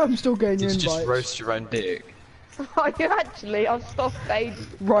 Ryan, you know I'm still getting your Did you invites. just roast your own dick? Oh, you actually, I've stopped fading.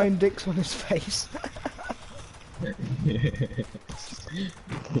 Ryan Dick's on his face.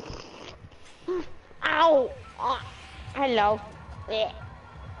 Ow! Hello. I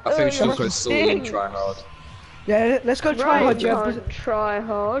think we should go Saul and try hard. Yeah, let's go try hard, yeah. Can't try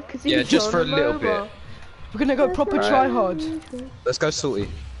hard, cause Yeah, he's just on for a the little mobile. bit. We're gonna go proper try hard. Let's go salty.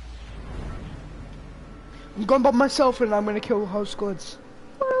 I'm going by myself and I'm gonna kill whole squads.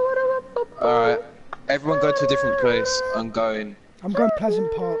 Alright. Everyone go to a different place. I'm going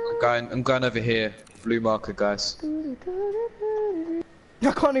Pleasant Park. I'm going over here. Blue marker, guys.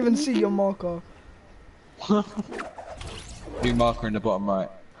 I can't even see your marker. Blue marker in the bottom right.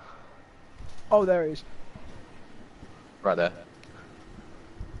 Oh, there he is. Right there.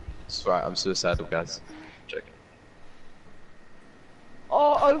 That's right, I'm suicidal, guys. Joking.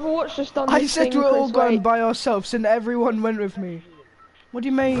 Oh, Overwatch just done I this said thing, we're all Chris, going wait. by ourselves and everyone went with me. What do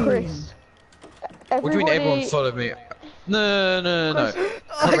you mean? Chris. What do you mean everyone followed me? No. You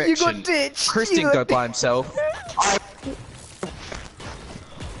got Correction. ditched. Chris You didn't go got by himself.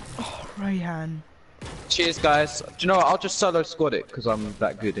 Oh, Rayhan. Cheers, guys. Do you know what? I'll just solo squad it because I'm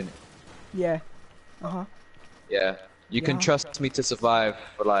that good in it. Yeah. Uh-huh. Yeah. You can Yeah. trust me to survive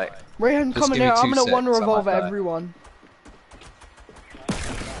for like. Rayhan, Just come in give me here. I'm 2 gonna one seconds, I might revolve die. everyone.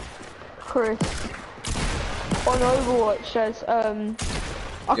 Chris. On Overwatch says, I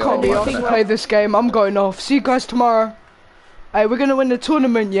can't be I'm asked to gonna- play this game. I'm going off. See you guys tomorrow. Hey, we're gonna win the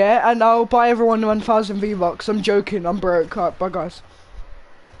tournament, yeah? And I'll buy everyone 1,000 V-Bucks. I'm joking. I'm broke. Alright, bye, guys.